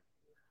 Yeah.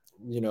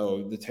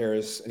 The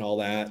teres and all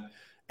that.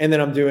 And then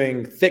I'm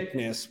doing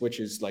thickness, which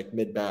is like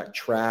mid-back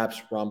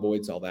traps,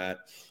 rhomboids, all that.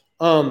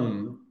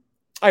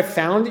 I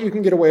found that you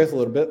can get away with a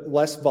little bit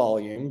less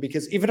volume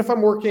because even if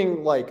I'm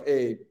working like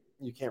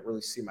you can't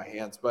really see my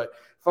hands, but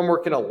if I'm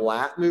working a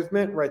lat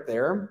movement right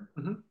there,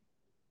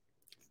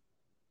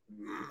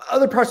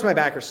 other parts of my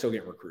back are still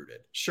getting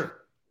recruited. Sure.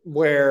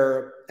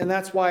 And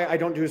that's why I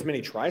don't do as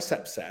many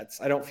tricep sets.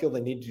 I don't feel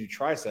the need to do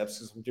triceps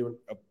because I'm doing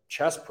a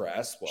chest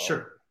press. Well,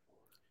 sure.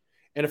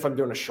 And if I'm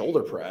doing a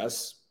shoulder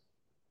press,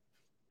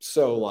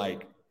 so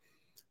like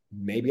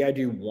maybe I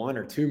do 1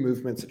 or 2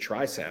 movements of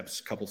triceps,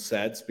 a couple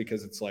sets,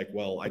 because it's like,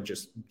 well, I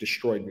just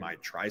destroyed my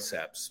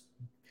triceps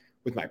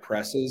with my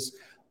presses.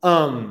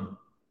 Fuck,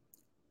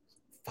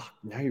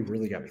 now you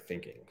really got me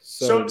thinking.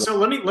 So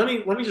let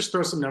me just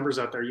throw some numbers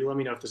out there. You let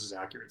me know if this is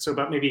accurate. So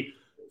about maybe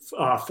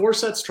 4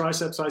 sets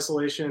triceps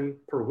isolation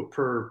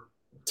per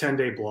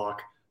 10-day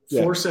block,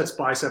 4 sets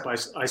bicep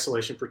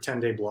isolation per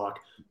 10-day block,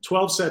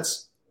 12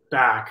 sets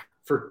back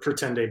per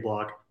 10-day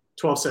block,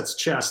 12 sets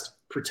chest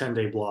per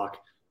 10-day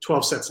block,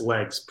 12 sets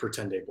legs per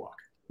 10-day block.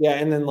 Yeah,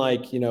 and then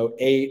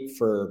 8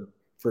 for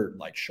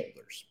like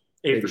shoulders.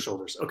 8 for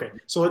shoulders. Okay,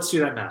 so let's do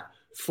that now.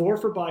 4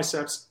 for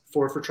biceps,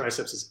 4 for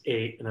triceps is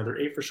 8. Another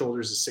 8 for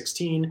shoulders is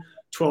 16.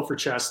 12 for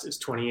chest is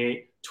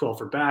 28. 12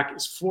 for back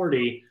is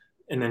 40.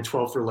 And then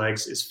 12 for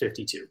legs is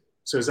 52.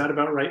 So is that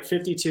about right?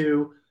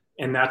 52.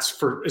 And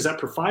is that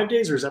per 5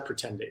 days or is that per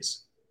 10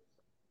 days?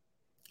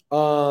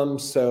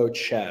 So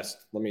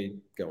chest, let me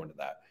go into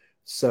that.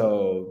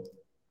 So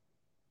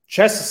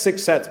chest is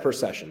 6 sets per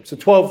session. So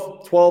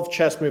 12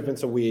 chest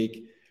movements a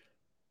week.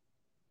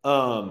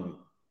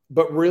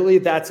 But really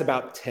that's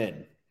about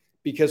 10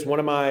 because one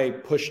of my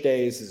push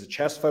days is a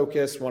chest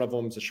focus. One of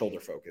them is a shoulder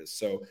focus.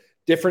 So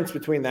difference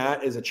between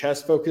that is a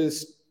chest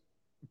focus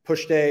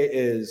push day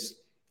is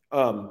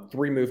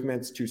 3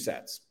 movements, 2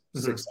 sets,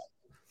 6 sets.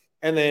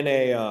 And then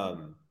a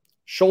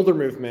shoulder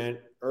movement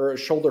or a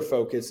shoulder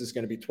focus is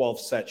going to be 12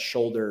 sets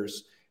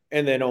shoulders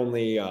and then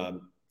only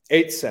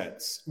 8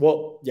 sets.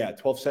 Well, yeah,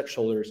 12 set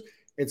shoulders.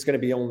 It's going to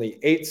be only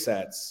 8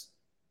 sets.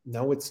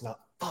 No, it's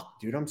not. Fuck,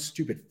 dude, I'm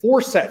stupid.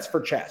 4 sets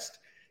for chest.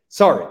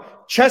 Sorry.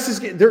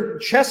 Chest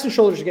and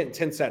shoulders are getting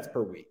 10 sets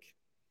per week.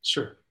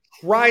 Sure.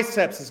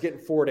 Triceps is getting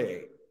 4 to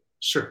 8.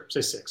 Sure.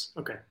 Say 6.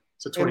 Okay.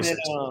 So 26.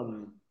 And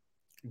then,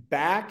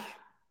 back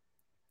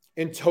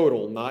in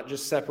total, not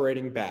just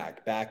separating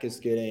back. Back is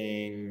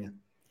getting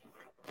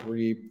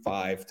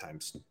 5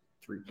 times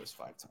 3 plus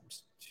 5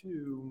 times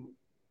 2.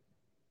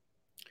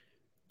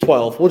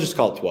 12. We'll just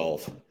call it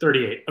 12.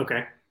 38.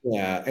 Okay.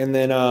 Yeah. And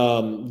then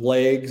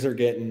legs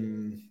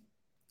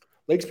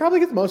probably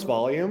get the most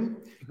volume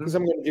because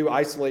I'm going to do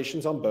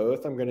isolations on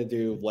both. I'm going to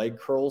do leg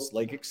curls,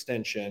 leg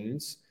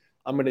extensions.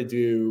 I'm going to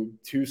do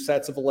 2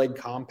 sets of a leg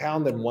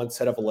compound and 1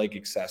 set of a leg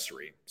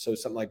accessory. So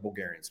something like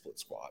Bulgarian split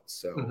squats.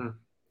 So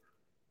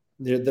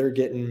they're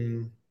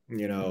getting,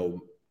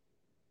 in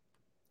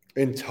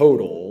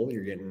total,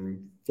 you're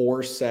getting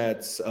 4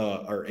 sets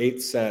or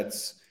 8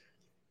 sets,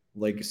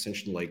 leg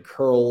extension, leg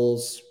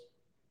curls.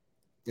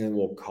 And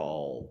we'll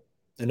call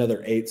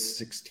another 8,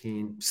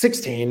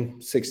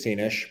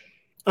 16-ish.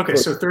 Okay,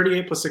 so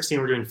 38 plus 16,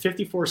 we're doing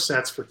 54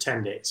 sets for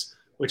 10 days,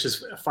 which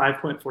is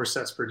 5.4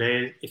 sets per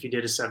day. If you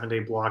did a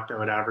 7-day block, that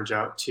would average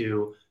out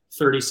to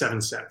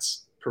 37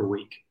 sets per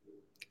week.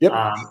 Yep.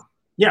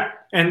 Yeah,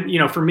 and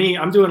for me,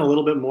 I'm doing a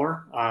little bit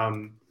more.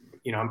 I'm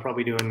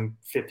probably doing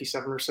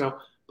 57 or so.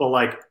 But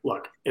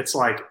look, it's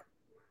like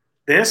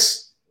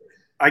this.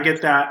 I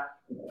get that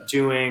I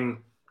do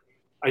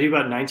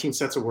about 19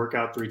 sets of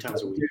workout 3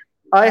 times a week.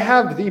 I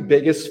have the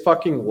biggest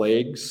fucking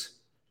legs.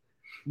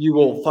 You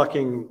will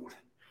fucking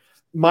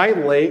my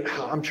leg.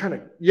 I'm trying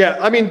to. Yeah,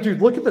 I mean,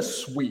 dude, look at the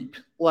sweep.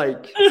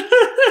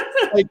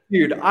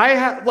 Dude, I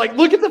have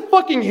look at the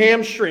fucking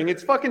hamstring.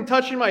 It's fucking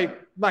touching my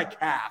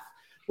calf.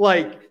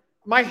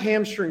 My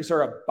hamstrings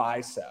are a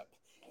bicep.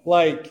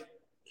 Probably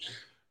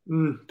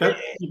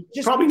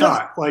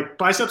not.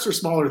 Biceps are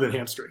smaller than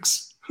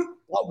hamstrings.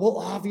 Well,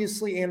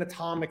 obviously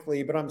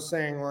anatomically, but I'm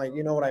saying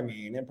you know what I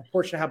mean, in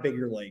proportion to how big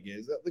your leg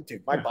is.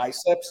 Dude, my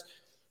biceps,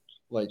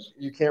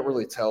 you can't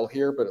really tell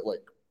here, but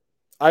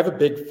I have a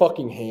big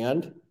fucking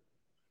hand,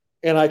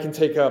 and I can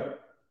take up.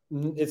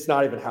 It's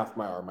not even half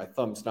my arm. My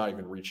thumb's not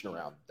even reaching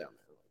around down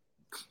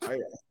there.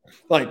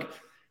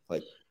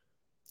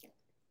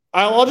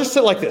 I'll just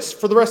sit like this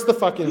for the rest of the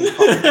fucking.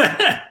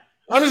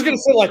 I'm just gonna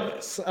sit like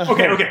this.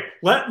 Okay.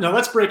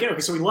 Let's break it.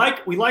 Okay, so we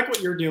like what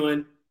you're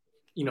doing.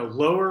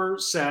 Lower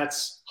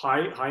sets,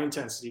 high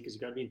intensity because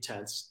you got to be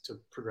intense to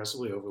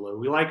progressively overload.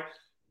 We like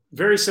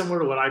very similar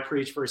to what I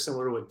preach, very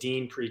similar to what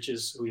Dean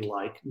preaches. Who we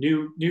like,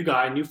 new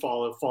guy, new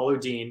follow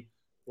Dean.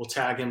 We'll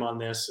tag him on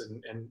this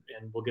and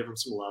we'll give him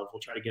some love.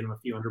 We'll try to get him a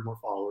few hundred more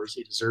followers.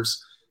 He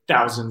deserves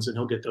thousands, and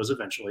he'll get those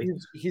eventually.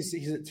 He's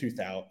at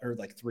 2,000 or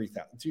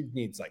 3,000. Dude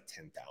needs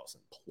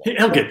 10,000 plus.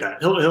 He'll get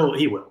that.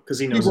 He will because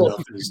he knows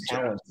enough. He's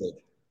talented.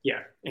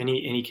 Yeah, and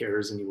he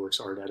cares and he works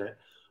hard at it.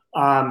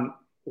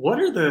 What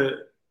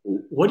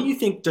do you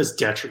think does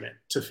detriment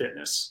to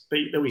fitness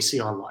that we see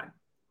online?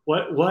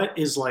 What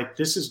is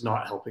this is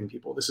not helping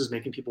people. This is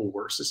making people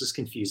worse. This is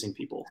confusing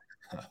people.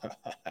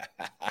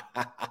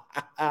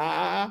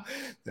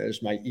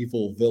 There's my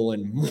evil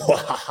villain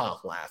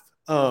laugh.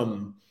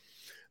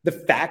 The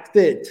fact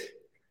that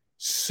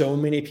so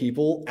many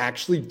people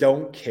actually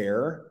don't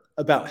care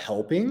about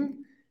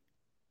helping,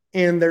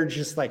 and they're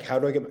just how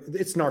do I get?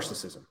 It's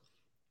narcissism.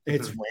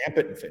 It's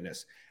rampant in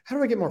fitness. How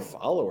do I get more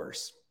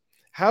followers?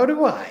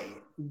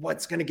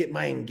 What's going to get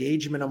my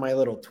engagement on my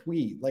little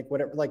tweet?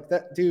 Whatever,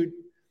 that, dude.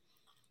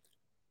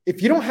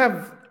 If you don't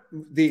have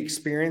the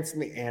experience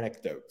and the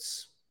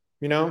anecdotes,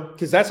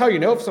 because that's how you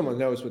know if someone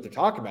knows what they're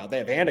talking about. They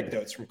have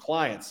anecdotes from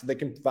clients. So they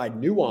can provide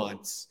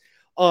nuance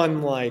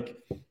on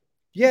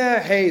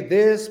yeah, hey,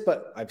 this,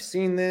 but I've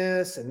seen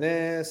this, and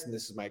this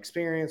is my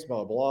experience,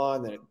 blah, blah, blah.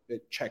 And then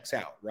it checks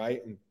out,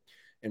 right?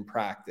 In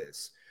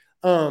practice.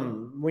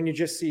 When you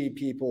just see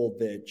people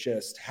that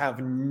just have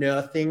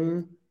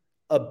nothing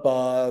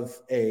above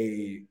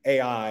a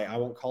AI, I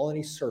won't call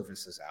any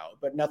services out,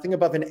 but nothing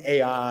above an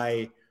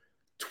AI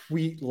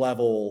tweet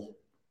level.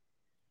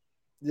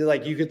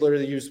 You could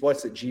literally use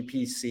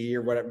GPC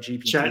or whatever,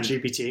 GPT. Chat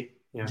GPT.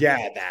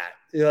 Yeah, that.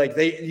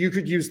 You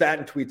could use that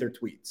and tweet their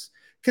tweets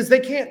because they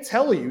can't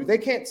tell you. They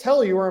can't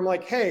tell you where I'm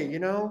like, hey, you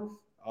know,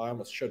 oh, I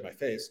almost showed my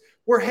face.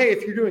 Where, hey,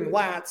 if you're doing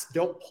lats,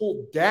 don't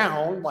pull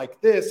down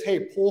like this. Hey,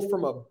 pull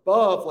from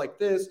above like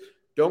this.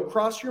 Don't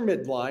cross your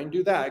midline.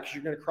 Do that because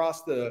you're going to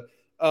cross the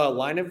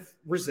line of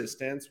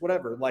resistance,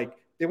 whatever. Like,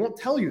 they won't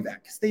tell you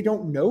that because they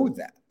don't know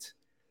that.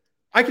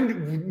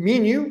 Me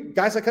and you,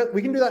 guys like us,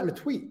 we can do that in a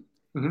tweet.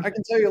 I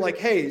can tell you like,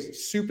 hey,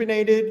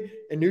 supinated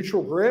and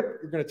neutral grip,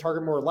 you're going to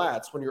target more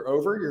lats. When you're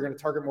over, you're going to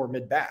target more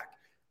mid-back.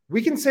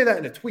 We can say that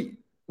in a tweet.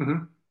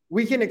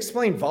 We can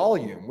explain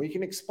volume. We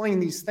can explain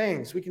these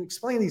things. We can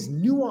explain these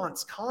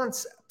nuanced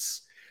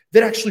concepts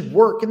that actually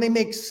work, and they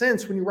make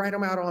sense when you write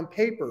them out on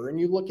paper and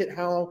you look at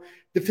how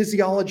the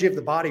physiology of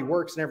the body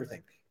works and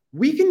everything.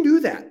 We can do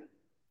that,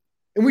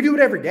 and we do it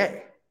every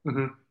day.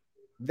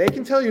 They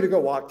can tell you to go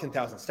walk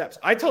 10,000 steps.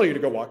 I tell you to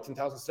go walk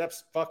 10,000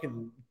 steps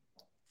fucking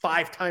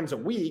 5 times a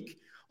week,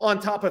 on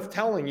top of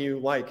telling you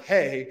like,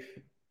 hey,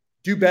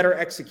 do better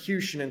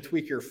execution and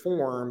tweak your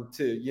form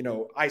to, you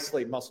know,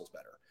 isolate muscles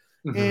better.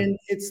 And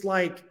it's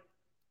like,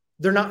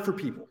 they're not for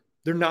people.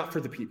 They're not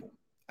for the people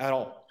at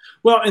all.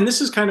 Well, and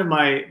this is kind of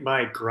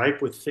my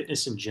gripe with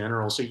fitness in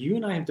general. So you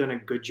and I have done a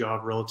good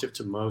job relative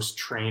to most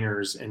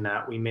trainers in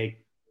that we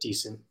make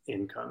decent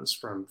incomes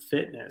from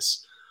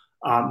fitness.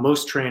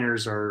 Most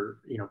trainers are,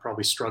 you know,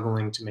 probably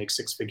struggling to make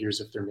 6 figures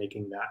if they're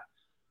making that.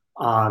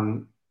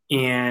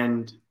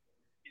 And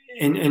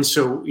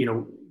so, you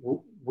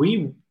know,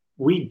 we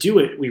do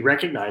it. We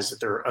recognize that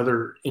there are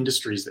other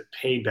industries that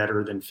pay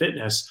better than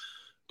fitness.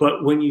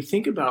 But when you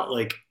think about,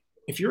 like,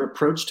 if your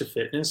approach to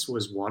fitness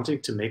was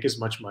wanting to make as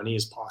much money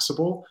as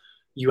possible,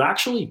 you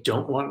actually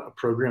don't want a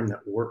program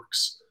that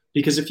works.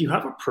 Because if you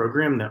have a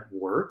program that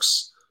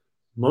works,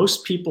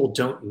 most people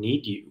don't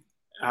need you.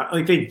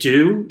 Like they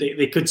do,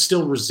 they could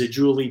still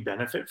residually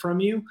benefit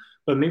from you,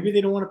 but maybe they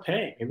don't want to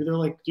pay. Maybe they're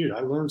like, dude, I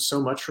learned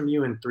so much from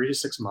you in 3 to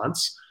 6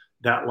 months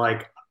that,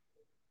 like,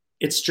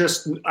 it's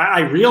just,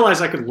 I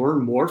realize I could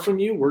learn more from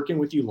you working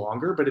with you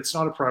longer, but it's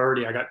not a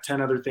priority. I got 10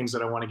 other things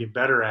that I want to get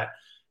better at.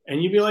 And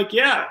you'd be like,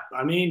 yeah,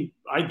 I mean,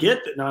 I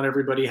get that not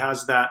everybody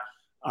has that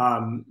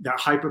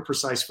hyper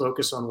precise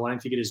focus on wanting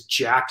to get as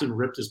jacked and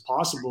ripped as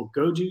possible.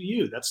 Go do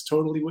you. That's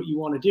totally what you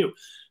want to do.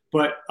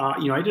 But,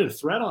 you know, I did a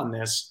thread on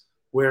this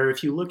where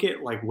if you look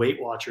at like Weight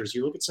Watchers,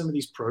 you look at some of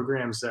these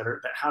programs that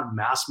have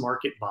mass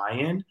market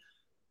buy-in,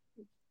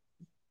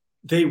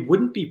 they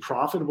wouldn't be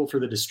profitable for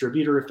the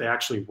distributor if they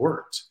actually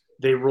worked.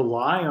 They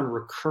rely on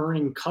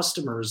recurring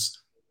customers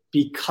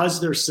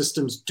because their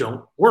systems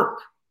don't work.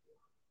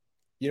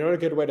 You know what a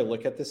good way to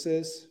look at this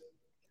is?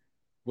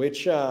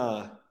 Which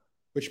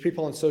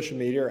people on social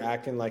media are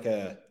acting like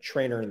a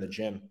trainer in the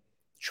gym.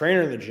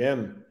 Trainer in the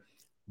gym,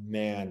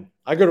 man.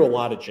 I go to a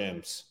lot of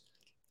gyms.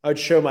 I would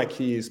show my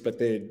keys,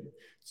 but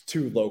it's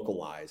too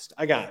localized.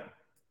 I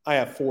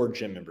have 4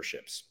 gym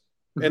memberships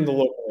in the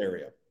local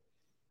area.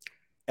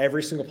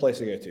 Every single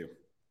place I go to,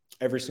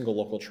 every single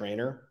local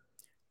trainer,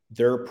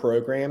 their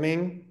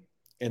programming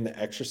and the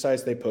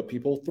exercise they put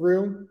people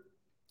through,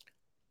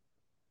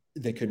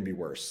 they couldn't be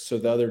worse. So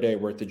the other day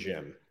we're at the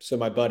gym. So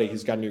my buddy,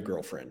 he's got a new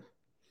girlfriend.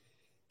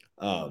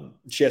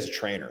 She has a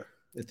trainer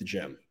at the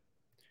gym.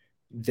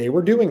 They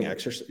were doing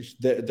exercise.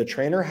 The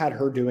trainer had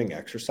her doing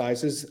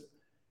exercises,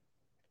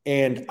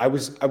 and I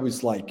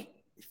was like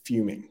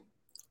fuming.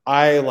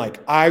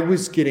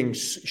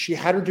 She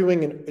had her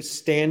doing a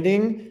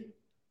standing,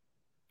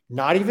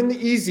 not even the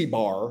easy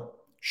bar,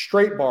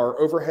 straight bar,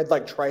 overhead,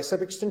 like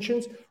tricep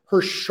extensions.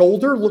 Her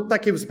shoulder looked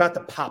like it was about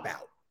to pop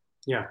out.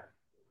 Yeah.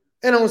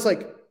 And I was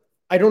like,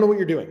 I don't know what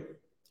you're doing.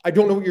 I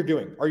don't know what you're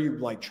doing. Are you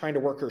like trying to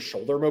work her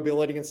shoulder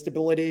mobility and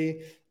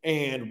stability?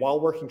 And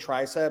while working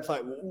triceps,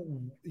 like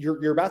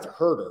you're about to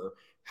hurt her.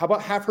 How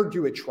about have her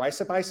do a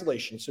tricep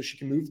isolation so she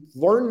can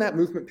learn that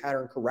movement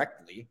pattern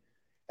correctly,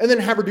 and then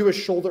have her do a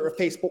shoulder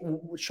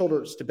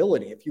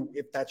stability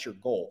if that's your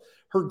goal.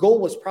 Her goal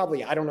was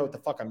probably, I don't know what the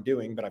fuck I'm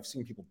doing, but I've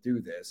seen people do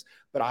this.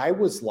 But I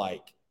was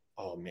like,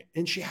 oh man.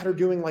 And she had her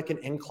doing like an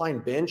incline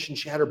bench, and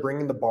she had her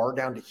bringing the bar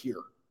down to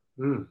here.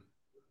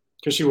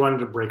 Because she wanted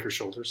to break her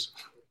shoulders.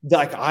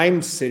 Like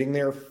I'm sitting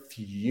there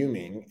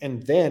fuming,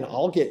 and then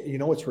I'll get, you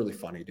know what's really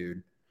funny,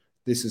 dude?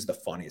 This is the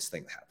funniest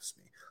thing that happens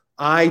to me.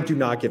 I do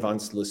not give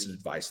unsolicited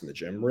advice in the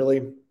gym,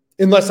 really,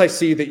 unless I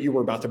see that you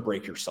were about to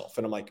break yourself.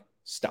 And I'm like,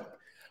 stop.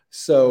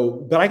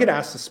 So, but I get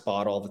asked to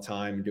spot all the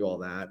time and do all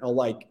that. I'll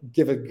like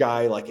give a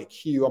guy like a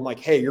cue. I'm like,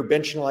 hey, you're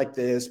benching like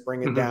this,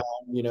 bring it down,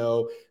 you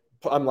know.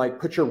 I'm like,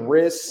 put your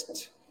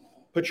wrist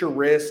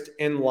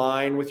in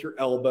line with your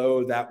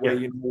elbow. That way,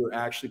 you know, you're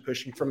actually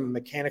pushing from a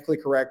mechanically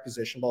correct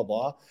position, blah,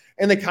 blah.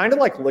 And they kind of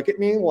like look at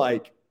me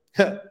like,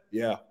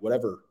 yeah,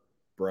 whatever,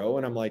 bro.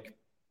 And I'm like,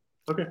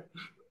 okay.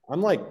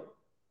 I'm like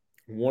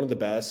one of the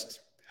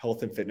best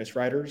health and fitness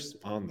writers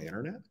on the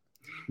internet.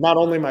 Not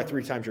only am I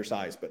 3 times your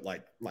size, but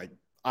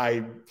I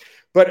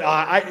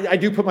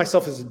do put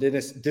myself as a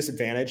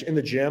disadvantage in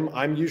the gym.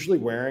 I'm usually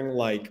wearing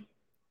like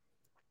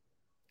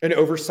an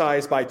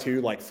oversized by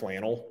 2 like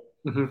flannel.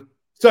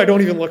 So I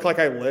don't even look like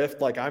I lift.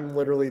 Like I'm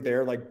literally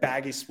there, like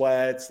baggy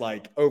sweats,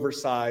 like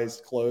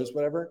oversized clothes,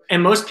 whatever.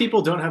 And most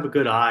people don't have a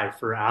good eye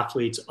for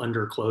athletes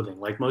under clothing.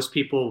 Like most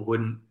people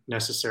wouldn't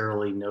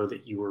necessarily know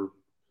that you were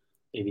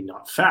maybe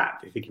not fat.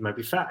 They think you might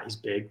be fat. He's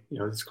big. You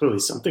know, there's clearly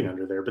something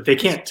under there, but they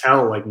can't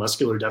tell like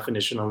muscular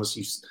definition unless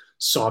you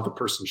saw the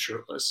person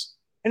shirtless.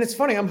 And it's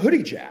funny, I'm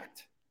hoodie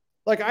jacked.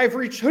 Like I've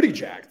reached hoodie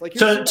jacked. Like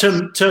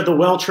to the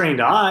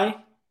well-trained eye.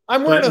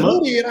 I'm wearing a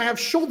hoodie and I have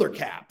shoulder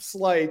caps.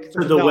 Like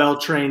to the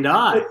well-trained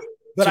eye.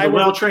 But to the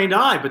well-trained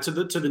eye, but to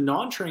the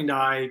non-trained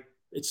eye,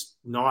 it's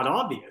not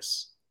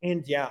obvious.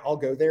 And yeah, I'll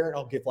go there and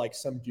I'll give like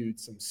some dude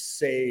some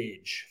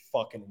sage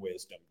fucking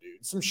wisdom,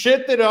 dude. Some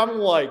shit that I'm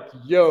like,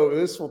 yo,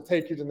 this will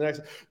take you to the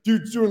next.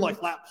 Dude's doing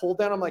like lat pull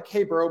down. I'm like,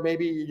 hey, bro,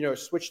 maybe, you know,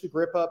 switch the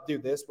grip up, do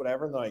this,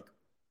 whatever. And they're like,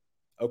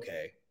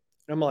 okay.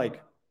 And I'm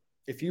like,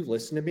 if you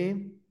listen to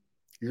me,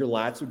 your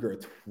lats would grow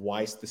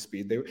twice the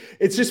speed they would.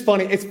 It's just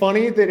funny. It's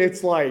funny that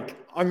it's like,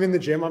 I'm in the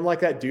gym. I'm like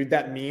that dude,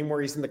 that meme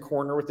where he's in the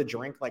corner with a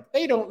drink. Like,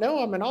 they don't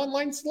know I'm an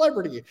online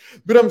celebrity.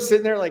 But I'm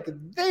sitting there like,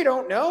 they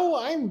don't know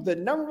I'm the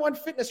 #1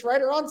 fitness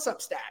writer on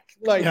Substack.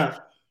 Like, yeah.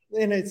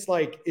 And it's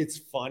like, it's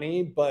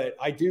funny, but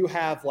I do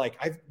have like,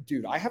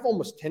 I have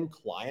almost 10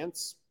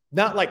 clients.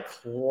 Not like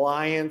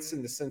clients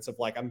in the sense of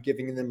like, I'm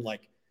giving them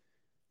like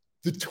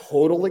the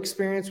total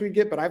experience we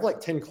get, but I have like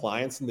 10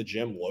 clients in the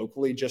gym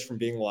locally just from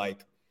being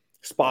like,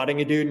 spotting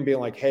a dude and being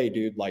like, hey,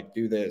 dude, like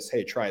do this.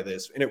 Hey, try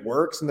this. And it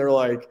works. And they're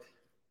like,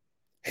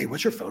 hey,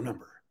 what's your phone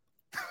number?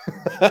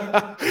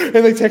 And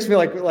they text me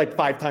like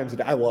 5 times a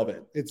day. I love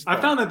it. I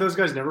found that those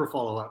guys never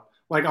follow up.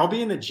 Like I'll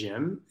be in the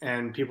gym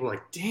and people are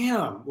like,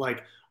 damn,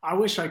 like I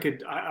wish I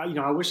could,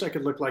 I wish I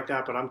could look like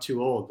that, but I'm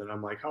too old. And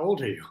I'm like, how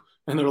old are you?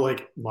 And they're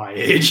like, my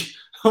age.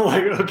 I'm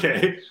like,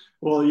 okay,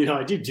 well, you know,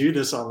 I do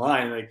this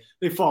online. Like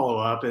they follow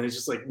up and it's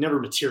just like never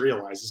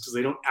materializes because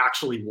they don't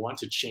actually want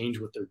to change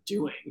what they're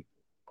doing.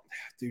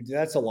 Dude,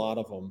 that's a lot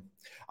of them.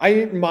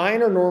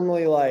 Mine are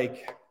normally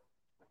like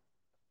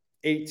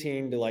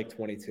 18 to like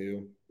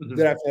 22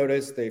 that I've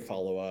noticed they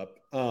follow up.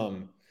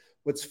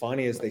 What's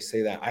funny is they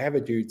say that. I have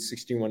a dude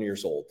 61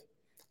 years old.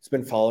 He's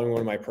been following one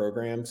of my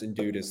programs, and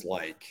dude is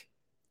like,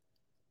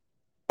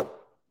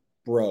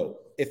 bro,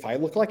 if I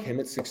look like him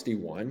at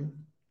 61,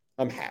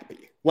 I'm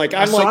happy. Like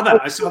I saw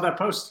that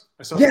post.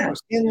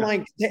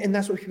 And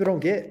that's what people don't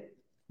get.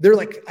 They're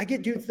like, I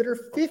get dudes that are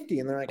 50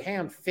 and they're like, hey,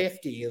 I'm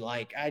 50.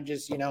 Like, I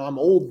just, you know, I'm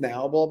old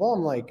now, blah, blah.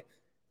 I'm like,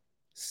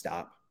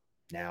 stop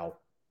now.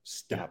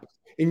 Stop.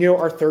 And, you know,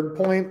 our third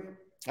point,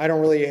 I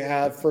don't really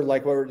have for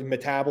like what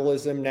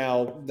metabolism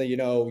now that, you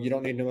know, you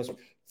don't need to know.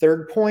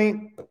 Third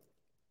point,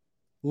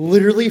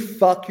 literally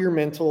fuck your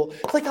mental.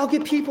 Like I'll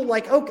get people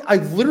like, okay, I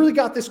literally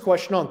got this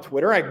question on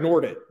Twitter. I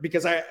ignored it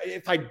because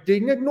if I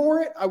didn't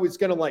ignore it, I was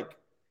going to like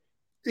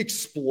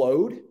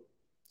explode.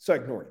 So I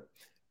ignored it.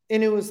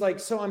 And it was like,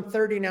 so I'm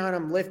 30 now and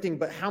I'm lifting,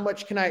 but how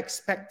much can I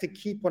expect to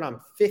keep when I'm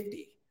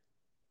 50?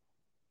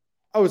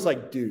 I was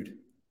like, dude,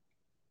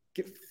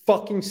 get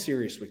fucking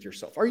serious with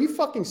yourself. Are you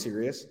fucking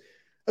serious? I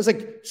was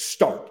like,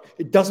 start.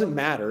 It doesn't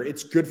matter.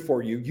 It's good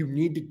for you. You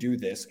need to do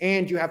this.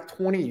 And you have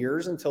 20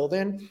 years until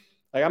then.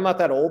 Like, I'm not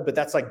that old, but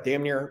that's like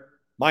damn near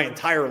my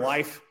entire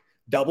life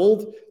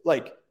doubled.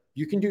 Like,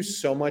 you can do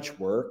so much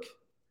work.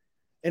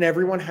 And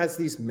everyone has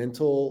these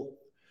mental...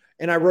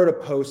 And I wrote a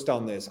post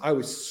on this. I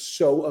was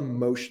so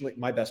emotionally,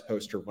 my best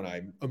poster when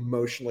I'm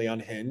emotionally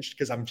unhinged,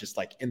 because I'm just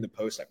like in the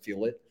post, I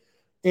feel it.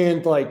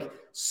 And like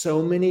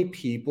so many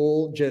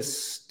people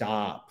just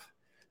stop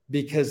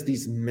because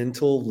these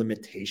mental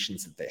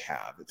limitations that they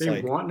have. It's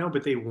they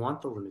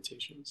want the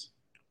limitations.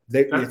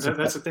 That's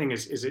the thing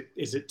is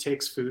it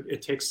takes food,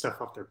 it takes stuff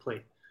off their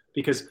plate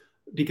because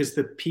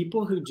the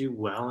people who do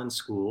well in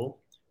school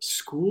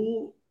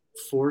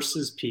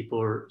forces people,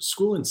 or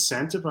school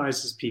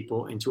incentivizes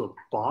people into a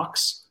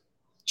box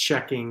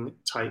checking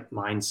type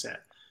mindset.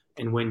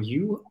 And when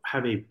you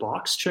have a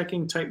box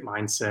checking type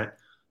mindset,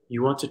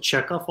 you want to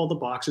check off all the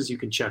boxes you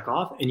can check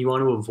off, and you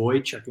want to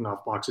avoid checking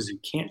off boxes you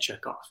can't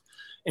check off.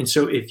 And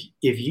so if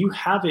you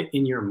have it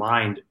in your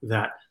mind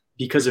that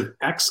because of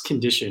X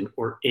condition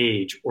or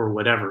age or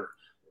whatever,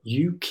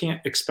 you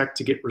can't expect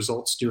to get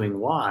results doing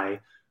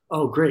Y,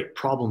 oh, great,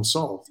 problem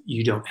solved.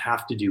 You don't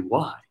have to do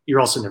Y. You're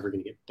also never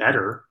going to get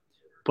better.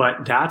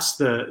 But that's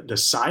the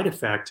side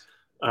effect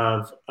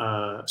of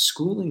a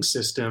schooling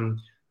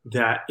system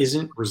that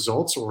isn't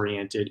results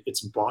oriented. It's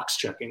box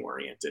checking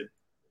oriented.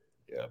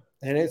 Yeah.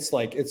 And it's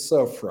like, it's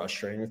so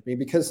frustrating with me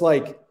because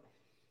like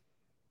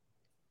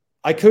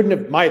I couldn't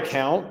have my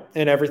account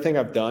and everything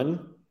I've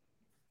done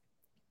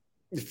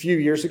a few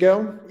years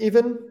ago,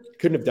 even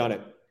couldn't have done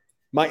it.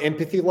 My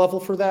empathy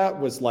level for that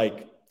was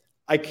like,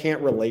 I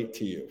can't relate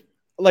to you.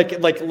 Like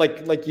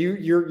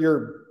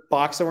you're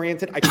box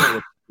oriented. I can't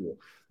relate to you.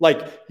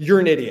 Like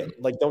you're an idiot.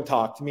 Like don't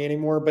talk to me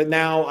anymore. But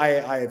now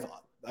I've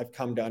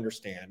come to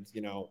understand,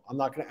 you know, I'm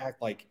not going to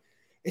act like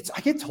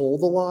I get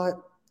told a lot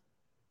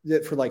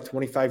that for like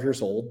 25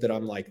 years old that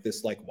I'm like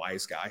this like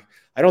wise guy.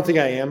 I don't think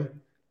I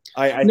am.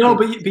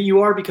 But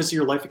you are because of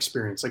your life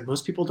experience. Like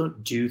most people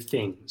don't do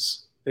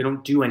things. They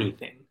don't do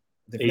anything.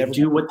 They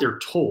do what they're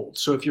told.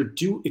 So if you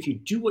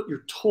do what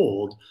you're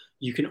told,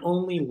 you can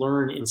only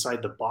learn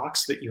inside the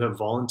box that you have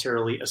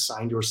voluntarily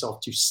assigned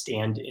yourself to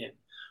stand in.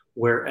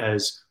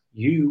 Whereas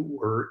you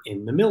were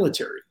in the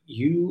military,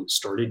 you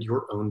started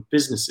your own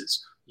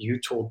businesses. You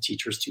told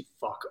teachers to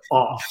fuck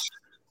off.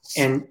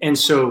 And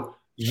so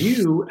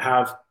you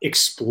have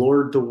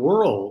explored the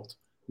world,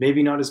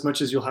 maybe not as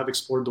much as you'll have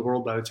explored the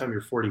world by the time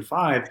you're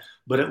 45,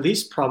 but at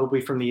least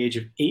probably from the age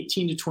of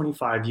 18 to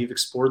 25, you've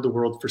explored the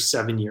world for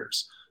 7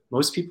 years.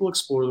 Most people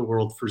explore the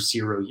world for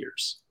 0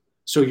 years.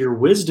 So your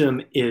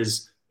wisdom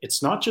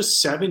it's not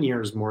just 7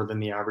 years more than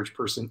the average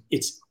person,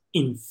 it's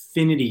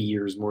infinity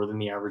years more than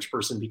the average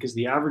person, because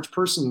the average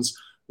person's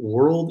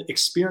world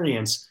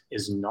experience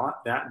is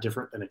not that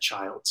different than a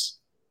child's.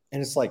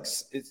 And it's like,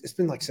 it's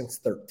been like since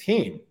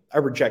 13, I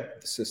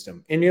rejected the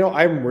system. And,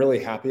 I'm really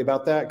happy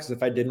about that, because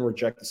if I didn't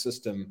reject the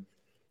system,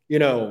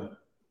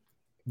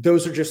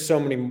 those are just so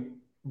many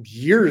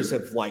years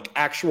of like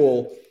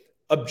actual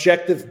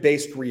objective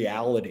based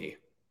reality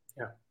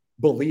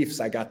beliefs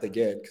I got to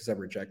get because I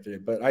rejected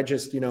it. But I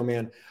just,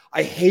 man,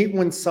 I hate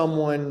when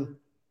someone,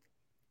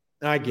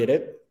 and I get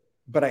it,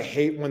 but I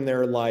hate when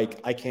they're like,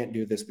 I can't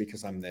do this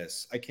because I'm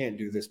this. I can't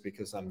do this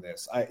because I'm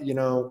this.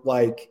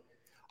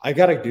 I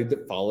got a dude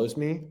that follows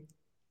me.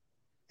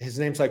 His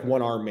name's like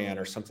One Arm Man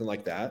or something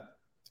like that.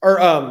 Or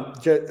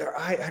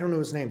I don't know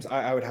his names.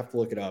 I would have to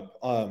look it up.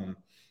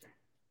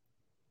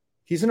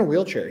 He's in a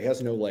wheelchair. He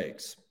has no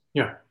legs.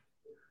 Yeah.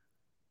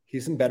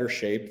 He's in better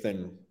shape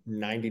than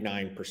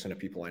 99% of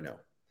people I know.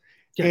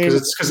 Yeah,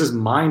 because his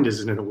mind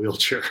isn't in a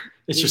wheelchair.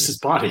 It's just his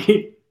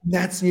body.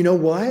 That's, you know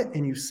what?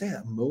 And you say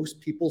that most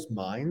people's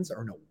minds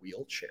are in a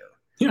wheelchair.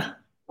 Yeah.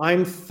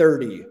 I'm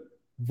 30.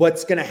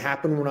 What's going to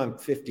happen when I'm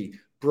 50?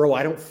 Bro,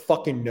 I don't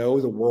fucking know.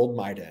 The world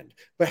might end.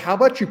 But how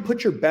about you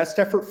put your best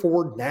effort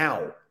forward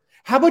now?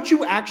 How about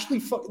you actually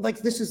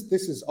this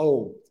is,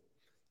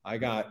 I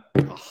got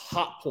a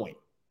hot point.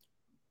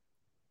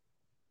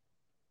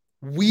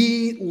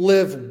 We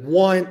live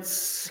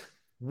once.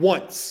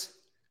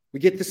 We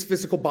get this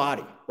physical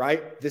body,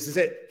 right? This is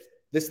it.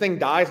 This thing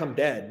dies, I'm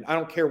dead. I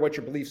don't care what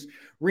your beliefs,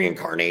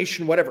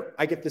 reincarnation, whatever.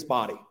 I get this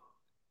body.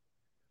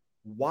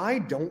 Why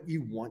don't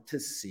you want to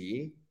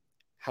see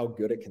how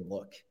good it can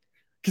look?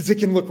 Because it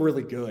can look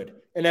really good.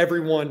 And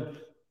everyone,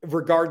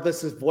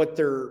 regardless of what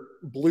their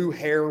blue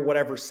hair or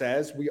whatever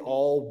says, we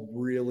all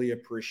really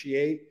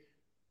appreciate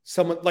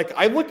someone. Like,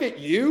 I look at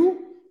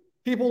you,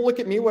 people look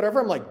at me,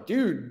 whatever. I'm like,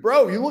 dude,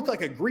 bro, you look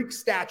like a Greek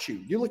statue.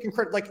 You look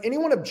incredible. Like,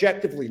 anyone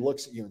objectively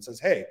looks at you and says,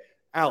 hey,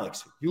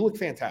 Alex, you look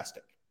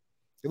fantastic.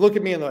 They look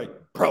at me and they're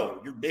like, bro,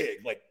 you're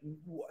big. Like,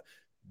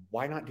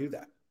 why not do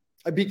that?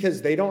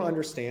 Because they don't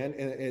understand.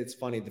 And it's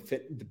funny,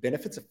 the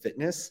benefits of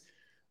fitness.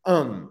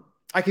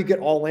 I could get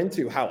all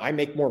into how I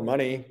make more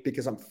money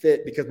because I'm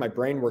fit, because my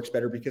brain works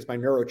better, because my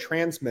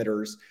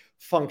neurotransmitters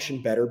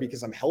function better,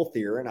 because I'm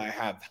healthier and I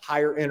have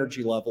higher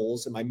energy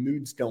levels and my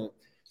moods don't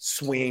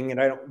swing and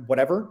I don't,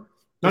 whatever.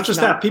 Not just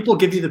that, people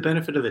give you the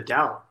benefit of the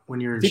doubt when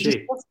you're in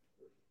shape.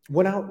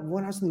 When I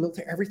was in the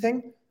military,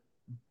 everything,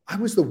 I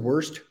was the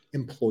worst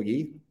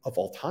employee of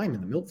all time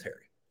in the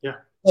military. Yeah.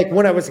 Like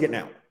when I was getting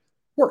out,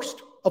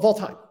 worst of all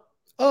time.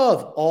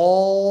 Of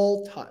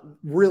all time.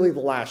 Really,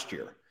 the last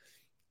year.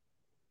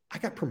 I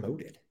got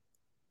promoted.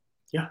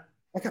 Yeah.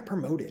 I got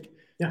promoted.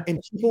 Yeah.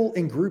 And people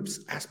in groups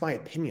asked my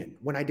opinion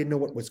when I didn't know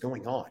what was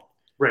going on.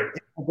 Right.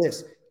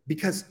 This,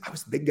 because I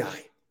was the big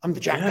guy. I'm the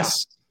jack guy.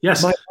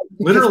 Yes.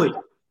 Literally.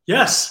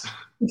 Yes.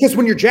 Because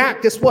when you're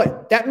jacked, guess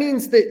what? That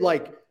means that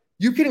like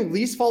you can at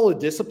least follow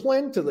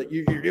discipline to that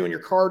you're doing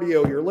your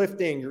cardio, you're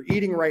lifting, you're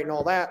eating right and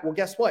all that. Well,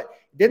 guess what?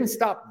 It didn't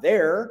stop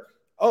there.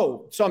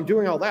 Oh, so I'm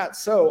doing all that.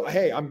 So,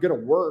 hey, I'm going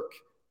to work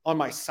on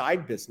my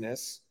side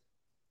business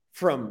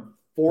from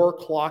 4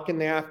 o'clock in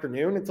the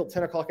afternoon until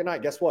 10 o'clock at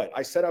night. Guess what?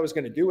 I said I was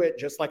going to do it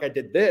just like I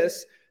did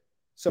this.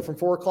 So from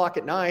 4 o'clock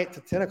at night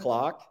to 10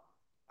 o'clock,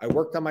 I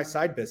worked on my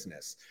side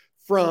business.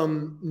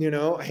 From,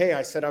 hey,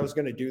 I said I was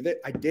going to do that.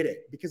 I did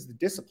it because of the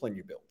discipline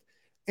you build.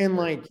 And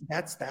like,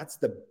 that's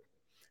the,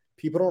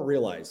 people don't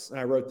realize, and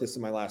I wrote this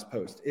in my last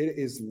post, it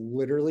is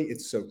literally,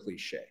 it's so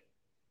cliche.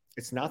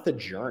 It's not the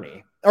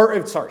journey,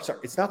 or sorry.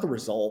 It's not the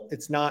result.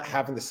 It's not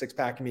having the six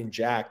pack and being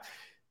jacked,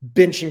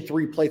 benching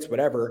 3 plates,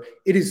 whatever.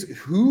 It is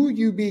who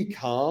you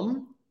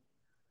become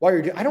while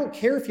you're doing. I don't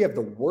care if you have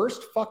the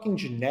worst fucking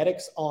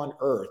genetics on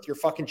earth. Your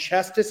fucking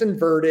chest is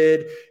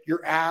inverted.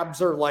 Your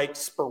abs are like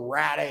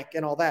sporadic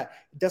and all that.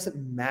 It doesn't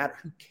matter.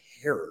 Who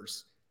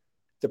cares?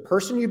 The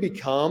person you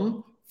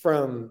become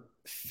from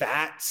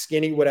fat,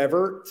 skinny,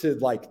 whatever, to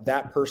like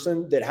that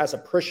person that has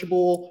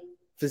appreciable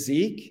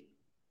physique,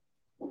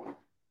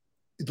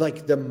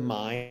 like the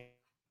mind.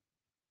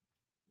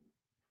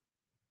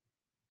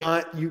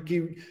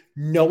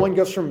 No one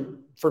goes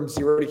from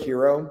 0 to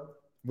hero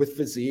with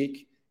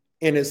physique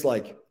and is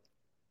like,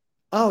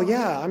 oh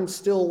yeah, I'm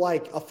still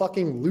like a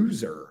fucking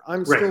loser.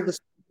 I'm still this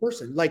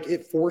person. Like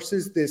it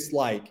forces this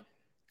like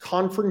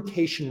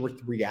confrontation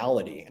with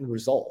reality and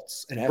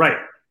results. And right.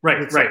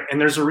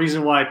 And there's a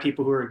reason why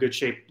people who are in good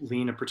shape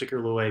lean a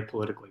particular way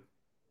politically.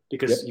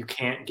 because you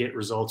can't get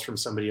results from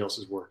somebody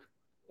else's work.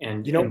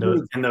 And and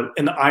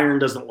the iron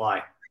doesn't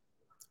lie.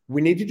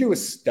 We need to do a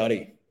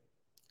study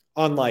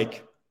on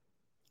like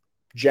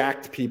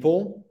jacked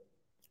people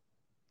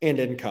and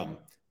income.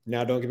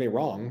 Now, don't get me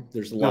wrong.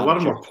 There's a lot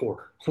of them are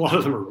poor. A lot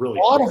of them are really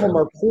poor. A lot of them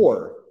are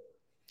poor.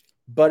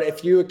 But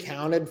if you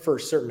accounted for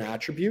certain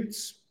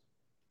attributes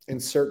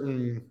and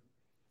certain,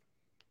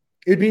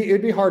 it'd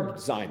be hard to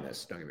design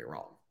this. Don't get me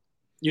wrong.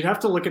 You'd have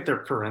to look at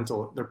their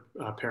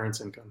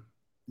parents' income.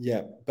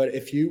 Yeah, but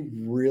if you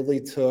really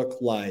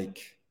took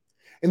like,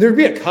 and there'd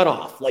be a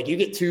cutoff. Like you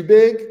get too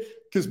big,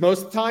 because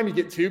most of the time you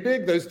get too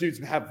big, those dudes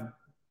have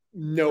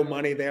no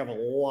money. They have a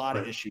lot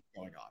of issues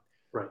going on.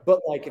 Right. But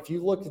like if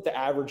you looked at the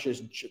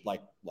averages,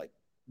 like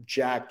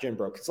Jack Jim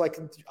bro, because like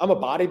I'm a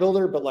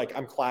bodybuilder, but like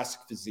I'm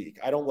classic physique.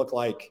 I don't look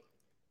like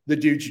the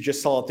dudes you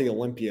just saw at the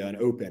Olympia and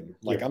Open.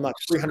 Like I'm not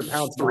 300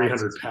 pounds.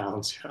 300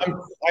 pounds. Yeah.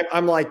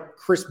 I'm like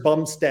Chris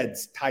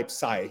Bumstead's type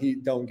size.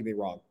 Don't get me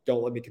wrong.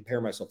 Don't let me compare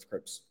myself to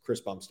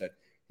Chris Bumstead.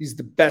 He's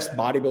the best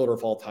bodybuilder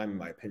of all time, in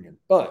my opinion.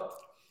 But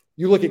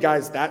you look at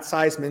guys that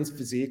size, men's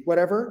physique,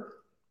 whatever,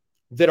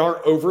 that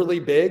aren't overly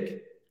big.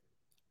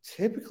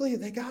 Typically,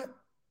 they got,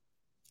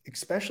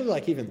 especially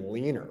like even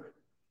leaner.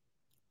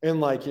 And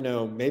like,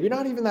 maybe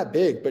not even that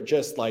big, but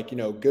just like,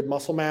 good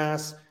muscle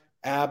mass,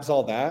 abs,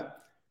 all that.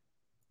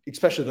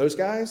 Especially those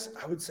guys,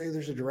 I would say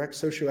there's a direct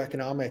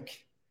socioeconomic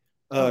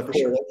correlation.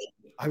 Sure.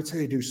 I would say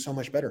they do so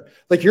much better.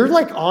 Like you're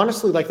like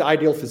honestly like the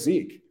ideal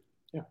physique.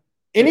 Yeah.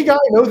 Any guy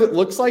I know that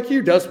looks like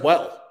you does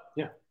well.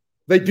 Yeah.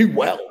 They do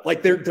well.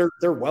 Like they're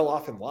well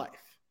off in life.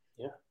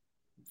 Yeah,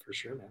 for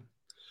sure, man.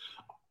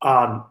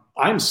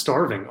 I'm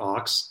starving,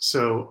 Ox.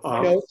 So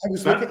I know. I'm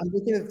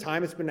looking at the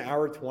time. It's been an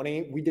hour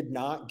 20. We did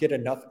not get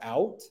enough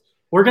out.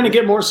 We're going to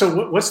get more.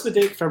 So what's the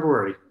date?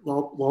 February.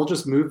 Well, we'll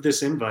just move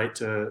this invite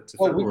to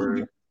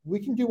February. We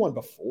can do one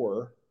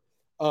before.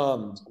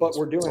 But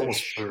we're doing a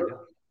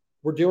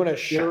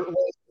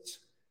shirtless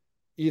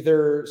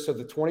either. So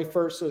the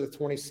 21st or the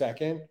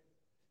 22nd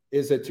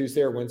is a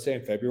Tuesday or Wednesday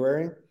in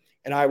February.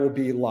 And I'll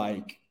be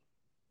like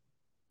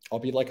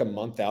a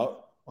month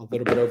out, a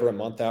little bit over a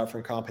month out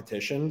from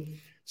competition.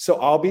 So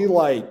I'll be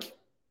like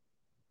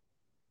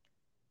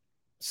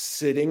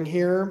sitting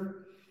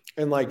here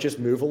and like just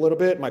move a little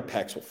bit. My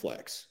pecs will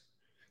flex.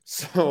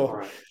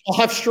 So I'll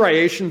have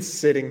striations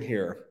sitting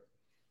here.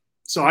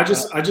 So I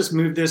just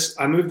moved this.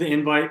 I moved the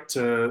invite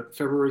to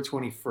February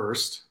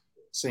 21st,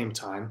 same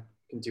time.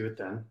 You can do it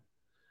then.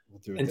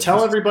 And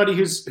tell everybody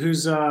who's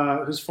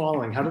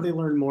following. How do they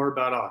learn more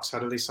about Ox? How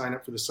do they sign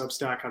up for the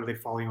Substack? How do they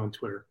follow you on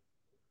Twitter?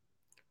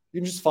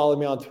 You can just follow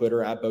me on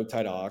Twitter at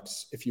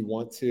BowTiedOx if you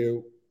want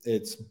to.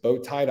 It's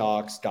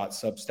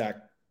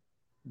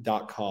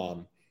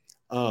BowTiedOx.substack.com.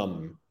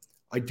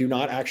 I do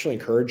not actually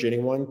encourage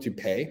anyone to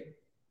pay.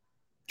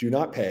 Do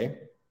not pay.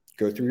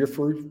 Go through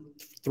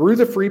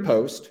the free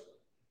post.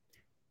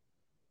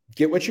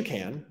 Get what you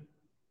can.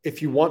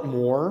 If you want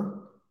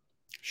more,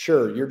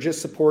 sure, you're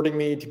just supporting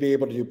me to be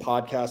able to do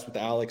podcasts with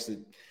Alex at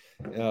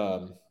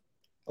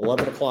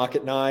 11 o'clock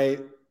at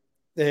night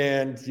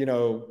and,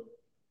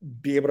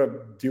 be able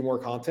to do more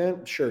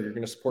content. Sure, you're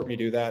going to support me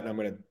do that, and I'm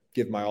going to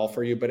give my all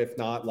for you. But if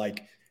not,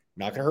 like,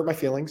 not going to hurt my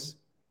feelings.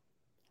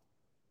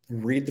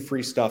 Read the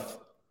free stuff.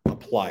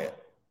 Apply it.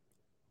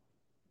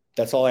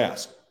 That's all I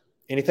ask.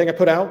 Anything I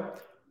put out,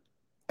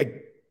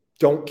 I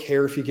don't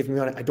care if you give me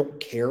on it. I don't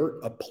care.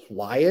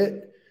 Apply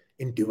it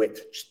and do it.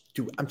 Just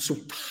do it. I'm so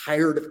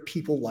tired of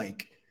people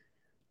like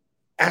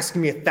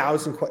asking me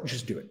 1,000 questions.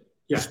 Just do it.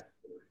 Yeah.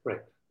 Right.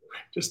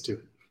 Just do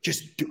it.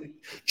 Just do it.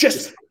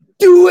 Just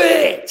do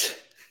it.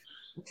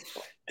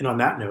 And on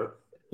that note,